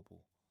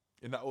 Liverpool.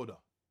 In that order.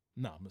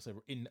 No, I'm gonna say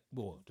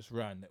just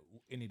round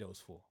any of those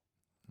four.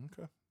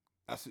 Okay.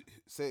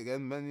 Say it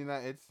again. Man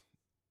United.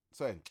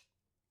 Sorry,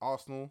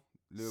 Arsenal,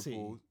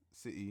 Liverpool,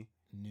 City,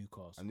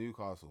 Newcastle. and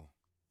Newcastle.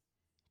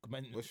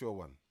 Man, What's your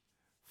one?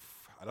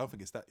 I don't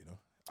think it's that. You know.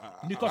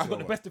 Newcastle got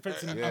the best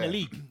defense in Yeah. the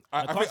league.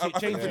 I can't think see it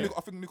changing.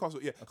 I think Newcastle.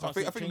 Yeah, can't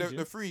see I it think changing.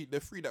 the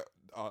three that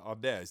are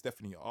there is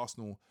definitely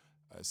Arsenal,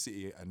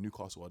 City, and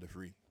Newcastle are the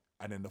three.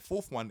 And then the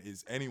fourth one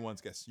is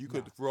anyone's guess. You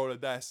could roll a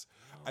dice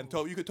and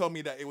you could tell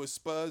me that it was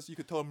Spurs. You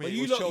could tell me But it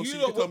you was lot- Chelsea. you You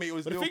lot could tell were- me it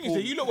was but the thing Liverpool.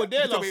 is that you lot were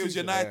there could tell me last it was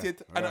season.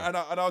 United, Yeah.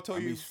 and I'll tell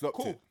And you. we flopped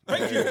Cool. it.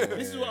 Thank you. Yeah,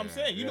 This is yeah, what I'm yeah,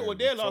 saying. You yeah, lot were we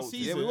there last choked it.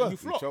 season. Yeah, we and were. You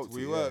flopped. choked it,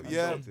 We were, and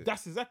yeah. choked it.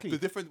 That's exactly. The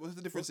difference. What's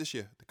the difference this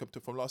year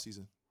from last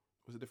season?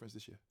 What's the difference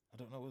this year? I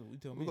don't know. What you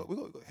tell We me.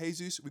 got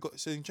Jesus, we got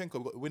Zinchenko,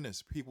 we got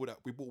winners. People that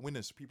we bought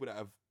winners, people that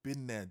have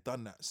been there,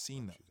 done that,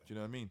 seen that. Do you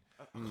know what I mean?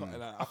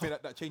 And I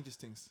think that changes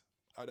things.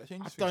 That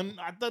changes things.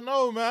 I don't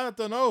know, man. I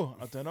don't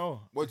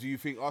know. What do you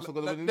think? Arsenal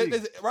gonna win the There-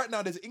 league? there's- Right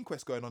now, there's an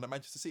inquest going on at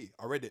Manchester City.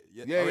 I read it.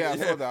 Yeah, I read I it,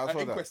 saw that. I An saw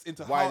that. inquest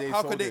into Why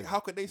how sold could they him. how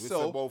could they We sell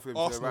sold both of them to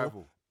their Arsenal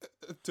rival.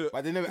 to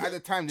But they never at the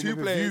time they two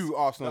never players view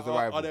Arsenal as a that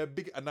rival. are their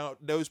big, and now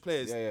those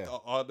players Yeah, yeah.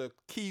 are the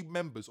key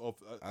members of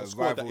a A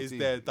squad that rival is team.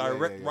 their Yeah,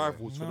 direct yeah, yeah.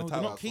 rivals for No, the they're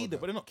title. not key.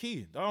 But they're not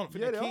key. I don't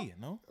think Yeah, they're they key.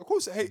 No. Of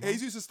course,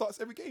 Jesus starts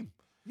every game.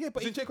 Yeah,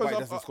 but he Zinchenko's But he up-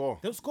 doesn't score.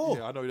 they'll score.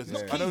 Yeah, I know he doesn't.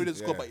 Yeah. I know he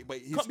doesn't Yeah. score, but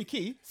he's Can't be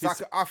key.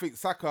 Saka, I think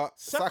Saka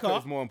Saka-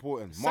 is more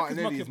important. Saka's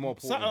Martinelli is more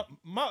important.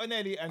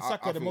 Martinelli and I-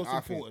 Saka I are the think- most I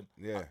think- important.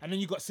 yeah. And then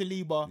you got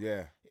Saliba.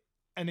 Yeah.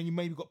 And then you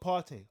maybe got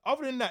Partey.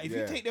 Other than that, if you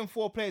Yeah. take them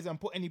four players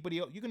and put anybody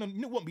else, you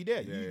won't be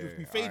there. Yeah, You yeah, just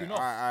be yeah. fading off.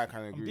 I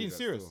kind of agree. I'm being with that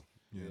serious. still.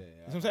 Yeah. You know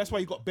what I'm saying? That's why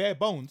you got bare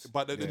bones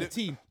But in the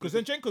team. Because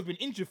Zinchenko's been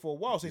injured for a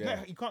while, so it's Yeah.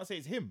 not, you can't say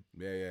it's him.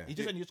 Yeah, yeah. He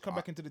just only just come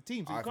back into the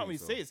team, so I you can't think really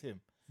so. say it's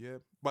him. Yeah,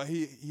 but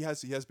he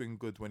has been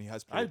good when he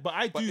has played.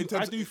 I in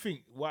terms do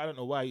think. Well, I don't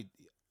know why.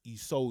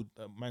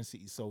 Man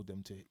City sold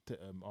them to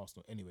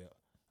Arsenal anyway.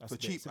 That's For a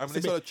bit- cheap. it's a I mean, they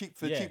bit- sold it cheap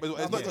for yeah. cheap as well.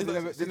 Yeah. It's not- They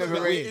never- it's they not never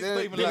even rate- like- it's not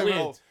they- even they like, never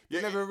oh, rate.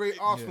 They never rate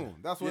Arsenal.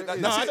 That's what Yeah, it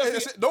is. that's I it. don't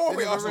That's think- it. No one they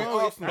rate never Arsenal.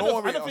 rate Arsenal. No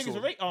one I rate don't think it's a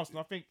Arsenal. rate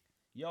Arsenal. I think,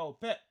 yo,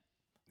 Pep,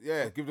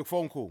 Yeah, give the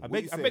phone call. I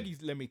What you beg say? you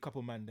lend me a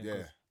couple man then. 'Cause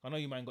Yeah. I know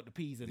you man got the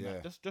peas and Yeah.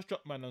 that. Just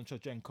drop man on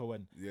Shevchenko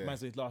and Yeah.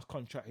 man's his last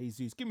contract he's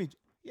used. Give me,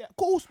 of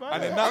course, man.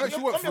 And then Yeah, now- I'm how much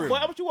you want your for boy,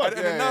 him? how much you want?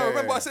 And then now, Yeah,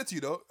 remember yeah, what I yeah. said to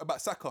you though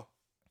about Saka.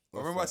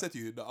 Remember what I said to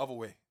you the other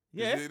way.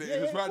 Yeah, Because yeah,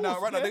 right of now,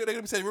 course, yeah. they're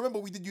gonna be saying, remember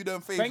we did you them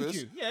favors. Thank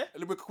you. Yeah.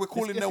 And we're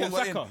calling Let's them get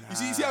ones in. Saka.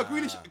 You see how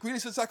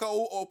Grealish and Saka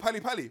all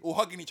pally or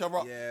hugging each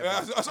other.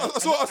 Yeah, I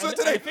saw it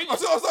today. and the thing I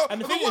saw. and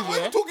the I thing was is, like, why is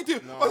yeah, he talking to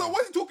him? I was like, why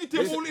is he talking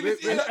to him all in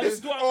his ear like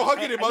this? Or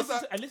hugging him. I was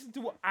like, And listen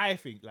to what I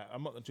think. Like,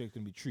 I'm not sure it's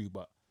gonna be true,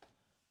 but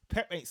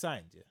Pep ain't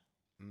signed yet.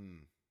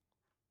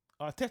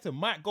 Arteta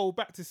might go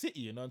back to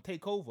City, and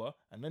take over.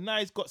 And then now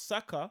he's got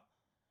Saka.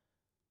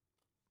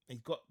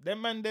 He's got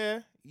them man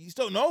there. You just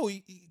don't know.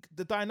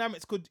 The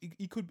dynamics could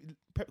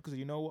Pep, because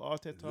you know what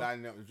Arteta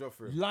Lining up the job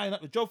for him. line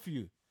up the job for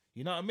you.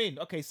 You know what I mean?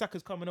 Okay,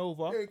 Saka's coming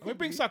over. Yeah, it Let me could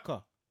bring be.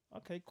 Saka.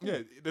 Okay, cool. yeah,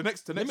 the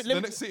next Let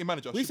me- City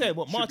manager. We should say be-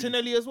 what should be-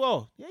 Martinelli as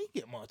well. Yeah, you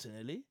get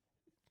Martinelli.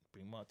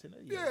 Bring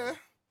Martinelli. Yeah.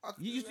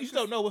 You just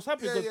don't know what's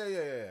happening. Yeah, 'cause yeah,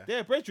 yeah, yeah.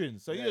 They're brethren,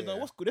 so you Yeah, don't know yeah.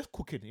 what's good. That's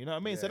cooking. You know what I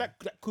mean? So Yeah.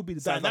 that could be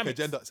the Sounds like dynamics.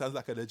 agenda. Sounds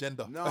like an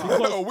agenda. No.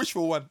 A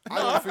wishful one. I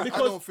don't think. I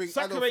because don't think. I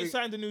Saka don't ain't think.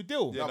 signed a new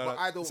deal. Yeah, No, no, but no.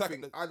 I don't Saka-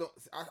 think.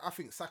 I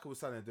think Saka will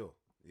sign a deal.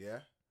 Yeah,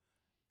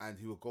 and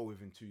he will go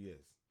within 2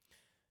 years.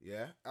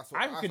 Yeah, that's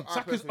what I reckon that's what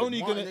Saka's personally- only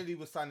gonna- Martinelli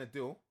will sign a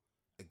deal.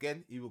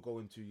 Again, he will go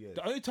in 2 years.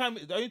 The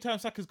only time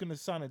Saka's gonna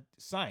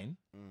sign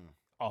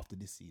after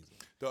this season.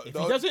 If he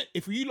The- doesn't,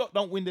 if you lot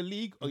don't win the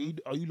league, or you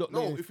lot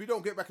No, don't- if we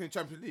don't get back in the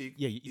Champions League,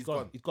 yeah, he's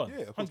gone. He's gone. Yeah,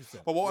 of course.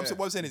 100%. But what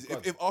Yeah, I'm saying is, he's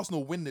gone. if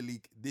Arsenal win the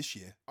league this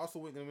year,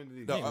 Arsenal ain't gonna win the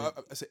league. no, Yeah.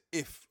 I said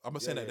if. I'm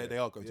not saying Yeah, that yeah, they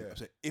are going to. yeah. I'm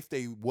saying if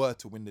they were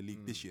to win the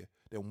league this year,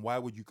 then why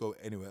would you go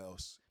anywhere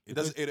else? It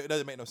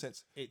doesn't make no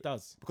sense. It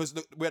does. Because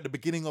look, we're at the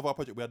beginning of our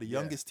project. We are the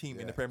youngest team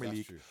in yeah, the Premier that's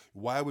League. true.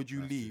 Why would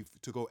you leave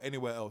to go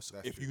anywhere else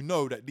That's if true. you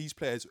know that these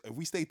players, if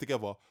we stay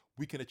together,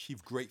 we can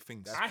achieve great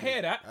things? I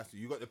hear that. That's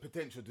you got the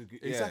potential to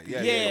get Exactly.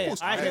 Yeah, Yeah, of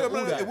course. I Yeah, hear no, all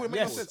no, that. it wouldn't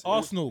make no Yes, sense.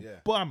 Arsenal, Yeah.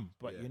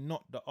 but Yeah. you're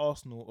not the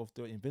Arsenal of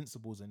the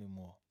Invincibles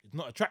anymore. It's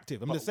not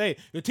attractive. I'm just saying,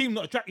 your team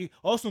not attractive.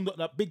 Arsenal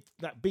not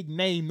that big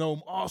name no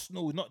more.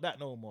 Arsenal is not that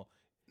no more.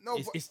 No,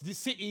 it's, but- it's the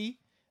City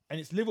and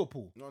it's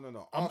Liverpool. No.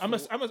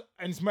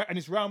 And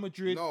it's Real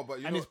Madrid. No, but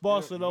you and know, it's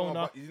Barcelona.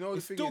 No, but you know the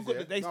It's thing still is, got yeah?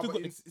 the- they No, still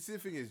but got the- see, the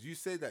thing is, you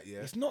say that, yeah.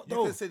 It's not, You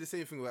though. can say the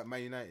same thing about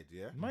Man United,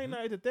 yeah. Man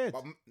United are dead.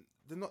 But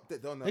they're not.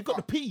 They're on the They got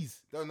the up.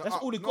 peas. They're on the That's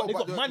up. all they No, got. They but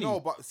got the- money. No,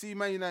 but see,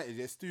 Man United,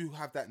 they still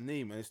have that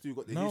name and they still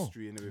got the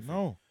history and everything.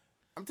 No.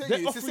 I'm telling They're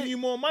you, it's the offering same- you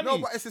more money. No,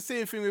 but it's the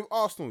same thing with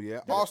Arsenal, yeah.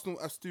 Arsenal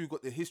have still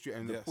got the history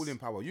and the Yes. pulling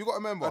power. You got to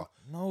remember,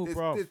 No, there's,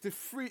 bro.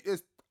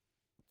 there's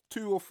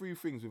 2 or 3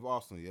 things with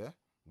Arsenal, yeah.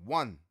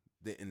 One,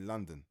 they're in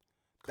London.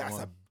 That's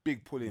a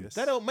big pulling. Yes.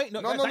 That don't make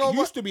No, that, no, that no,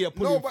 used but- to be a no,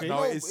 pulling but thing. no,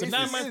 No, it's- But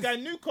now it man's is. guy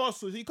Newcastle,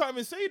 so you can't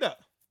even say that.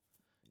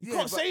 You Yeah,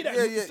 can't but- say that.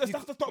 yeah, yeah, That's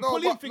not a no,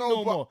 pulling but- thing no,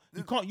 no but- more.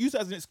 You can't use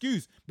it as an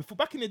excuse. Before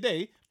back in the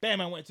day, Bear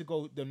Man wanted to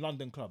go the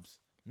London clubs.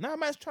 Now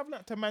man's traveling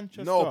out to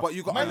Manchester. No, but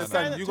you got to Man's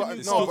understand. flying You out got to no,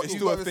 Newcastle. but it's you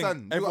still got a to thing.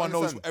 understand. Everyone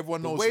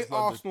knows the way it's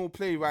London. Arsenal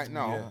play right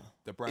now. Yeah,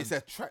 the brand. It's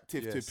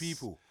attractive Yes. to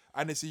people.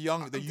 And it's the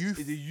young, the youth.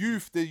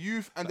 The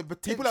youth, and the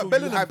potential People like you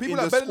Bellingham, have people in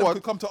like the Bellingham squad.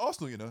 could come to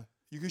Arsenal. You know,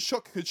 you could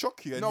shock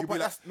you. And No, you'd be but like,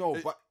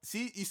 that's but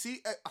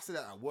see, I said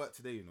that at work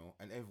today, you know,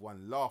 and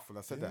everyone laughed when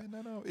I said yeah,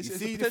 that. no. You It's see,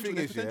 the the potential. thing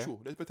There's is, yeah, potential.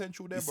 There's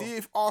potential there, you bro. see,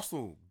 if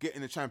Arsenal get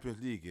in the Champions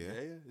League, yeah,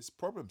 Yeah, it's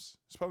problems.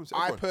 It's problems. I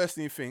Everyone.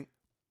 personally think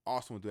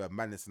Arsenal do have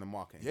madness in the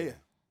market. Yeah.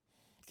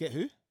 Get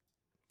who?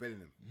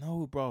 Bellingham.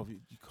 No, bro.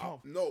 You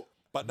can't. No,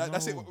 But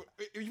that's it. No.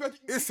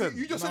 Listen,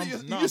 you just said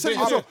it. no, You just said it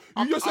I'm- yourself.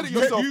 You just said it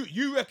yourself.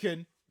 You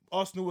reckon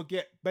Arsenal will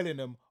get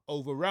Bellingham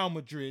over Real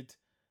Madrid?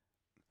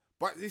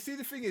 but you see,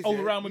 the thing is, Over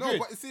yeah, Real no, Madrid.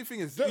 but you see, the thing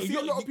is, No, you see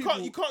a lot of people.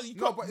 You can't.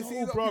 No, but you see, a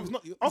lot of bro, people-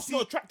 it's you not see-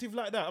 attractive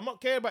like that. I'm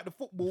not caring about the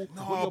football.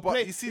 No,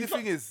 but you see, the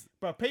thing is,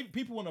 but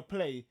people want to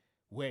play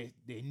where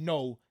they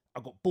know I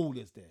got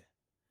ballers there.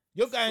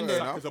 You're going Fair there.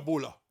 enough. He's a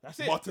baller. That's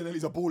it.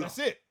 Martinelli's a baller. That's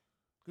it.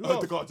 Who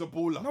else? Odegaard's a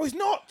baller. No, he's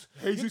not.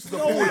 Jesus is a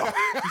No, baller.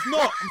 He's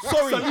not. I'm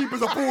sorry.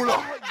 Saliba's a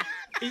baller.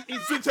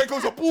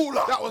 Zinchenko's a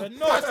baller. that was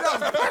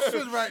No.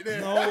 passion right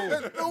there.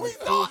 No. no, he's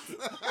not.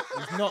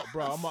 He's not,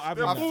 bro. I'm not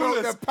having I that.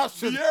 felt the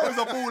passion. Vieira's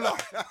a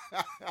baller.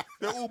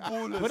 They're all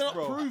ballers, But they're not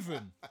bro.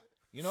 proven.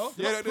 You know,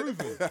 they're Yeah, not they-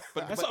 proven.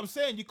 but- That's what I'm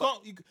saying. You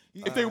can't.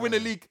 If they win the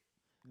league,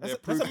 that's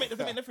they're doesn't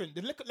make different.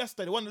 They look at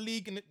Leicester. They won the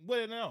league, and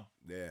where are they now?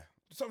 Yeah.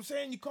 That's what I'm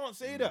saying. You can't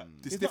say that.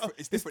 It's not different. a-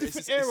 It's different. It's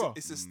different era.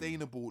 It's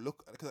sustainable.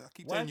 Look, because I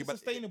keep Why telling is you, it but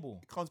sustainable?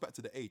 it comes back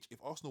to the age. If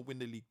Arsenal win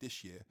the league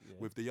this year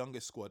with the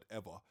youngest squad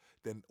ever,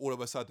 then all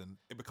of a sudden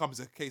it becomes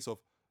a case of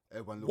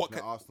Everyone what looking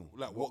can at Arsenal.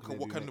 like What can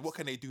they do can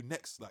next? they do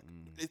next? Like,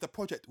 if the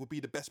project would be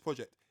the best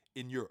project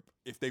in Europe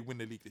if they win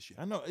the league this year.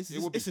 I know.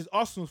 would This is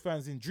Arsenal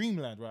fans in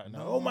dreamland right now.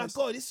 No, Oh my it's-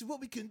 God, this is what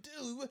we can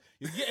do.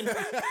 You're getting.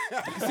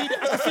 I can see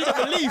the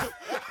belief.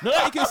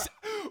 No, you can.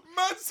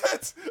 Man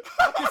said,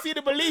 I can see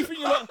the belief in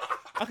you. Lot.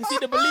 I can see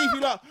the belief.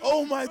 You're like,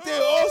 oh my day,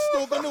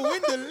 Arsenal gonna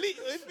win the league.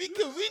 If we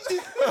can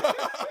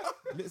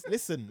win this,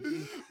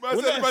 listen.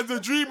 Man's a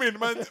dreaming.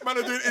 Man are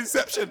doing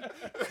Inception.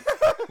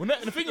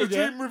 The thing is,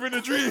 Dream within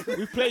a dream.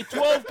 we've played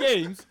 12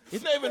 games.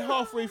 It's not even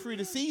halfway through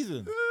the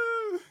season.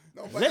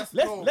 No, but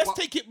Let's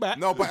take it back.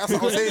 No, but that's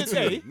what I'm Because saying at the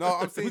to end you. of the No,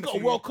 I'm day, saying we got to a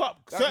you. World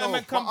Cup. Certain men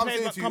but come I'm play,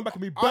 saying but to you, come back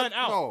and be burnt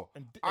out. No,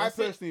 And I that's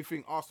it. personally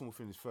think Arsenal will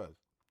finish third.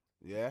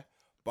 Yeah,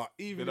 but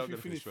even They're if not you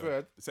gonna finish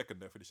third, Second,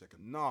 they'll finish second.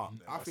 nah,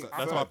 I think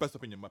That's third. my best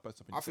opinion.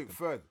 I think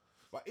third.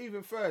 But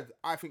even third,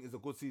 I think is a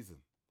good season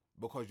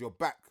because you're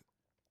back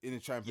in the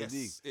Champions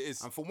League. Yes, it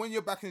is. And from when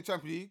you're back in the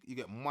Champions League, you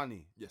get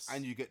money. Yes.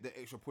 And you get the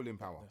extra pulling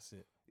power. That's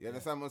it. You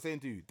understand what I'm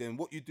saying to you? Then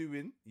what you're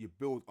doing, you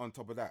build on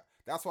top of that.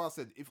 That's why I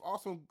said if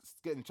Arsenal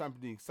get in the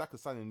Champions League, Saka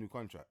signing a new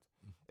contract.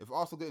 If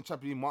Arsenal get in the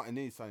Champions League,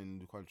 Martinelli signing a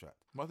new contract.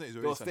 Martinelli's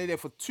They'll already stay signed. there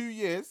for 2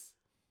 years.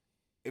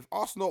 If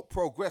Arsenal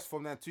progress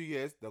from that 2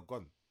 years, they're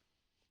gone.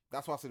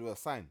 That's why I said it was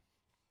a sign.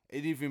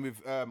 And even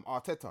with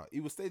Arteta,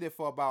 he will stay there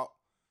for about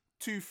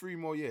 2-3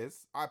 more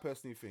years, I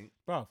personally think,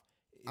 Bruv,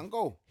 and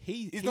go.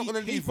 he's not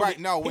going to leave probably- right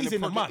now when he's the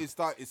in the project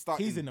mud. is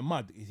starting. He's in the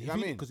mud. know what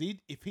I mean? Because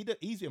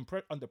he's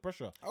under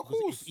pressure. Of 'Cause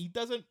course. if he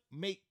doesn't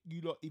make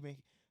you lot even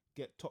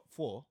get top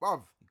 4,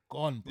 Bruv,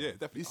 gone. Bro. Yeah,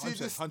 definitely. you see 100%,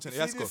 this? 100%, You he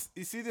has see scored. this?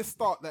 You see this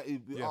start that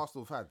Yeah.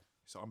 Arsenal have had.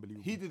 It's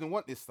unbelievable. He didn't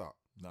want this start.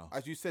 No.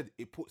 As you said,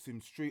 it puts him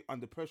straight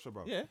under pressure,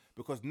 bro. Yeah.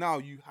 Because now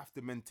you have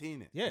to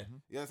maintain it. Yeah.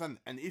 You understand?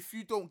 And if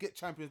you don't get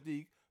Champions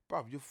League,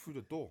 bruv, you're through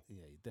the door.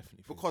 Yeah, he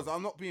definitely. Because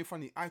I'm not being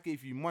funny. I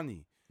gave you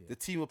money. Yeah. The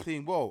team are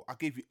playing well. I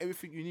gave you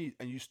everything you need,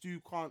 and you still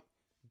can't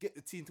get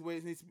the team to where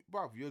it needs to be.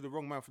 Bruv, you're the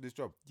wrong man for this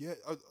job. Yeah,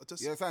 I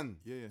just You understand?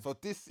 Yeah. So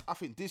I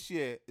think this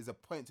year is a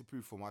point to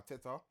prove for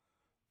Arteta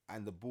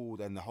and the board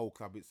and the whole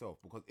club itself.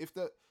 Because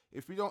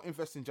if we don't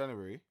invest in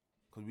January,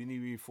 because we need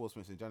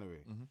reinforcements in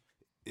January, Mm-hmm.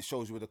 it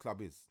shows you where the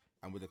club is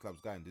and where the club's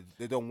going.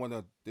 They don't want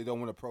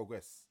to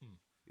progress.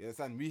 You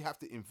understand? We have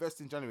to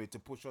invest in January to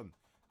push on,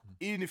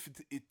 even if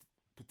it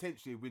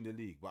potentially win the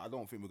league. But I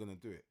don't think we're gonna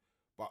do it.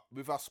 But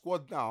with our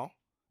squad now,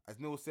 as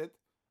Neil said,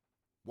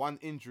 1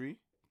 injury,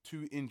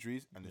 2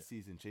 injuries, and the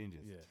season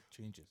changes. Yeah,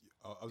 changes.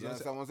 I was You gonna say,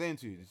 understand what I'm saying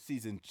to you? The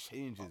season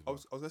changes. I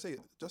was gonna say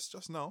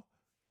just now,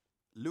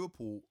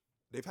 Liverpool,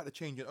 they've had a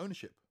change in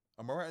ownership.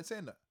 Am I right in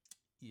saying that?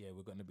 Yeah,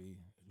 we're gonna be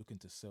looking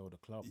to sell the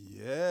club.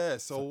 Yeah.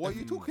 So what are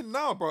you talking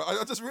now, bro?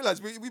 I just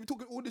realized we been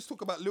talking all this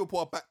talk about Liverpool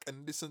are back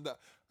and this and that,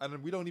 and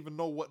then we don't even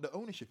know what the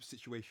ownership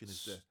situation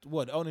is there.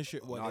 What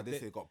ownership? What Nah, they-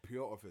 this year got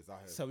pure offers. I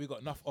heard. so we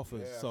got enough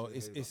offers. Yeah, so I think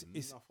it's they've it's got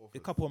it's enough a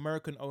offers. couple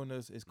American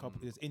owners. It's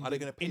couple. It's Indian. Are they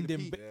going to pay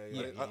Indian, the P?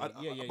 yeah.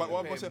 But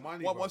what They're I'm saying, paying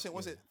money, what bro. I'm saying,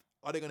 what's it?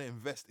 Are they going to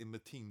invest in the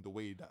team the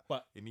way that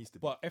But it needs to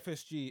be? But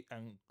FSG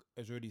and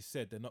as already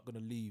said, they're not going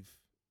to leave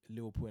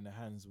Liverpool in the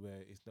hands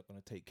where it's not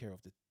going to take care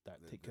of the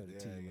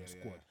team and the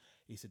squad.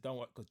 He said, "Don't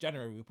worry, because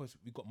January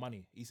we got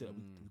money." He said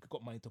we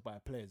got money to buy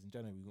players in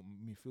January. We got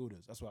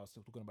midfielders. That's why I was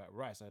still talking about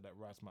Rice. I heard that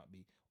Rice might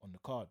be on the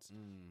cards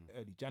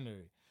early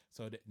January.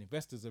 So the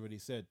investors already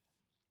said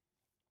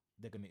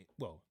they're going to.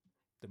 Well,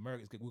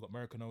 we got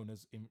American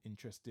owners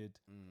interested.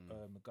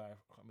 The guy,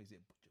 is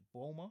it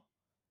Boma?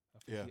 I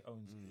think Yeah. he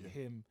owns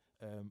him.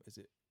 Is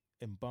it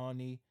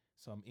Mbani?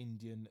 Some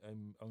Indian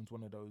owns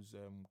one of those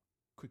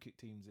cricket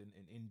teams in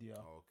India.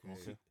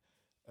 Okay.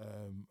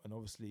 And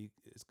obviously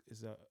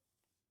it's a,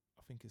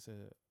 I think it's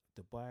a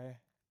Dubai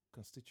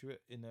constituent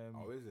in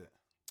Oh, is it?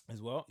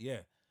 as well. Yeah.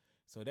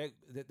 So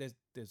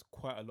there's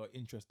quite a lot of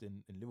interest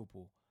in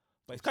Liverpool.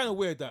 But it's kind of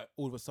weird that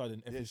all of a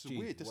sudden FSG. it's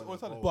weird. Just Well, all of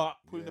a sudden, But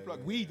pulling the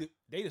plug.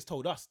 they just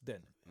told us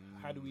then.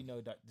 How do we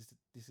know that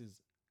this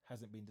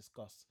hasn't been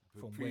discussed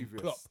from when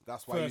Previous. Klopp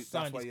That's why first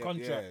signed his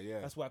contract?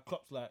 Yeah. That's why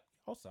Klopp's like,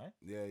 I'll sign.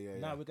 Yeah.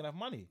 Now we're gonna have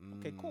money.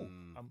 Okay, cool.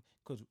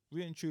 Because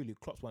really and truly,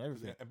 Klopp's won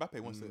everything. Yeah, Mbappe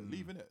wants to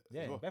leave, innit?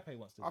 Yeah, as well. Mbappe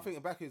wants to. I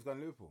think Mbappe is going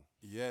to Liverpool.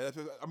 Yeah,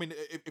 I mean,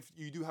 if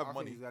you do have I think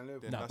money, he's going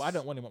Liverpool. then Nah, but I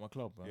don't want him at my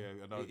club, bro.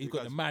 Yeah, no, He's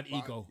got the because- mad But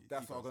ego.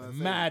 That's what I'm going to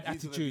say. Mad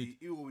He's gonna attitude.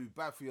 He will be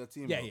bad for your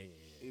team. Yeah, bro. yeah.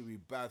 He'll be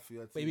bad for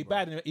your team. But he'd be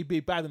bro. bad. He'd be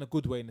bad in a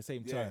good way in the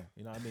same Yeah. time.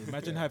 You know what I mean?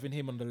 Imagine having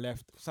him on the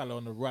left, Salah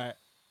on the right.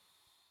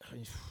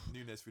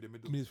 Nunes through the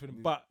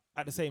middle. But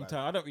at the same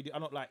time, I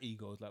don't like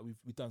egos. Like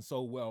we've done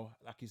so well.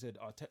 Like you said,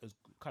 Arteta's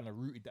kind of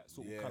rooted that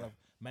sort of Yeah. kind of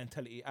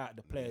mentality out.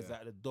 The players Yeah.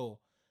 out the door,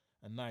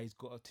 and now he's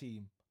got a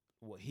team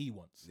what he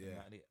wants. And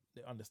Yeah. like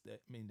they understand.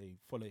 I mean, they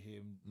follow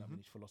him. I mean,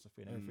 his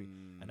philosophy and everything.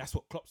 Mm. And that's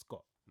what Klopp's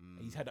got.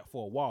 And he's had that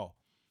for a while.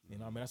 You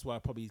know what I mean? That's why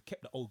probably he's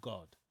kept the old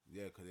guard.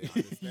 Yeah,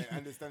 because they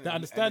understand. They and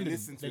understand him.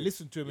 listen to They him.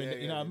 listen to him. Yeah, And,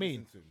 you yeah, know what I they mean?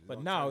 listen to him. They But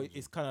don't now challenge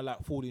it's kind of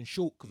like falling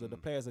short because the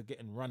players are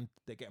getting run.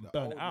 They're getting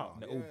burnt old out. now,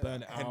 They're all yeah.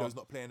 burnt out. Hendo's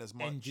not playing as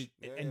much. Engine,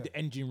 Yeah. and the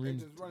engine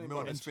rooms. Hendo's running,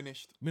 Milner's bro.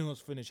 finished. Milner's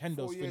finished. 4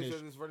 Hendo's years finished.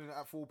 you're just running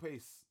at full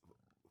pace,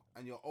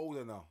 and you're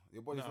older now.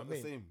 Your body's Know not what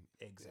I the mean? same.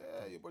 Exactly.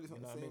 Yeah, your body's not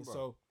You know the what I same, mean? bro.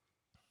 So,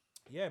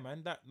 yeah,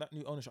 man, that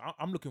new ownership,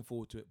 I'm looking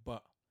forward to it.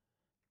 But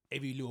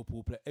every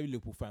Liverpool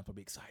fan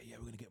probably excited. Yeah,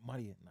 we're gonna get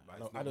money. Nah, But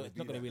it's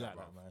not gonna be like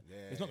that, bruv. man. Yeah,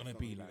 It's not gonna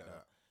be like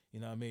that. You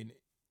know what I mean?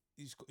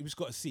 You just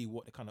got to see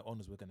what the kind of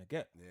owners we're gonna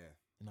get. Yeah.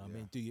 You know what I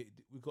Yeah. mean?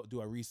 We've got to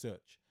do our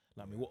research.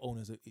 Like, I mean, what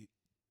owners,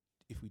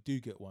 if we do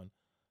get one,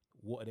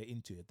 what are they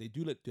into? If they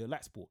do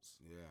like sports,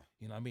 Yeah.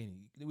 you know what I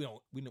mean? We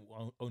don't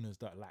want owners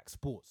that like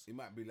sports. It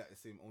might be like the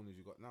same owners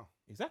you got now.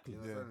 Exactly.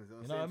 You know, Yeah. what I'm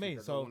saying? You know what I mean?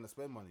 They So- don't want to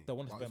spend money. Don't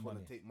wanna but spend just wanna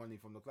money. take money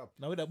from the club.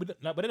 No,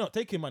 but they're not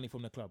taking money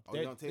from the club. Oh,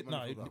 they don't take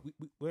money from the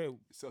club? We're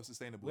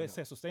Self-sustainable. we're innit?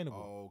 self-sustainable.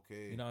 Oh,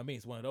 okay. You know what I mean?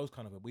 It's one of those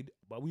kind of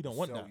but we don't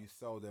want sell, that. You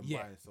sell them,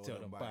 Yeah, buy, sell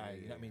them, buy.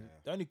 You know what I mean? yeah.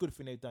 The only good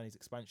thing they've done is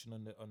expansion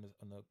on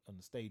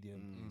the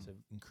stadium to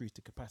increase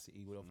the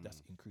capacity. Well,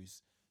 that's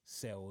increase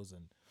sales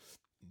and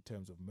in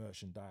terms of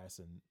merchandise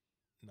and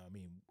you know what I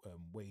mean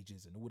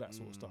wages and all that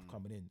sort of stuff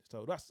coming in.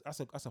 So that's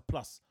a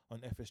plus on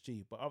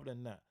FSG. But other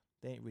than that,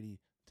 they ain't really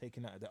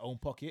taking out of their own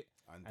pocket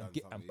And and done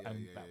get something. and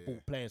Yeah, like, yeah,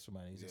 bought players from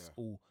man. It's just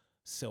Yeah. all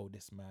sell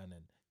this man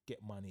and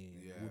get money and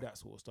all Yeah. that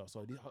sort of stuff.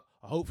 So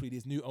hopefully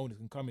these new owners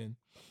can come in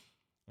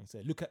and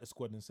say, look at the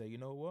squad and say, you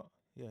know what?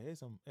 Yeah, here's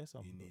some.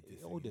 You need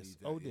this, Hold you this. need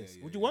that. Hold Yeah, this.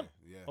 yeah, What do you yeah, want?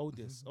 yeah. Hold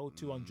this. Hold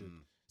 200.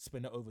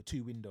 Spend it over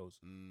 2 windows.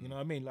 Mm. You know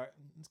what I mean? Like,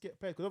 let's get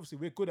paid. Because obviously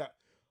we're good at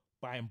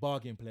buying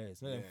bargain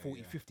players. Yeah,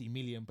 40, yeah. 50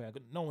 million player.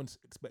 No one's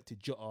expected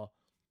Jota,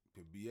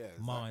 Yeah,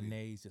 exactly.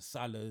 Mane's, the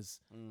Salahs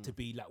to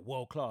be like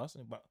world class.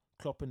 But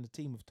Klopp and the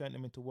team have turned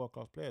them into world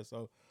class players.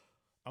 So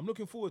I'm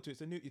looking forward to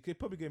it. It's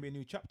probably going to be a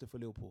new chapter for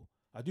Liverpool.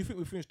 I do think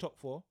we finish top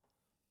 4.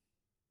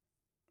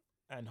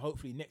 And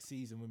hopefully next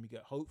season when we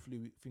get,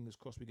 fingers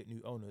crossed, we get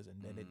new owners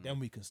and then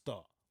we can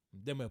start.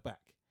 And then we're back.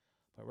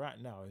 But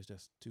right now it's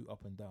just too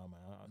up and down,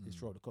 man.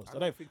 It's roller coaster.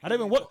 I don't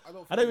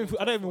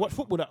even watch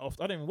football that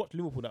often. I don't even watch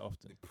Liverpool that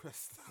often.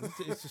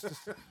 It's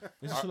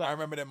just I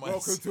remember them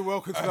ones.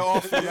 Welcome to the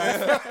Arsenal.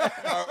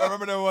 I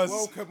remember them ones.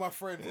 Welcome, my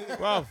friend.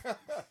 Bruv, It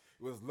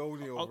was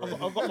lonely I over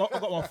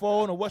got my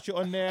phone. I watch it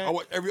on there. I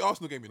watch every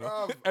Arsenal game, you know.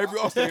 Bruv, Every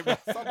Arsenal game.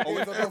 Some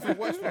games I don't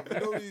watch, man. You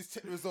know these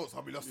check the results.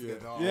 I'll be lost again.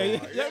 Oh, Yeah, you know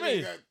what I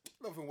mean?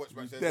 Nothing watch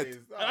match dead. days.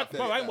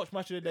 I ain't watched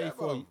Match of the Day Yeah,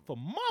 bruv. for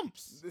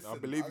months. I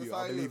believe you.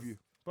 I believe you.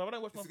 But I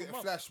don't watch It's for getting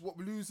months. flash. What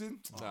we're losing?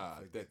 Nah,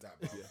 forget that.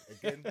 Bro.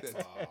 Again,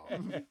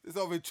 dead. It's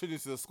not even changing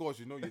to the scores.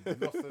 You know you're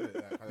lost in it.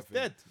 That kind of thing.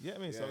 Dead. You know what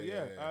I mean? So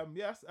Yeah,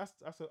 yeah.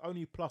 That's the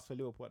only plus for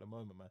Liverpool at the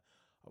moment, man.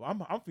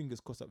 I'm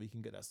fingers crossed that we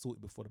can get that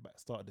sorted before the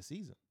start of the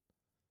season.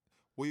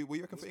 What you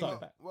reckon for Start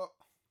England? back. Well,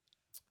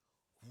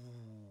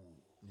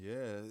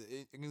 Yeah,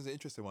 England's an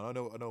interesting one. I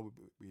know.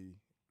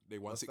 They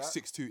won What's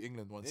 6-2.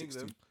 England won 6-2.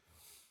 England.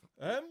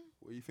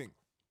 What do you think?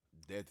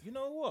 Dead. You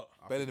know what?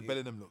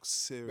 Bellingham looks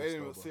serious.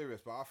 Bellingham though, was bro.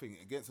 serious, but I think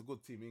against a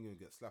good team, England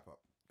get slap up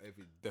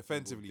every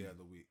Defensively. single day of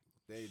the week.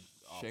 They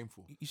are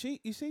Shameful. You see,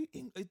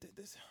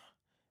 there's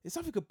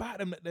something about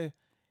them that they.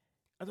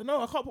 I don't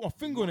know. I can't put my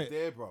finger on not it.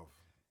 there, bro.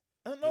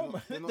 I don't know,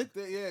 man. They're not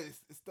there. Yeah,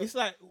 It's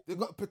like they've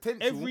got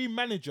potential. every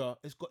manager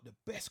has got the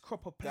best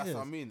crop of players. That's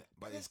what I mean.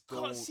 But They it's just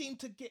can't seem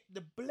to get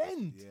the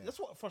blend. Yeah. That's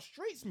what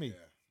frustrates me.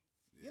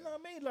 Yeah. You know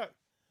what I mean? Like,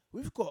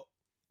 we've got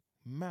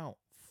Mount,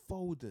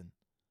 Foden,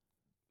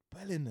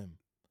 Bellingham,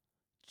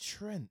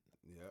 Trent,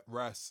 Yeah.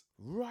 Rice,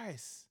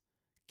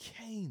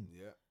 Kane,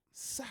 Yeah.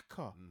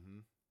 Saka, Mm-hmm.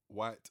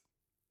 White,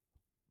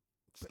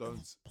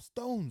 Stones.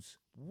 Stones,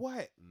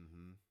 White,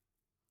 Mm-hmm.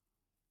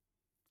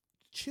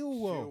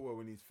 Chilwell Chilwell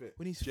when he's fit.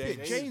 when he's James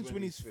fit, James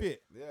when he's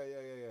fit. Yeah.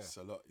 It's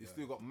a lot. You Yeah.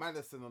 still got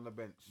Madison on the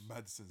bench.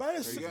 Madison.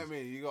 Madison. So you get what I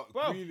mean? You got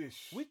Bro,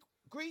 Grealish.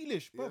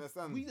 Grealish, You bro.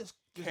 understand? We just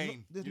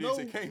Kane. There's You no.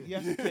 didn't say Kane.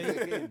 Yes, Yeah,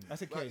 Kane. Kane.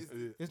 That's a Like, Kane.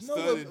 it's- There's no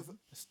Sterling. way.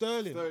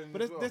 Sterling. Sterling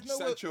But as there's no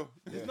way. Sancho.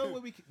 There's no way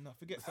we can. No,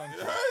 forget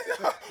Sancho.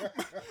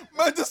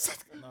 Madison.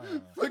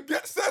 No.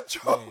 Forget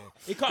Sancho. Yeah.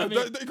 He can't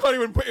even. You can't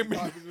even put him in.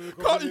 Can't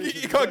even You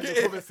do the can't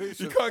conversation. get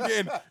in. You can't get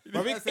in.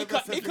 I mean,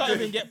 he can't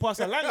even get past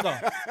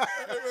Alanga.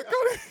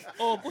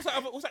 Oh, what's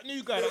that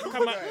new guy that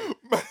come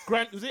out?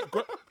 Grant, was it?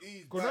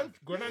 He's Grant,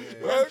 bad.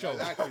 Grancho. I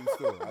like him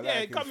still. I Yeah, like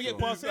he him can't even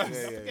get still. past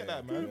him. Forget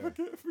that, man.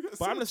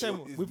 But I'm just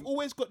saying, we've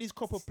always got these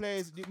couple of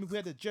players. We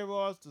had the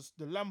Gerrards,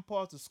 the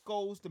Lampards, the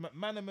Scholes, the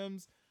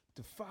McManamans,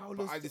 the Fowlers.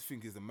 But I just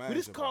think it's the we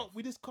manager.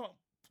 just can't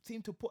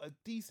seem to put a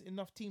decent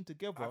enough team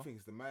together. I think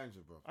it's the manager,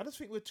 bro. I just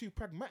think we're too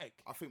pragmatic.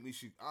 I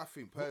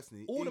think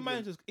personally, All the England-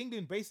 managers,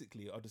 England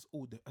basically are just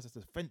as a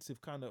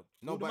defensive kind of.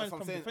 No, all the but managers I'm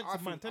come saying,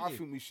 defensive I mentality.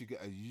 think we should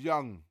get a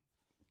young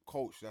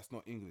coach that's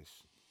not English.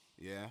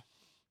 Yeah,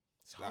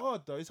 It's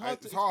hard though. It's hard.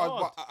 it's It's hard,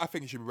 hard. I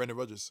think it should be Brendan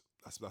Rodgers.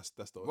 That's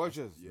the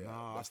Rodgers. Yeah,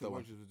 Nah, that's I the think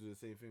one. Rodgers would do the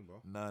same thing,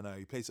 bro. No,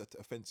 he plays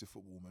offensive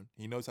football, man.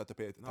 He knows how to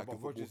play No, attacking but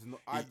football. Rodgers is not.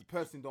 I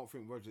personally don't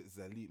think Rodgers is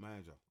an elite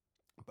manager.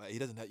 But he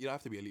doesn't. You don't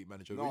have to be elite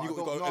manager. No, You I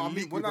got don't- no, I mean,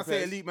 elite when group I of say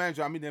players. elite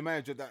manager, I mean the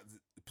manager that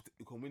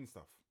can win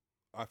stuff.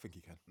 I think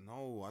he can.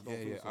 No, I don't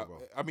think so, bro.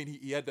 I mean,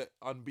 he had that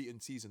unbeaten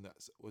season.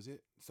 Was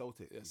it?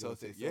 Celtic. Yeah, You gotta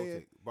say Celtic. Yeah, yeah.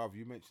 Bruv,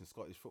 you mentioned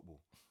Scottish football.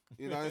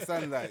 You know,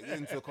 understand like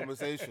into a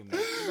conversation. Like,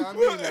 you know what I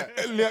mean? Like,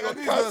 Yeah, you got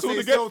don't cancelled say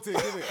again. Celtic,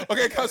 innit?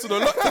 Okay, cancelled a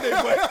lot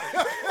today, boy.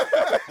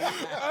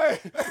 I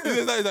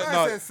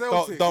said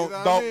Celtic, you know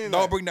what I mean?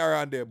 Don't Like, bring that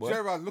around there, boy.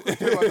 Gerrard, look at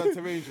Gerard done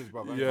to Rangers,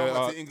 bro. And Yeah, come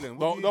back to England.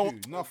 What do you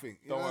do? Nothing.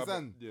 You Don't worry about-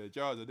 understand? Yeah,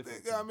 Gerard's a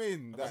different. You know what I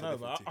mean? I That- don't know,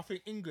 but I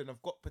think England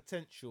have got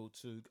potential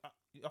to.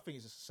 I think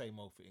it's just the same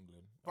old for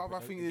England. But I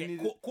think they they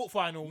get need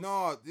quarterfinals.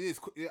 No,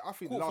 I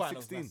think the last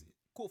 16.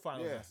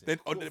 Quarterfinals. Yeah. That's it. Then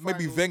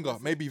maybe Quarterfinals, Wenger. that's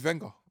it. Maybe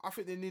Wenger. I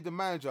think they need the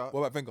manager.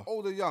 What about Wenger?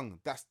 Old or young,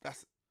 that's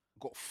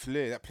got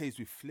flair, that plays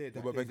with flair, that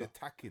Robert plays Wenger.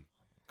 attacking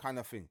kind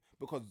of thing.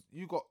 Because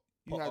you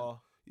Potter.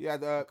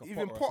 had Like a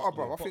even Potter or Potter, something.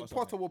 bro. I Potter think or something.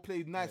 Potter will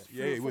play nice.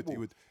 Yeah, he would. football. He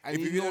would. And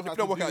If he you knows don't how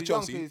to work do out his young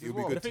Chelsea, players as he'll be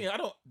well. good. The thing is, I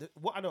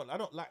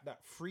don't like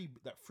that free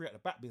at the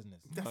back business.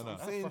 That's what I'm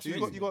No. saying to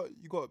You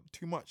you. got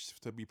too much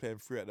to be playing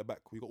free at the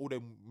back. We got all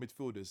them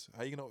midfielders.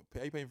 How you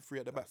playing free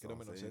at the back? That's It what don't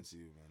make I'm no saying sense. to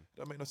you, man.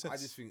 Don't make no sense.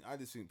 I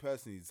just think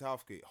personally,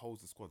 Southgate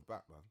holds the squad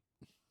back, man.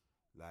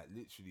 Like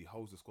literally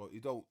holds the squad. He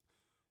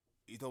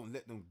don't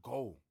let them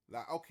go.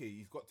 Like okay,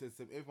 he's got to.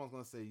 Everyone's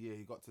gonna say, yeah,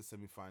 he got to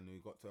semi-final. He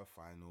got to a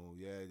final.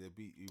 Yeah, they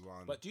beat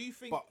Iran. But do you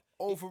think? But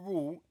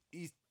overall,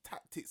 his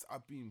tactics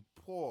are being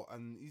poor,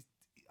 and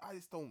I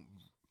just don't.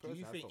 do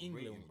you personally, I think just don't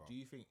rate England? him, bro. Do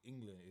you think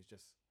England is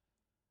just?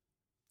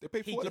 They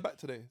played He four at the did- back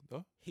today,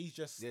 though. He's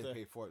just Yeah, the,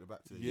 pay for it at the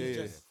back to Yeah, he's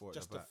yeah, just, for it at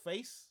just the the back.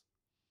 face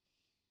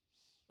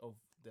of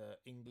the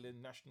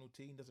England national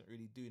team. Doesn't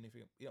really do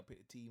anything. He don't pick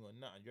the team or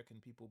nothing. You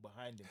reckon people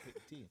behind him pick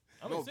the team?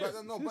 No,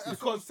 but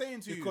that's what I'm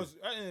saying to you. Because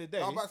at the end of the day,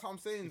 No, that's what I'm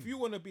saying. if you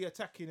want to be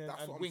attacking and,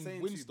 That's and what I'm win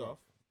saying win to you, bro. stuff,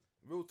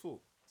 Real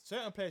talk.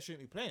 certain players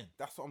shouldn't be playing.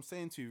 That's what I'm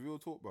saying to you. Real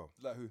talk, bro.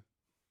 Like who?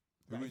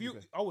 Like, would if you you,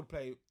 play? I would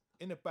play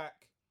in the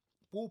back,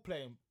 ball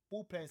playing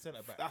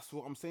centre back. That's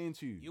what I'm saying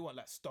to you. You want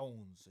like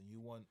Stones, and you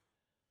want,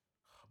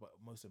 but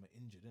most of them are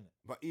injured, isn't it?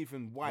 But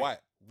even White,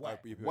 White.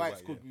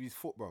 White's good with his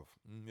foot, bro.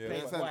 Yeah. Play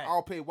You understand? White.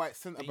 I'll play White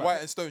centre back. White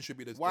and Stone should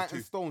be the White two.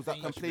 and Stones that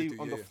Then can you should play be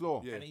two, on yeah, the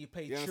floor. yeah. And then you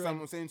play You understand Trent,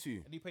 what I'm saying to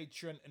you? and you play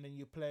Trent, and then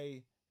you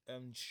play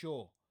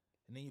Shaw,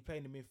 and then you play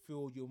in the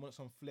midfield. You want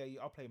some flair.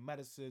 I'll play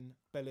Madison,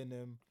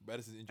 Bellingham,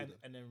 Madison's injured.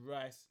 and then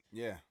Rice,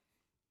 Yeah.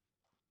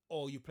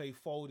 or you play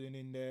Foden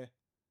in there,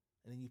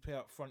 and then you play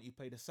up front. You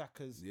play the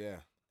Sackers, Yeah.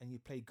 and you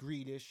play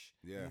Grealish,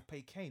 Yeah. and you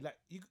play Kane. Like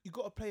you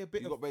got to play a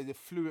bit You of got the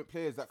fluent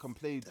players that can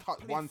play touch,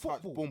 play one football.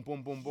 touch, boom,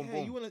 boom, boom, boom,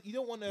 yeah, boom. you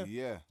don't want to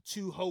Yeah.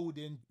 two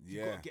holding. You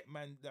Yeah. got to get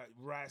man like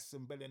Rice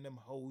and Bellingham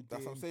holding.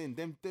 That's what I'm saying.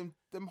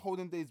 Them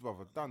holding days,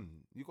 brother,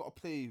 done. You got to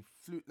play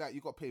like you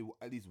got to play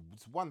at least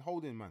one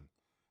holding man,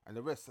 and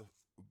the rest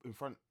in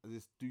front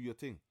just do your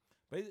thing.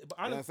 But I You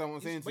don't. understand what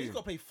I'm saying But to he's you? got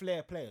to play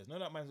flair players. No,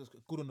 that man's just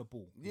good on the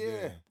ball.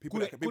 Yeah. People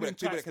Good that at- can, good in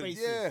tight that can,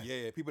 spaces. Yeah.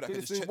 yeah, people that So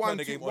can just just do turn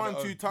the game on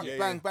their 1-2, own. touch, Yeah,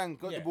 bang, yeah. bang,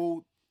 got Yeah. the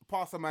ball,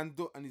 pass a man,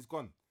 and he's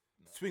gone.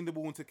 Swing the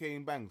ball into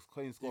Kane, bangs,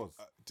 Kane scores.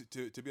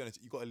 To be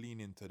honest, you got to lean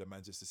into the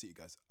Manchester City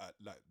guys.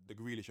 Like the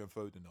Grealish and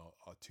Foden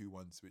are two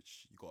ones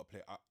which you got to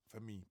play. For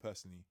me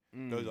personally,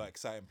 those are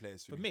exciting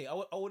players. For me, I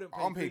wouldn't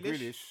play I'm playing Grealish.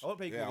 Grealish. I wouldn't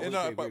play Yeah, I Grealish. would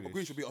no, play but Grealish.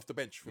 Grealish should be off the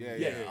bench for me. Yeah,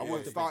 Yeah, yeah. I off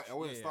wouldn't the start. bench. I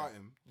wouldn't Yeah, start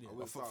him. yeah. I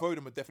wouldn't start.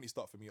 Foden would definitely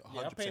start for me. 100%,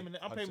 Yeah, I'm playing him in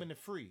 100%. the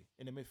free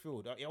in the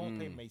midfield. I won't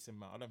play Mason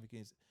Mount. I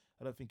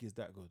don't think he's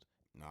that good.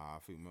 Nah, I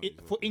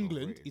think For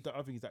England, I don't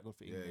think he's that good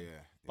for Yeah, England. yeah.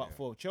 But yeah.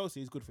 for Chelsea,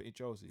 he's good for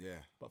Chelsea.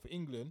 Yeah, But for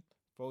England,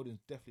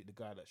 Foden's definitely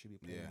the guy that should be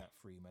playing Yeah. that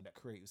free, man. That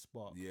creative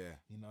spark. yeah.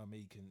 You know what I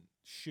mean? He can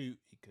shoot.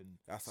 He can.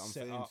 That's what I'm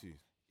set saying up, to you.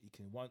 He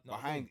can one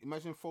Behind,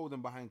 imagine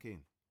Foden behind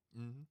Kane.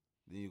 Mhm.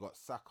 Then you got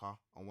Saka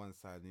on one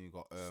side, then you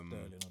got Sterling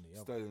on the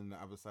other, Sterling on the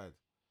other side.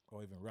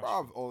 or even Rashford.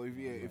 Bruv, or if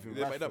you It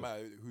Rashford. don't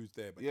matter who's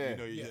there, but Yeah. you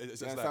know, Yeah. it's You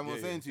just understand like, what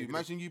I'm saying to you? take it-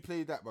 Imagine you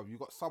play that, bruv. You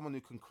got someone who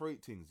can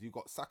create things. You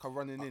got Saka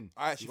running in.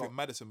 I actually You think got-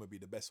 Madison would be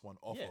the best one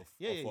off Yeah. of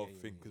Yeah, off yeah, of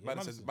yeah, thing yeah,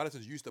 because yeah.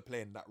 Madison's used to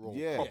playing that role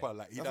Yeah. proper.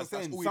 Like he That's does. what I'm That's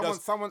saying. all he Someone-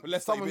 does. someone- But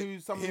let's someone say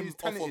who's- someone him who's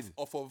talented.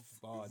 off of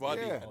Vardy. Vardy,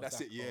 Yeah. and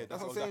that's it. Yeah, That's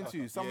what I'm all saying that- to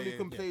you. Someone who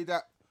can play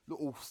that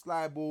little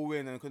slide ball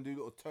in and can do a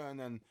little turn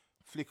and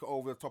flick it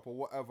over the top or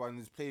whatever and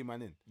just play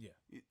man in. Yeah.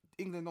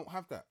 England don't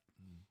have that.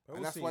 But And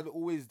we'll that's see. why they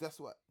always, that's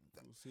what,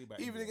 We'll see about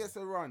even England. against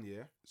Iran,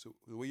 yeah? So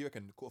what you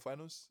reckon?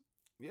 Quarterfinals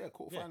Yeah,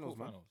 quarterfinals,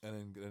 man. quarterfinals.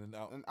 and then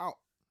out. And out.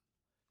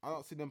 I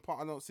don't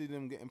see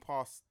them getting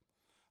past.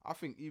 I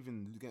think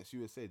even against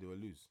USA, they will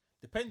lose.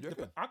 Depends. You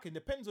reckon?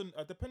 Depends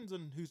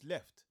on who's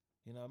left.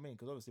 You know what I mean?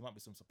 Because obviously, it might be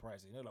some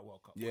surprises. You know, like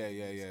World Cup. Yeah, qualifiers,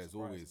 yeah, some yeah. It's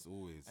surprises.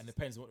 always. And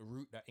depends on what the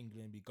route that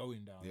England be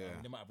going down. Yeah. I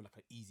mean, they might have like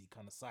an easy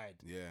kind of side.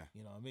 Yeah.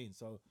 You know what I mean?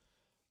 So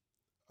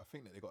I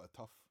think that they got a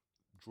tough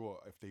draw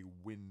if they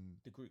win.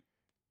 the group.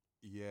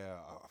 Yeah,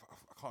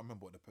 I can't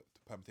remember what the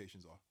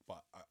permutations are,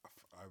 but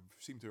I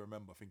seem to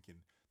remember thinking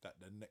that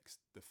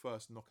the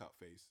first knockout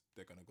phase,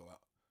 they're gonna go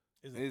out.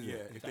 Is Is Yeah,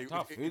 it? Is that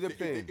tough? Who they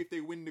playing? if they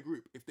win the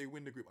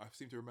group, I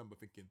seem to remember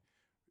thinking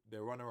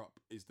their runner-up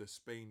is the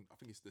Spain. I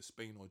think it's the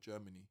Spain or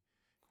Germany.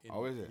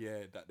 Oh, is it?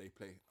 Yeah, that they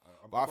play.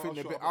 But I think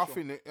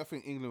I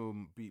think England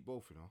will beat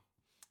both. You know,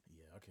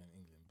 Yeah, I can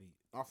England beat.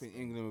 I think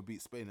England will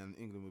beat Spain and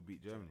England will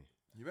beat Germany.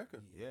 You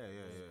reckon? Yeah.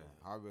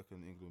 I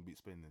reckon England will beat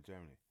Spain and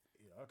Germany.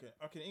 Yeah,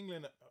 okay.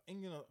 England.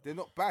 They're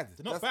not bad.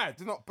 They're not bad.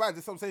 They're not bad.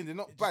 That's what I'm saying. They're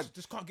not bad.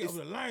 Just can't get It's-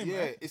 over the line, Yeah,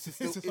 man. it's just It's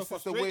the, just so it's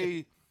just the frustrating.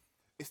 way.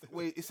 It's the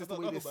way. It's just the I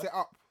way don't they're know, set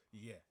up.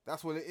 Yeah.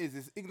 That's what it is.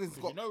 It's England's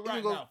got. You know, right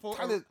England now,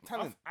 got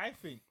talent. I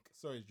think.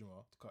 Sorry,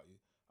 Jamal, to cut you.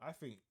 I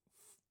think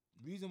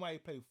reason why he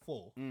played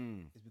 4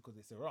 is because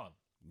it's Iran.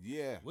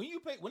 Yeah. When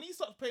he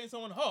starts playing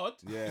someone hard,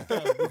 Yeah.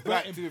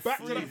 back to the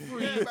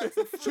free. Yeah, back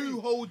to the free. Two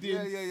holding.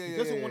 Yeah, yeah, yeah, He yeah,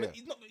 doesn't yeah, want to. yeah.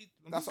 He's not.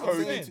 That's what what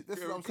I'm saying. saying.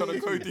 That's what I'm Conor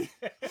saying. Cody.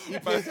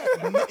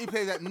 He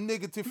plays that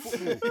negative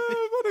football.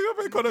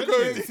 Conor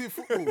Cody. Negative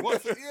football.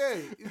 Yeah,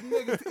 it's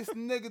negative. It's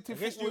negative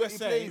Against football that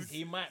he USA, plays.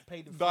 he might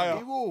play the Dyer.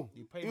 He will.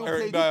 He played He'll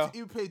Eric play. Dyer.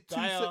 He'll play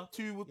Dyer.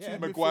 two Yeah.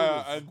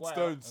 Maguire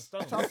midfielders. and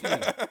Stones. Trust me.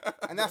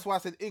 And that's why I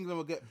said England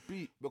will get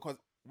beat, because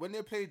when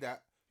they play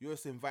that, you're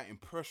just inviting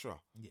pressure.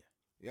 Yeah.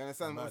 You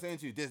understand what I'm Mad. saying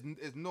to you?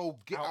 There's no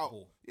get Out out.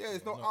 ball. Yeah, there's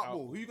Yeah, no no out out ball.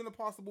 ball. Who are you gonna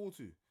pass the ball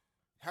to?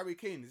 Harry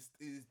Kane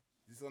is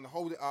gonna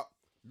hold it up,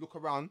 look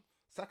around.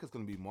 Saka's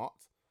gonna be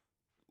marked.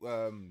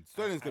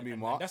 Sterling's gonna be And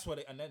marked. that's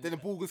what. And Then the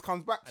ball just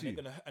comes back to you.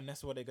 and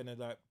that's what they're gonna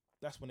like.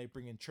 That's when they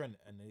bring in Trent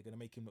and they're gonna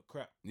make him look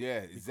crap. Yeah,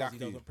 Because exactly.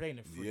 he doesn't play in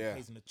the three. Yeah. He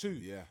plays in the two.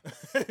 Yeah.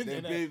 and Then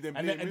then blame him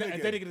and then again.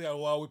 they're gonna go,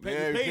 well, we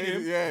played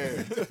him. Yeah,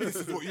 this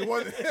is what you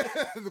want.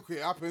 Look what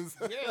happens.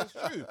 Yeah, it's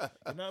true. You know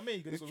what I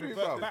mean? You're It's gonna true,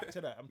 revert bruv. back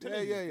to that. I'm telling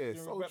Yeah, you. yeah, yeah, You're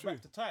so gonna revert true.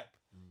 back to type.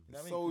 You know what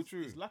I mean? So 'Cause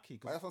true. He's lucky.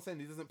 But that's what I'm saying.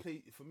 He doesn't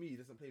play, for me, he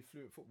doesn't play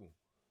fluent football.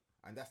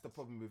 And that's the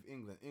problem with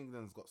England.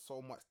 England's got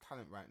so much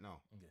talent right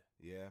now.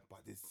 Yeah, but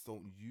they just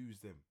don't use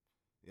them.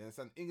 You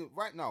understand? England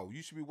right now,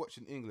 you should be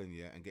watching England,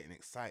 yeah, and getting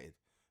excited.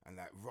 And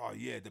like, raw,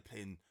 yeah, they're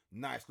playing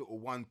nice little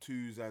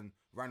 1-2s and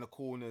round the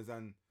corners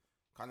and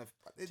kind of.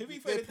 To be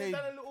fair, they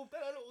done a little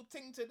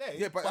thing today.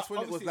 Yeah, but that's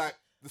when it was obviously like,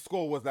 the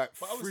score was like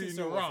But obviously it's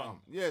 3-0 or around.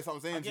 something. Yeah, that's what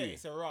I'm saying I to get you.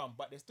 it's around,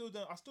 but they still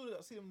don't. I still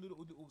don't see them little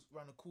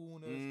round the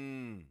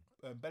corners.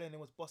 Bellingham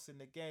was bossing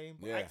the game,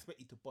 but I Yeah. expect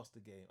you to boss the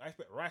game. I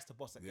expect Rice to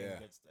boss that game Yeah.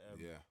 against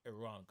Yeah.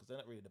 Iran because they're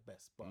not really the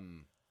best. But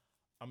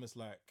I'm just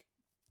like,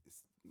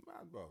 It's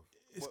mad, bro.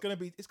 it's gonna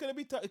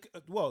be tough.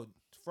 Well,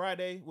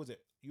 Friday was it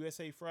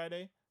USA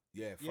Friday?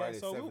 Yeah, Friday,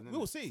 so 7,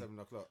 we'll innit? see. 7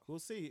 o'clock. We'll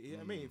see. You know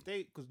what I mean, if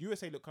they because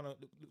USA looked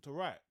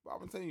alright. But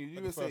I'm telling you,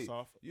 the USA, first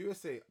half.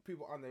 USA,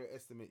 people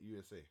underestimate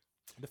USA.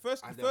 The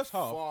first And half.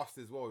 they're fast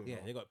as well. You Yeah,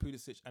 know? they got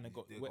Pulisic and they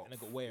got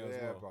Weah as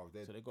well. bro,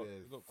 So they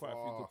got quite a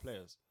few good fast.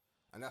 players.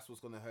 And that's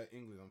what's gonna hurt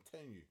England. I'm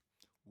telling you,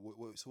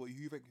 So who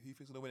you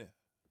think's gonna win it?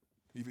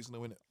 Who you think's gonna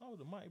win it? Oh,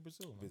 the mighty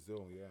Brazil. Man.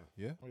 Brazil, yeah,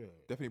 Yeah, Yeah.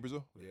 definitely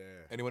Brazil.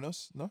 yeah. Anyone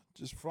else? No,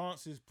 just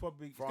France is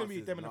probably it's France gonna be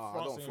is- them and nah, I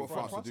France. don't and think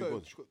France. France will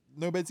do good.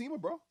 No Benzema,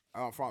 bro. I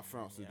don't think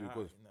France will do Yeah,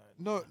 good.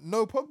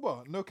 No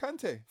Pogba. No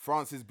Kante.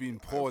 France has been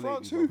poor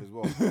France lately, who?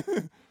 bro, as well.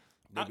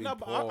 They've been No,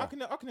 but poor.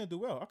 I can do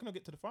well. I can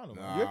get to the final.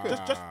 man.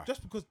 Nah.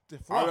 Just because the I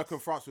France. reckon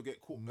France will get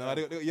caught. Nah,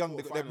 they're young.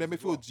 Their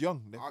midfield's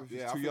young. They're I too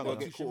think young. they'll man.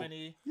 get caught.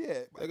 Tchouameni.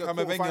 Yeah, They got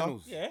Camavinga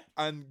quarterfinals. Yeah.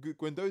 and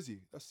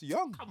Guendouzi. That's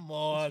young. Come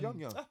on. young.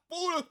 That's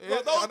ballers. Yeah,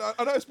 Bro, don't-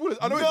 I know it's spoilers.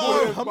 I know it's No,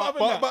 spoilers, I'm not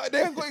having that. but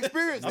they ain't got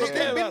experience. I They don't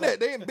care ain't been about there. that.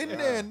 They ain't been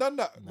there and done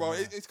that, bro.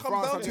 It's come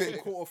France down are to getting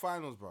it.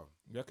 quarterfinals, bro.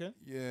 You reckon?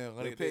 Yeah,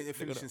 They're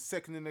finishing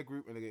second in their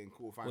group and they're getting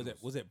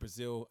quarterfinals. Was it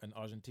Brazil and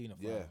Argentina?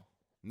 Yeah. Final?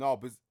 No,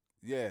 but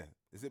yeah.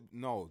 Is it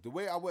no? The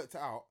way I worked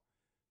it out,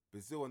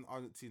 Brazil and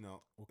Argentina,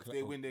 if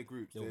they win their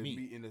groups, they'll they meet.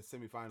 meet in the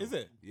semi-final. Is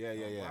it? Yeah,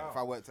 yeah, yeah. wow. If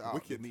I worked it out,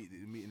 Wicked. they meet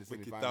in the Wicked.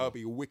 semi-final. That would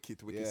be a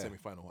wicked Yeah.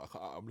 semi-final.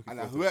 I'm looking And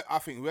forward to it. I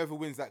think whoever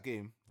wins that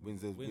game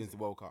wins the Wins it.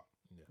 World Cup.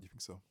 You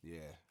think so? Yeah.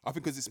 I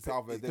think because it's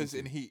either because them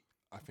in two. heat.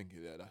 I think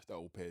that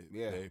will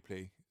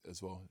play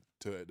as well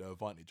to the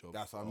advantage of.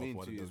 That's what I of mean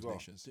one to of you as those well.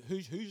 nations.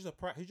 Who's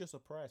your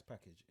surprise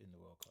package in the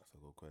World Cup?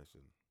 That's a good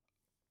question.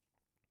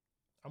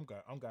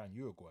 I'm going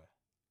Uruguay.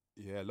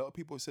 Yeah, a lot of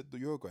people said the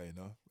Uruguay. You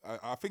know,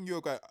 I think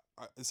Uruguay,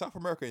 South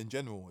America in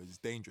general is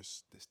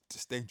dangerous. It's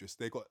just dangerous.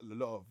 They got a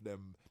lot of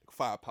them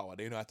firepower.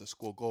 They know how to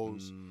score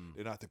goals.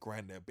 They know how to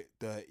grind. They're a bit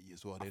dirty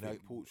as well. I They know.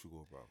 think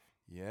Portugal, bro.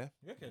 Yeah.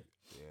 You reckon?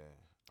 Yeah.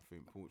 I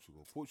think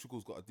Portugal.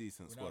 Portugal's got a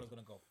decent squad. Ronaldo's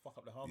gonna go fuck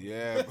up the harmony.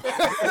 Yeah.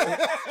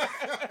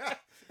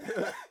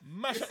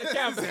 Mash up the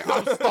camp.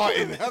 I'm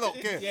starting. I don't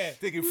care. Yeah.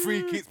 Taking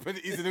free kicks,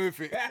 penalties, and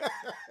everything.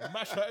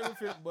 Mash up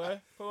everything, boy.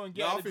 Come on,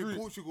 get No, out I of the think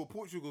group.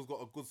 Portugal's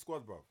got a good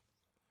squad, bro.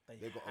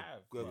 They got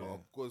a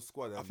good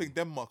squad. I think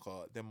Denmark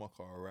are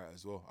alright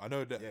as well. I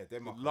know that. Yeah,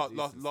 Denmark are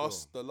last decent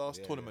still. the last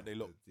Yeah, tournament yeah, they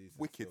looked they're decent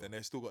wicked, still. and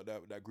they still got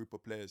that group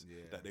of players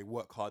Yeah. that they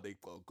work hard. They've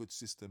got a good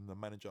system. The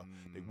manager,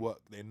 they work.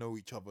 They know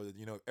each other.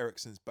 You know,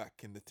 Ericsson's back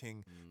in the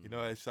thing. You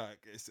know, it's like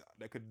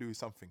they could do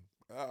something.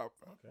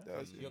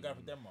 You're going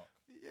for Denmark.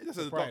 Yeah, just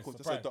a Surprise, dark horse.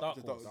 Just a surprise, dark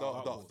dark horse.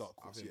 horse. Dark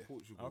I horse. think Yeah.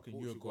 Portugal. I reckon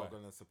Portugal Uruguay. are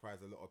gonna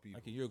surprise a lot of I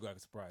people. think Uruguay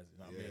is surprised. You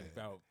know what I mean?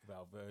 Yeah.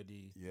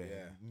 Valverde,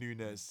 Yeah.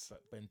 Nunes.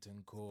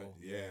 Bentancur,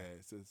 Yeah,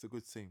 it's a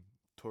good team.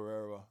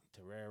 Torreira.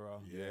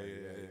 Torreira. Yeah.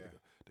 yeah.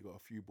 They got a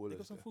few They ballers.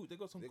 got some there. food. They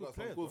got some They good got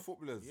players. some good bro.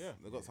 footballers. Yeah.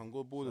 They got some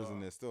good ballers in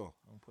there still.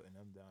 I'm putting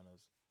them down as.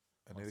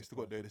 And they still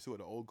got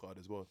the old guard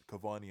as well.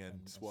 Cavani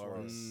and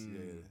Suarez.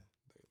 Suarez.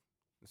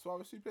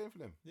 Suarez still playing for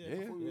them. Yeah,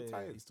 I thought he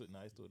retired. He's still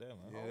there,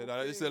 man. Yeah,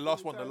 Oh, it's okay, the last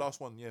he's one. The retired. last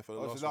one. Yeah, for the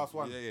Oh, last, it's the last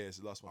one? Yeah, it's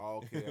the last one.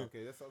 Oh,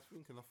 okay. That's what I was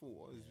thinking. I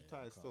thought, he's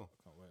retired still.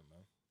 Can't wait,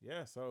 man.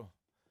 Yeah, so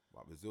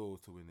But Brazil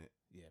to win it.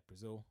 yeah,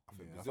 Brazil. I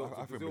think Yeah, Brazil,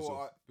 I think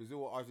Brazil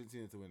or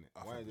Argentina to win it.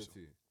 I Why think are the Brazil.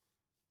 two?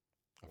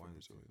 I Why think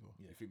is it Brazil as well.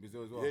 Yeah. You think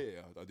Brazil as well?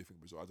 Yeah, I do think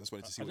Brazil. I just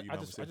wanted to see what you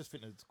I said. just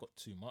think that it's got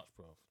too much,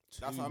 bro.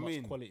 Too That's what I much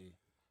mean. quality.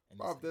 And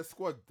Bruv, their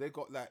squad, they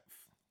got like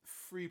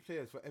 3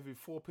 players for every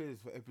 4 players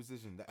for every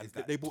position. That is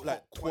that They bought top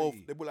like 12.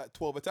 quality. They bought like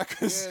 12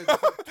 attackers. Yeah, they've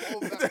got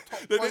 12 that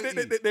top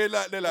quality. They're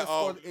like, This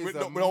oh, squad is we a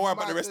don't worry about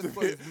the mad- rest this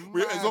of it. squad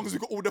is As mad. long as we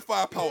got all the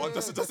firepower, Yeah,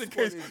 just in this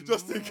case, squad is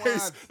just in case.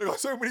 mad. They got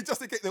so many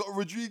just in case. They got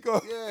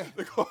Rodrigo. Yeah.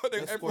 They got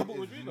This everyone. squad is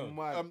Rodrigo.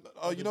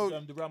 mad. You know,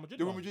 the Real Madrid.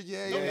 the Real one. Madrid.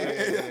 Yeah.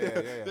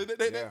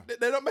 Yeah.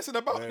 They're not messing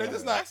about. Yeah, They're yeah.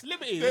 just like. That's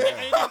limited. They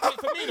didn't take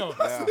Firmino.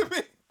 Yeah.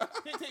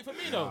 They didn't take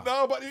Firmino.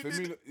 No, but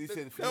Firmino, he they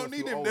said don't Firmino's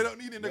need too him. old. They don't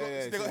need him. They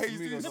Yeah, got yeah,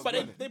 Jesus. Firmino's No, not but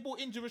doing it. they bought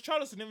injured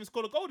Richarlison and even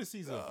scored a goal this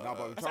season. No,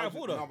 but That's how I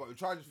thought of.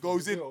 Richarlison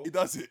Goes in. still- He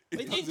does it. He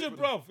He's does it. injured,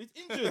 bruv. He's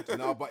injured.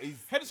 No, but he's.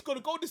 Hadn't scored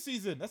a goal this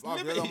season. That's Bruv,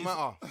 it limited. don't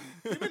matter.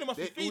 Firmino must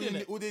be feeding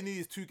it. All they need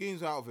is 2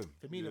 games out of him.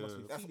 Firmino must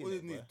be That's feeding all they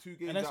it, need. boy. 2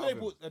 games And that's out why of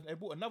him. they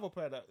bought another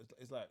player that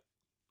is like,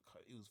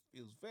 he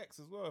was vexed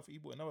as well. If he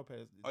bought another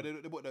player, Oh, they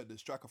bought the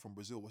striker from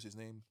Brazil. What's his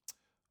name?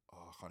 Oh,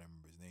 I can't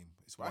remember his name.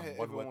 It's I one, heard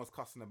one everyone word. was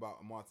cussing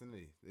about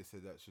Martinelli. They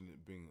said that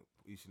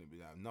he shouldn't be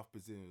there. Enough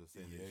Brazilians were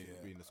saying he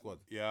shouldn't be in the squad.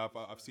 Yeah,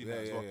 I've seen that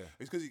as Yeah, well. yeah.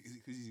 It's because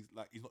he's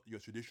like he's not your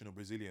traditional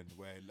Brazilian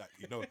where like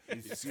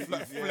it's He's-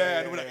 like yeah, flair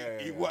and all yeah, that.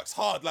 yeah, He yeah. works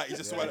hard. Like he's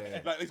just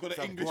Yeah. like he's got It's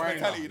an a English grinder.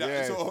 mentality that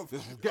Yeah. sort of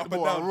Just get up the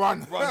and ball down, and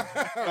run.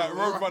 like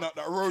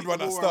road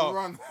runner ball style. and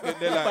run.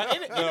 They're like But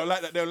in- they don't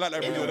like that. They don't like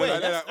that. in a Brazil. way,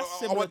 They're like, that's I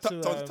similar want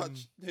to,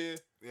 touch here.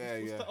 Yeah,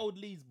 What's yeah. the old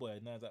Leeds boy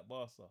now at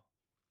Barca?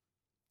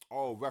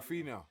 Oh,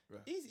 Rafinha.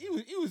 He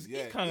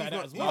Yeah, kind of like he's that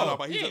not- as he's well. No,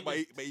 but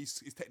Yeah,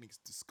 his technique's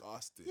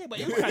disgusting. yeah, but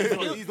He's he was kind of,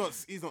 not,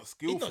 he's not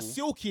skillful. he's not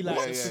silky like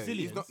Yeah, yeah. Brazilians.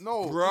 He's not,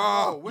 no,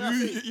 Bruh, no, when I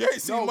you say-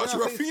 ain't seen no, much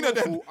when I say Rafinha then.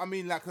 skillful, I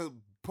mean like a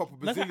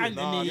proper Like an Brazilian.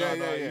 Anthony, yeah,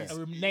 no, yeah, he's- yeah.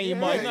 Neymar.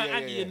 Yeah, He's not yeah,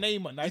 Anthony yeah. and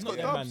Neymar. No, he's not got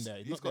that dubs. man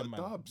there. He's got that man.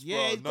 dubs, Yeah,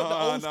 bro. he's got the No,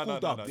 old no, school no,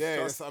 dubs. no. Yeah,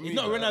 Trust that's what I He's mean.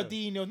 not Yeah.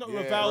 Ronaldinho, not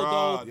Yeah. Rivaldo.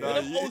 Bruh, You know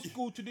them nah, old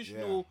school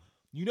traditional. Yeah.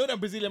 You know them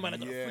Brazilian man that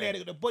got Yeah. flair, they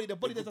got the body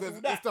does all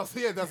that. That's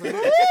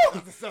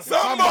a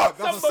Samba!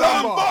 That's a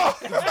Samba!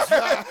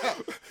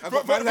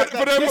 For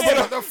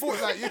them, the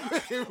foot like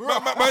you.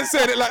 Man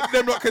said it like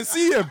them lot can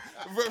see him.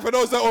 For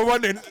those that were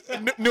running,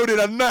 Neil did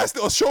a nice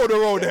little shoulder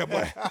roll there,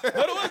 boy. No,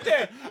 the one's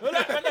there. No,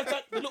 that man, that's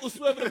like the little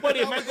swerve of the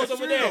body. Man goes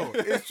over there.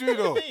 It's true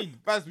though. What do you mean?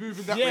 Man's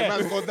moving that Yeah. way,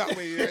 man's gone that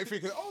way. Yeah, if he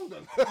can hold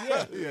them.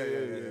 Yeah,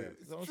 yeah.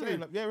 So I'm saying,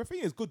 like, yeah,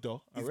 Rafinha is good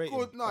though. I He's rate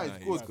good. him. No, he's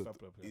he's good.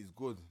 good. He's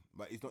good,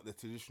 but he's not the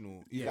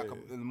traditional. He's Yeah. like a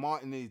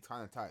Martinelli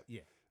kind of type.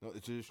 Yeah. Not the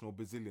traditional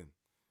Brazilian.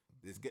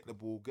 Just get the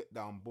ball, get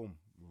down, boom,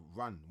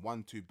 run,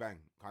 1-2, bang,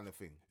 kind of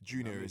thing.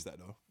 Junior is that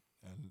though,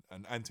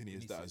 and Anthony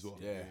is that as well.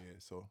 Yeah.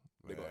 So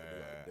they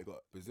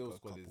got Brazil's got a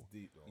squad is couple.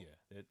 deep though.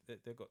 Yeah,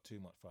 they've got too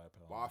much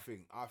firepower. But I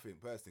think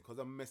personally, because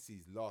of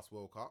Messi's last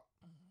World Cup,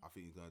 I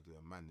think he's gonna do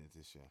a madness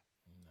this year.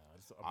 I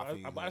just don't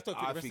think the rest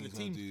of the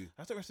team.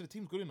 I thought the rest of the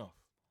team's good enough.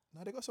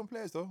 No, they got some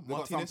players though. They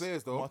got some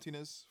players, though.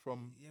 Martinez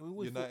from Yeah, we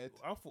always United.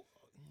 I thought.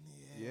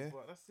 Yeah.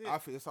 but that's it. I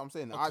think that's what I'm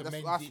saying.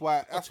 Otamendi- That's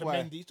why.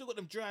 Otamendi. You still got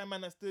them dry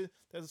man. That's No,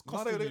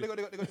 costing they you. got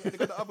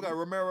the other guy,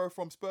 Romero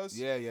from Spurs.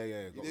 Yeah.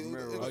 Got They-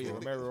 Romero. Oh, yeah,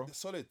 Romero. They're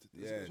solid.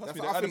 Yeah, Trust that's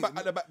me, what I at the think.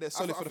 back, they're That's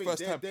solid what for I the think.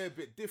 first time. They're a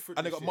bit different.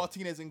 And they this got year.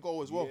 Martinez in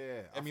goal as well.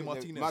 Yeah, I Emi think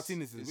Martinez.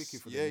 Martinez is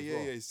wicked for them Yeah,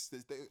 as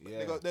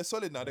well. yeah. They're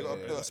solid now. They got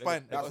a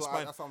spine. They got a That's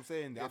spine. what I'm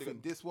saying. Yeah, I they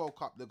think this World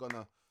Cup they're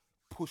gonna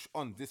push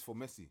on this for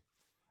Messi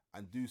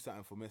and do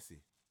something for Messi.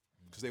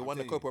 Because they won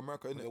the Copa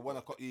America, innit? They won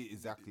a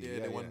exactly. Yeah,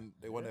 they won.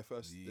 They won their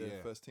first Yeah.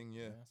 thing.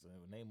 Yeah. So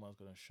Neymar's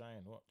gonna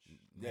shine. Watch.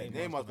 Yeah,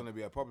 Neymar's gonna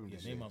be a problem Yeah,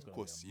 this year. Neymar's Of gonna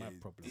course, be a yeah.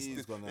 mad problem.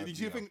 He's gonna Did be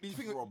you a think? Did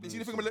you problem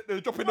think this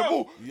they're dropping the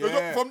ball?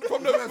 Yeah. From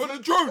the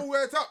drone. Oh,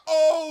 where it's up?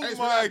 Oh It's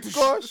my like,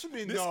 gosh! I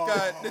mean, This no.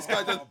 guy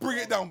just bring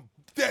it down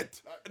dead.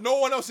 No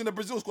one else in the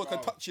Brazil squad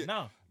can touch it.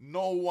 Nah.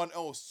 No one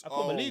else. I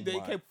can't believe that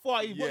he came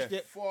far. He watched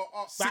it. Four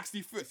up,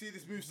 60 foot. See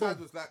this move side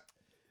was like,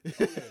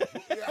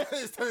 yeah,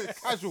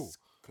 it's casual.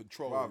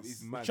 Control. Bruv,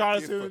 he's mad.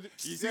 Charleston.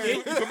 You see,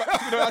 you talking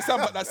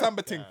about that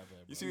Samba thing. Yeah,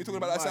 You see, we're talking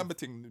about that mad. Samba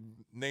thing.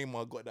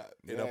 Neymar got that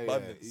in Yeah, yeah,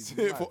 abundance he's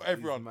for mad,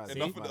 everyone. he's mad,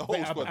 Enough he's for the mad. whole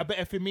I squad. bet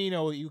if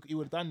Firmino, he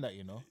would have done that,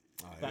 you know.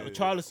 Like with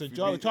Charleston,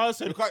 Firmino-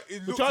 Charleston Look how he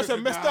looks Charleston at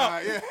him, messed nah,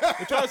 up.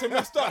 yeah. Charleston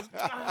messed up.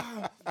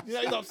 You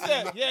know, he's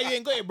upset. Yeah, you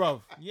ain't got it,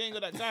 bro. You ain't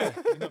got that guy.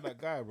 You not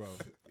that guy, bro.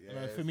 Yeah,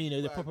 Man, it's Firmino,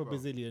 the mad, proper bro.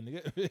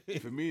 Brazilian.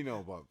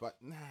 Firmino, but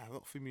nah,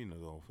 not Firmino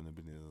though from the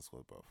Brazilian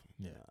squad, bro.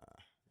 Yeah.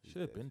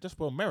 Should have been just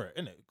for merit,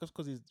 innit? Just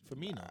because he's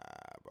Firmino. Nah,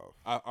 bro.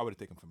 I would have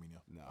taken Firmino.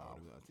 Nah,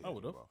 I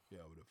would've. Yeah,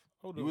 I would have.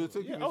 Hold You on. would've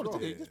taken Yeah, him I as would have well?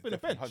 taken. Yeah, Just been a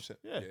definitely, bench. 100%.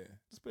 Yeah. Yeah.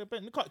 Just been a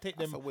bench. You can't take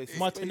That's them a waste of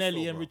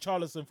Martinelli space, and though,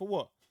 Richarlison for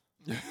what?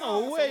 That's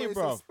No a way, waste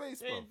bro. of space,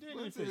 They bro. ain't doing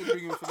Man said anything. they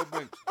bring him for the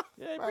bench.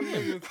 Yeah, Man, bring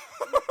bring him. him.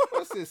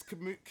 What's this?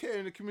 Care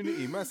in the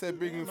community. Man said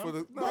bring him for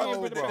the. No,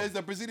 bro. There's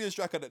a Brazilian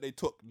striker that they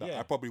took that Yeah.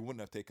 I probably wouldn't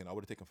have taken. I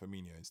would have taken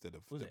Firmino instead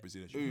of Was the it?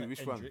 Brazilian Ooh, striker.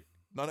 which one? Endrick.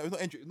 No, it's not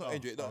Endrick. Not Oh,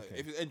 Endrick. No, okay.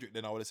 if it's Endrick,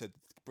 then I would have said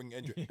bring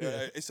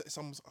Endrick. It's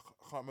some.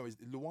 I can't remember. Is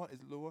it Luan? Is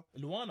it Luan?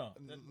 Luana.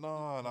 No,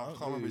 I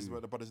can't remember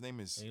what the brother's name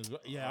is. He was-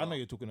 Yeah, I know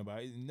you're talking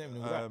about. His name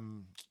was that.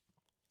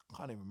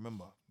 Can't even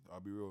remember. I'll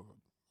be real.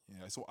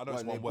 Yeah, so I know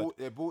Well, it's one word.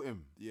 They bought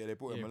him Yeah, they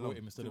brought Yeah, him brought along.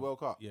 him instead to of the World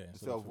Cup. Yeah,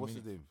 Instead of what's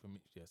his name?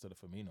 Yeah, instead of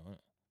Firmino, innit?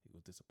 He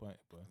was disappointed,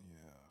 bro. Yeah,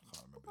 I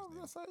can't remember Oh, his name.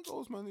 that's how it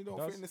goes, man. You don't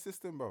does. fit in the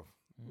system, bro.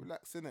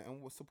 Relax in it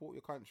and we'll support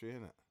your country,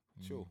 innit?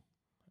 Chill.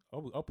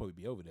 I'll probably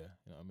be over there.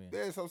 You know what I mean?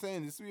 There's what I'm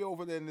saying. This we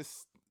over there in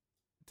this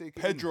take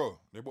it. Pedro.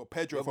 They bought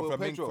Pedro They from bought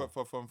Flamingo.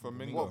 Pedro. From In.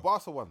 Flamingo. What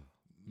Barca one?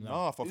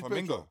 Nah, for Who's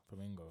Flamingo.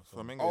 Flamingo.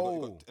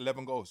 Flamingo. He got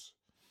 11 goals.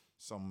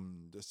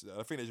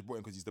 I think they just bought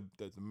him because he's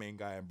the main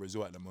guy in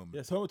Brazil at the moment.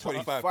 Yeah, so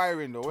 25.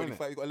 Firing though, isn't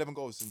 25. it? He got 11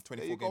 goals in There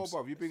 24 you go, games.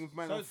 bruv. You bring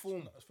man on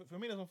form.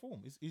 Firmino's on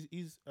form.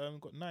 He's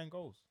got 9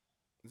 goals.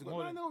 Has he more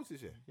got 9 than- goals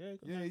this year? Yeah,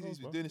 Yeah, he's been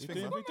bro. doing his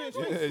thing, man. He's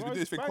doing Yeah, he's been doing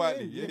his thing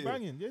quietly. He's Yeah, been yeah.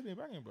 banging. Yeah, he's been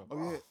banging, bro.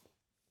 Oh yeah.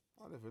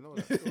 I never know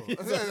that.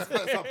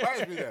 That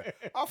surprised me there.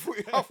 I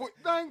thought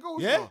 9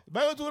 goals. Yeah, now.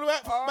 man, we're talking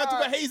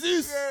about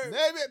Jesus. Yeah.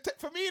 Yeah,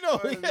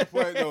 Firmino. That's the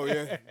point though,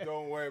 yeah.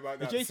 Don't worry about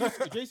that.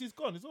 JC's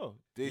gone as well.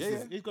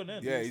 JC's He's gone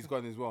then. Yeah, he's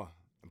gone as well.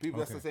 And people,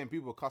 that's Okay. the same.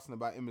 People are cussing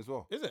about him as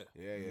well. Is it?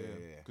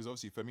 Yeah. Because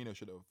obviously Firmino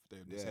should have.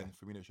 They Yeah. said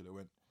Firmino should have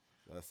went.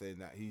 They're saying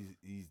that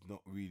he's not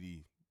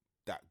really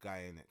that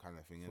guy in it, kind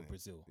of thing. For Innit?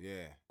 Brazil.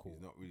 Yeah, Cool.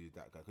 he's not really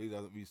that guy. 'Cause he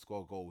doesn't really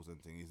score goals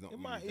and things. He's not. It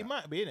really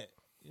might be in it.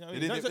 You know, They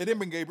didn't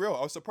bring Gabriel.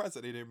 I was surprised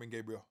that they didn't bring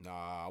Gabriel.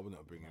 Nah, I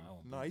wouldn't bring him.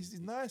 Nah, he's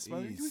nice,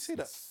 man. He's You say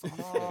that? sus-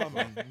 Nah,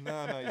 man.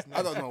 Nah, he's nice.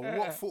 I don't know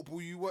what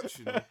football you watch,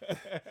 you know.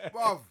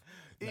 Bruv,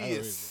 he Nah, is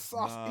really.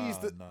 sus. He's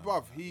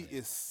the he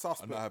is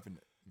suspect. I'm not having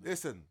it.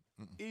 Listen,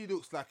 he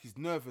looks like he's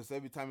nervous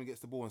every time he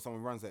gets the ball and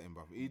someone runs at him,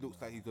 bruv. He looks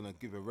like he's gonna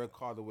give a red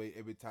card away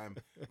every time.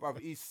 Bruv,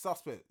 he's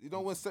suspect. You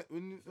know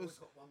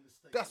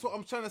that's what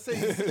I'm trying to say.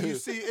 You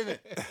see it in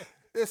it.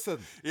 Listen,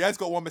 He has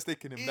got one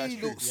mistake in him. That's he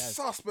true. looks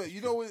suspect.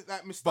 You know when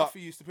like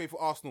Mustafi used to play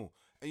for Arsenal,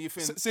 and you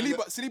think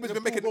Saliba's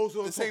been making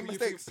the same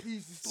mistakes.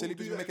 Saliba's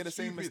Saliba's been making the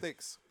same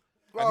mistakes.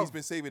 Bruv. And he's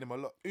been saving him a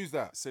lot. Who's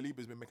that?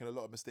 Saliba's been making a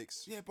lot of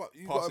mistakes. Yeah, but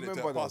you got to Passing it to-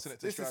 remember passing it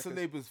to this is strikers.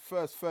 Saliba's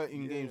first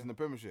 13 games in the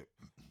Premiership.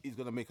 He's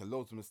gonna make a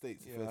loads of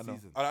mistakes Yeah, I first know.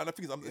 season. And I think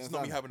it's not me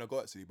understand? having a go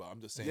at Saliba. I'm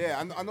just saying. Yeah,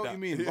 I know what that- you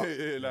mean. Yeah,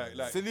 but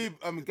like Saliba,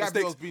 Gabriel's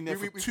mistakes. been there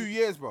We- for we- 2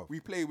 years, bro. we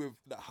play with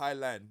that high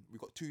line. We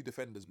got 2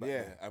 defenders back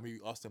Yeah. there, and we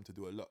asked them to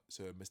do a lot.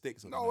 So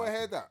mistakes are No, gonna I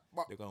happen. heard that.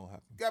 But They're gonna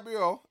happen.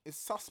 Gabriel is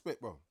suspect,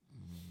 bro.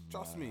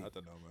 Trust me. I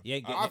don't know, man. Yeah,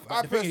 get, I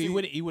but the thing is,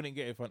 personally- he wouldn't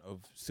get in front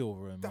of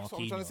Silver and That's Marquinhos.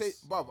 what I'm trying to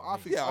say, bruv. I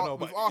think Yeah, I know,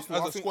 with but Arsenal,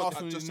 as I a think squad,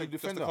 Arsenal just need a to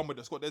defender. come with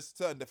the squad, there's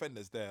certain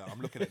defenders there.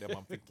 I'm looking at them.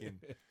 I'm thinking,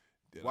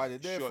 Why they're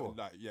there for?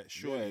 Like,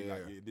 surely, Yeah,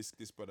 like yeah.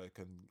 this brother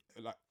can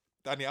like.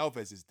 Danny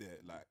Alves is there,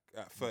 like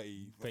at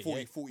 30,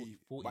 40,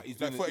 40. But he's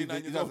like doing 39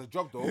 he years does old. a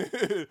job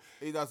though.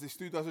 He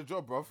still does a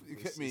job, bruv. You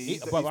get me?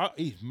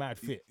 He's mad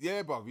fit.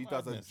 Yeah, bruv. He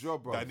does a Madness.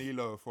 job, bruv.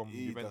 Danilo from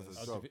He Juventus.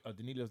 does a job.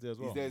 Danilo's there as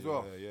well. He's there as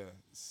well. Yeah.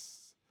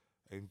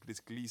 And this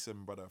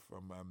Gleason brother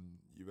from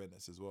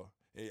Juventus as well.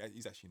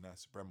 He's actually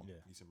nice. Bremer. Yeah,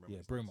 Gleason yeah,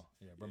 is Bremer. nice.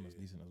 Yeah, Bremer's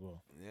decent as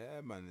well.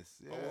 Yeah, man.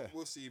 But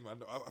we'll see, man.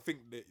 I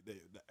think that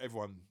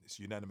everyone is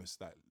unanimous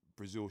that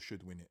Brazil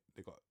should win it.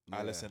 They got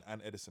Alisson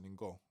and Edison in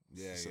goal.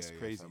 Yeah, it's just yeah,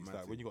 crazy. it's It's a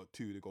like mad when you got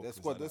 2, they go. Their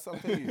squad, that's what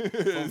I'm telling you.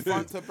 From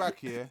front to back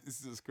here,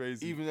 This is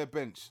crazy. even their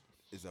bench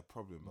is a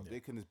problem. But they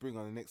can just bring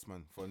on the next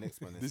man for the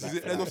next man. This It's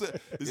is like it. for That's like. what I'm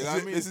saying. This You is know what I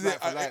it. mean? This is It's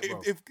it. like for like,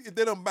 bro. If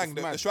they don't bang, It's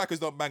the mad. strikers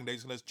don't bang, they're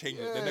just gonna change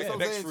Yeah, it. that's The what I'm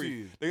next saying to 3.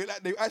 you.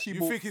 They actually You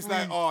bought think it's 3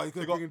 like, oh, he's they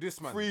gonna got bring in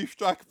this man.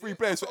 3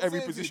 players for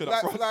every position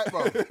up front. Like,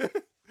 bro.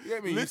 You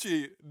get me?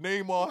 Literally,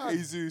 Neymar, Mad.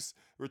 Jesus,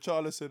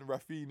 Richarlison,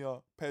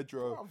 Rafinha,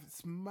 Pedro, Bruv,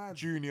 it's mad.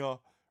 Junior,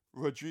 That's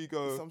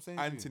Rodrigo, what I'm saying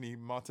to you. Anthony,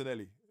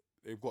 Martinelli.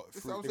 They've got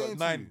That's 3, what I'm they got saying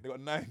to 9. you. They got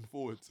 9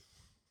 forwards.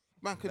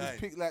 Man could just Nice.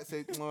 pick like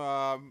say,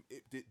 Alright,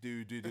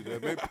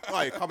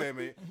 come here,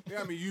 mate. You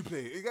get me? You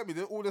play. You get me?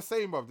 They're all the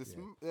same, bruv. This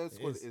their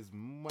squad is. is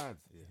mad,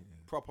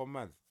 proper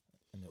mad.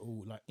 And they're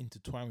all like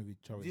intertwined with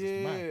each other. It's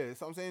Yeah, just mad.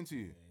 that's what I'm saying to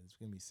you. Yeah, it's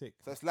gonna be sick.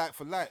 So it's like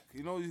for like.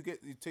 You know, you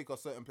take a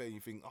certain player, and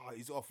you think, oh,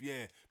 he's off.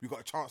 Yeah, we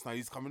got a chance now.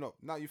 He's coming up.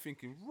 Now you're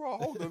thinking, raw,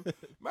 hold on,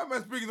 my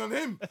man's bringing on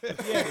him.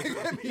 Yeah, you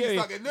get me? He's yeah.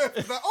 like getting nervous.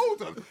 He's like,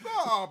 hold on,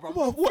 nah, bro.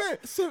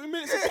 What? 70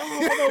 minutes? Yeah,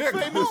 Oh, no, 30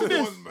 minutes of come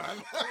this. on,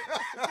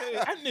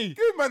 man. Anthony,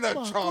 Give man that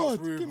my chance, God,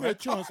 bro, give me man. a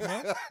chance,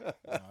 man. Nah,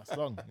 it's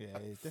long. Yeah,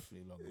 it's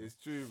definitely long. man. It's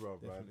true, bro,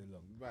 man. Definitely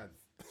long. Man.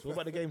 So what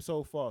about the game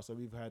so far? So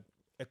we've had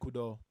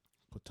Ecuador,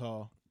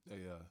 Qatar. Yeah.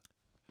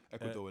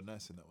 Ecuador were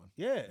nice in that one.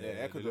 Yeah, Yeah,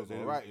 Ecuador's they-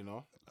 alright, you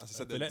know. As I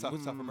said, Valen-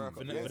 South America.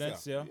 Valen-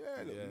 Valencia.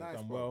 Yeah, look Yeah, nice,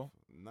 done bro. well.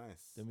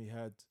 Nice. Then we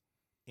had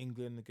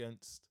England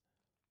against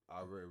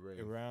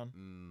Iran,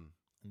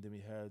 and then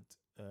we had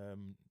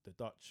the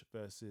Dutch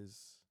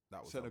versus.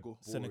 That was Senegal.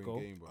 a boring Senegal.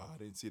 game, bro. I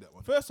didn't see that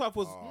one. First half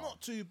was Oh.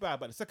 not too bad,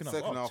 but the second half,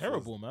 Second half was-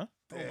 terrible, man.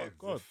 Oh Yeah, my the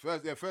God.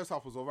 First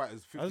half was alright.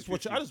 It's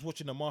 50, I was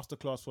watching a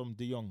masterclass from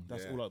De Jong.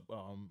 That's Yeah.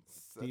 all.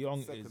 De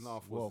Jong second is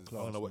half was world I'm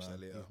class. gonna watch man. that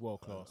later. He's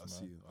world class,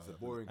 I'll man. see. It's a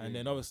boring game. And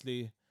then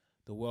obviously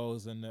the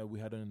Wales and we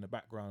had in the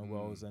background Mm.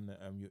 Wales and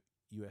the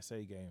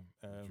USA game.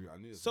 True, I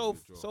knew it was So gonna be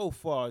a draw. so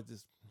far,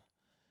 just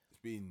It's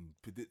been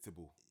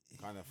predictable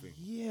kind of thing.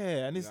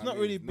 yeah, and it's You know not what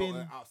I really mean? been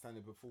Not an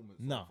outstanding performance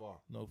no, so far.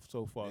 no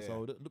so far. Yeah. So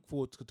look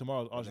forward to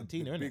tomorrow, But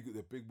Argentina, the innit?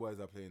 the big boys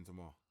are playing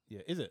tomorrow. Yeah,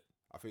 is it?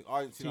 I think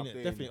Argentina are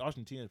playing. Definitely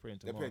Argentina is playing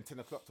They're tomorrow. playing 10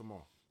 o'clock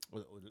tomorrow.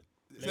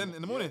 10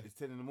 in the morning. Yeah, it's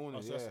 10 in the morning.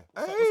 Oh, so yeah.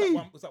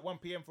 that's- was that 1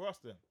 p.m. for us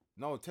then?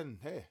 No, 10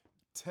 here.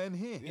 10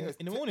 here. Yeah, it's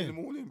in the 10 morning? In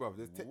the morning, bro.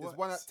 There's What?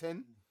 one at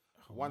 10,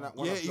 one at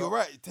 1 Yeah, o'clock. you're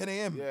right. 10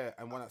 a.m. Yeah,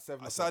 and one at 7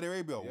 o'clock. Saudi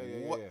Arabia.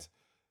 Yeah. What?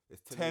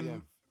 It's 10 10,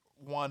 a.m.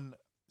 1,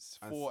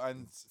 4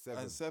 and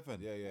seven. 7.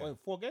 Yeah, yeah. Oh,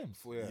 4 games.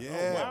 Yeah.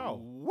 Yeah, wow.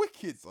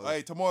 wicked.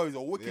 Hey, tomorrow's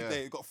a wicked Yeah.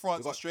 day. You got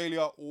France,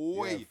 Australia.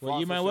 Wait, Well,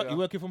 you France, man, Australia. you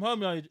working from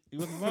home? Yeah, you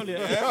working from home?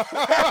 Yeah.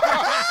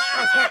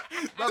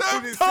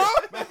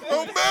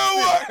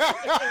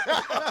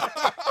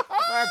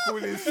 Man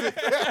calling sick.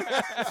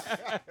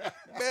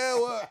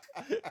 bear work.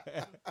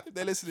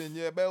 They're listening.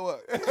 Yeah, bear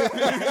work.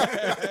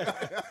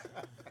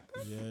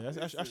 Yeah,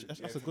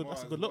 that's a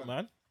good look,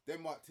 man.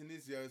 Denmark,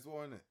 Tunisia as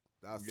well, isn't it?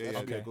 That's Yeah,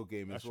 gonna be yeah. a good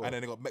game as That's well. And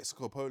then they got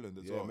Mexico, Poland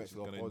as Yeah, well.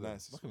 Mexico, Mexico, Poland.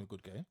 nice. That's gonna be a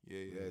good game. Yeah,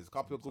 Yeah, there's a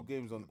couple of good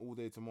games on all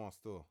day tomorrow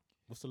still.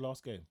 What's the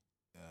last game?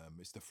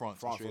 It's the France,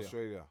 France, Australia.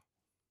 Australia.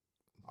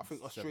 I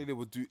think Australia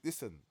would do.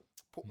 Listen,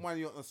 put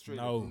money on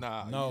Australia. No,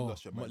 Nah, you no.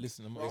 lost your I'm not mind.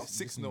 listening. It's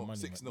 6-0,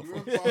 6-0. You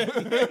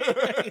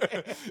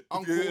remember?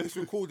 Uncle, it's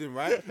recording,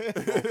 right?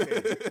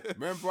 Okay.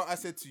 Remember what I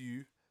said to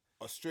you?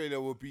 Australia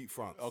will beat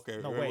France.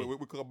 Okay, No we way. we'll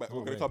come back. No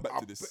We're gonna way. come back I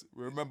to this.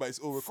 Remember, it's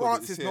all recorded.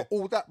 France It's is here. not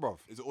all that, bruv.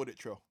 It's an audit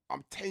trail.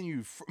 I'm telling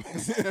you.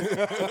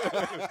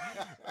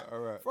 All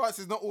right. France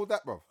is not all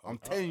that, bruv. I'm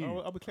telling you.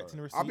 I'll be collecting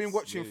the receipts. I've been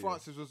watching Yeah.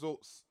 France's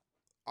results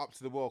up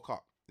to the World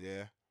Cup.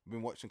 Yeah. I've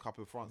been watching a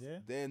couple of France. Yeah.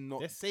 They're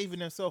not. They're saving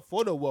themselves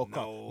for the World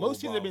Cup. No,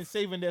 Most teams have bruv. been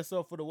saving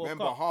themselves for the World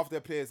Remember, Cup. half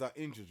their players are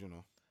injured, you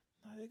know.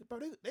 Bro,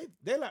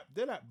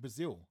 they're like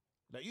Brazil.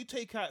 Like you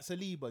take out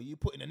Saliba, you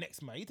put in the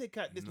next man. You take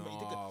out this man.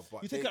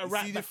 but You take they- out a you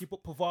right see back, the you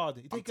put Pavard.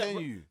 You I'm take out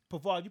telling you.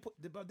 Pavard. You put.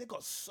 They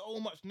got so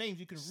much names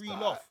you can reel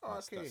Start.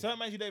 off. Okay. Certain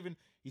man you don't even.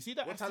 You see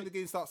that? What time Aston, the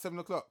game starts? 7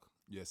 o'clock.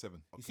 Yeah,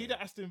 7. you see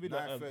that Aston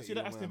Villa? You 9:30 see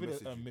that when Aston I Villa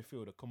message you.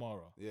 midfielder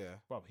Kamara. Yeah.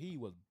 Bro, he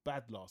was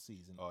bad last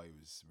season. Oh, he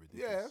was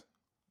Yeah. ridiculous.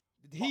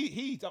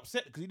 He's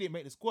upset because he didn't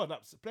make the squad.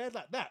 Like, players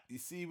like that. You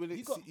see when it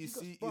You got- you you got-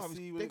 see bruv, you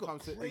see they when it got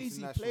comes to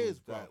crazy internationals players,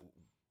 bro.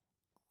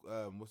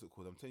 that what's it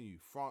called? I'm telling you,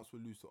 France will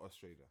lose to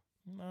Australia.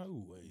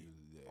 No way.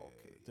 Yeah.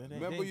 Okay. So they-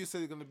 Remember they- you said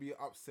they're gonna be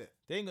upset.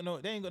 They ain't got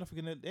nothing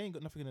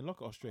in the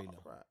locker, Australia.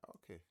 Right.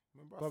 Okay.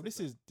 Remember I Bro,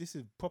 said this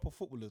is proper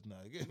footballers now.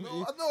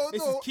 No, I know,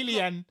 This no, is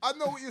Kylian, I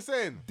know what you're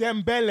saying.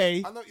 Dembele.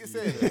 I know what you're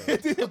saying. This I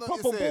is know what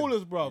proper you're saying.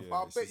 ballers, bro. Yeah.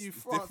 I it's bet just- you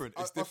it's France, different,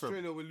 it's different.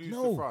 Australia will lose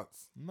No. to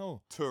France.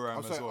 No, Thuram I'm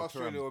as sorry, well.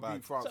 Australia will Thuram's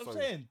beat bad. France. that's what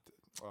I'm sorry. saying.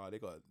 Oh, they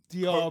got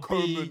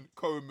DRB,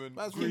 Coleman,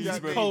 Man's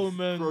Griezmann,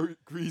 Coleman.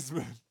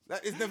 Griezmann.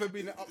 That has never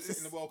been an upset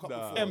in the World Cup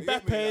Nah. before. You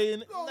get me? Mbappe,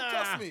 Like, no, nah.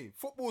 trust me.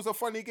 Football's a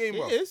funny game,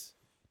 bro. it is.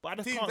 But I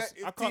just Teams can't. that-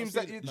 I can't teams see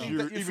that it. you- No. teams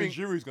that Even think-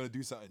 Giroud's gonna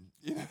do something.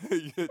 Yeah,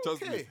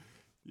 trust me. Okay.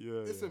 Yeah.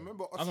 Listen,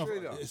 remember I'm gonna-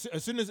 Australia?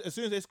 as soon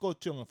as they score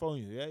two, I'm gonna phone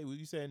you. Yeah, what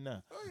you saying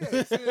now? Oh,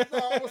 yeah. See, no,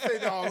 I will say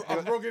that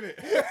I'm wrong in it.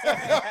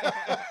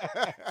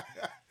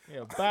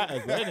 Yeah,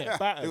 battered, isn't it?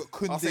 Battered. They got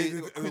Koundé, I'll say they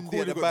got it- Koundé it-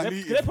 at the it- back.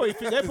 it- They're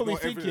probably no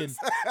thinking. evidence.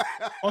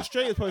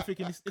 Australia's probably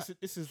thinking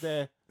this is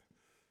their.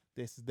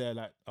 This is their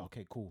like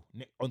okay cool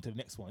on to the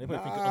next one. They're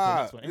probably thinking on to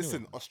the next one. Anyway.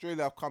 Listen,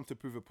 Australia have come to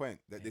prove a point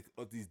that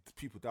these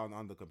people down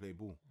under can play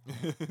ball.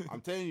 I'm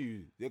telling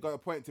you, they got a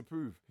point to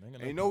prove. They ain't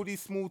got And you no know these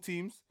small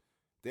teams,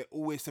 they're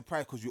always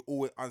surprised because you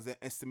always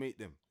underestimate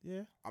them.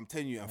 yeah, I'm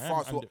telling you, and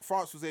Man,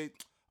 France will say,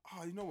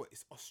 "Oh, you know what?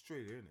 It's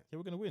Australia, innit? yeah,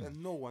 we're gonna win. There's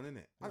no one in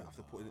it. I don't have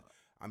to put it."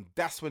 And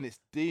that's when it's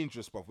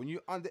dangerous, bruv. When you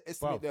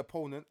underestimate Bruv. the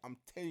opponent, I'm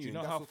telling you, Do you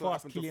know that's how what's gonna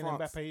fast happen to Kylian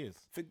France. Mbappe is?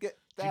 Forget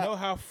that. Do you know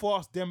how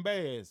fast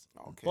Dembele is?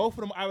 Okay. Both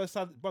of them either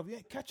side, bro. Yeah,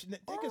 catching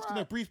it. They're just gonna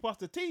Alright. breeze past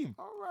the team.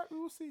 All right, we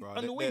will see. Bro,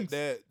 On the wings.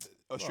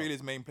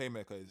 Australia's main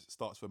playmaker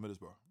starts for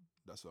Middlesbrough.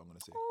 That's what I'm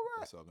gonna say. Alright.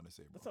 That's what I'm gonna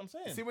say, bro. That's what I'm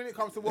saying. See, when it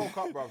comes to World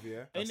Cup, bruv,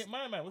 yeah. Ain't it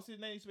my man? What's his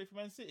name? He used to play for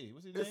Man City.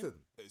 What's his name? Listen,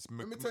 It's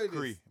Let me tell you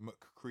this.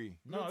 McCree.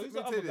 No, let who's me the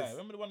tell other you guy? this.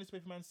 Remember the one who used to play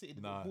for Man City?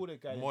 The Nah, border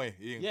guy. Moy.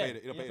 He ain't Yeah, played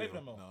it. He don't he ain't play it. played for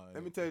them No, more.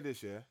 let me tell you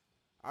this, yeah.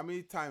 How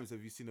many times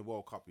have you seen the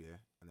World Cup, yeah,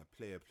 and a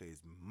player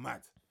plays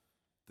mad,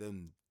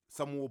 then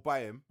someone will buy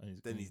him, And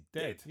then he's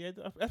dead. Yeah,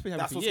 that's been happening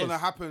That's for what's years. gonna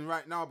happen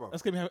right now, bro.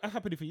 That's gonna be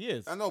happening for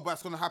years. I know, but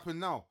it's gonna happen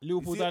now.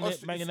 Liverpool You see, done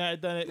it. Man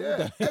United done it. all Yeah,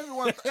 done it.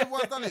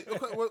 everyone's done it.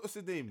 Look at what's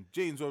his name,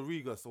 James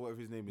Rodriguez or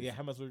whatever his name is. Yeah,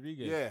 James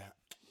Rodriguez. yeah,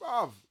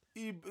 bruv.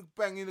 He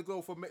banging the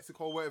goal for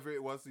Mexico, whatever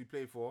it was he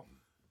played for.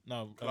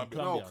 No,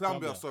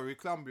 Colombia. Sorry,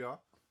 Colombia.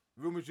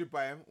 Real Madrid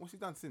buy him. What's he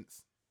done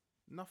since?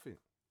 Nothing.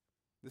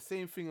 The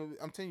same thing.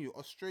 I'm telling you,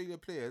 Australia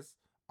players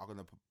are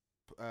gonna.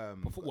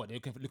 But for what? They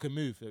can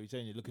move. You're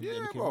saying you looking, Yeah, they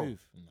can bro.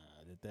 move. Nah,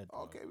 they're dead.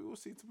 Bro. Okay, we will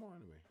see tomorrow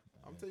anyway.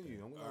 I'm telling you,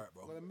 I'm Alright,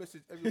 bro. gonna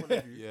message every one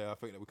of you. Yeah, I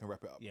think that we can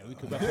wrap it up. Yeah, we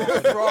could wrap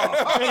it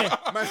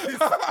up. Man,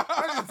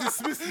 he's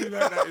dismissed me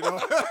like that, you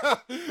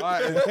know.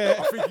 Alright,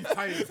 I think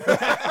he's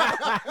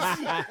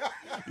tired.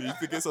 You need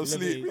to get some Let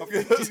sleep. me-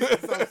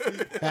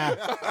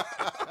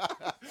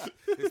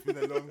 It's been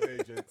a long day,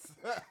 gents.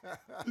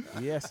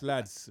 Yes,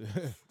 lads.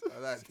 I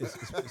like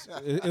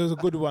It was a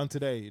good one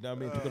today. You know what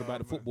I mean? Talking about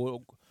the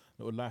football,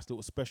 little last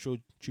little special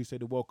Tuesday,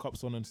 the World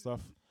Cup's on and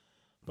stuff.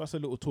 Plus a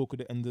little talk at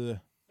the end of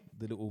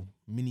the little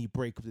mini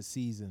break of the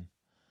season.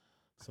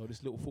 So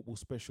this little football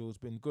special has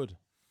been good.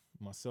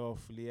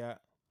 Myself, Liat,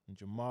 and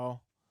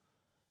Jamal.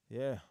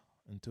 Yeah.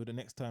 Until the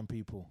next time,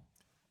 people.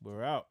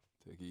 We're out.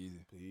 Take it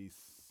easy. Peace.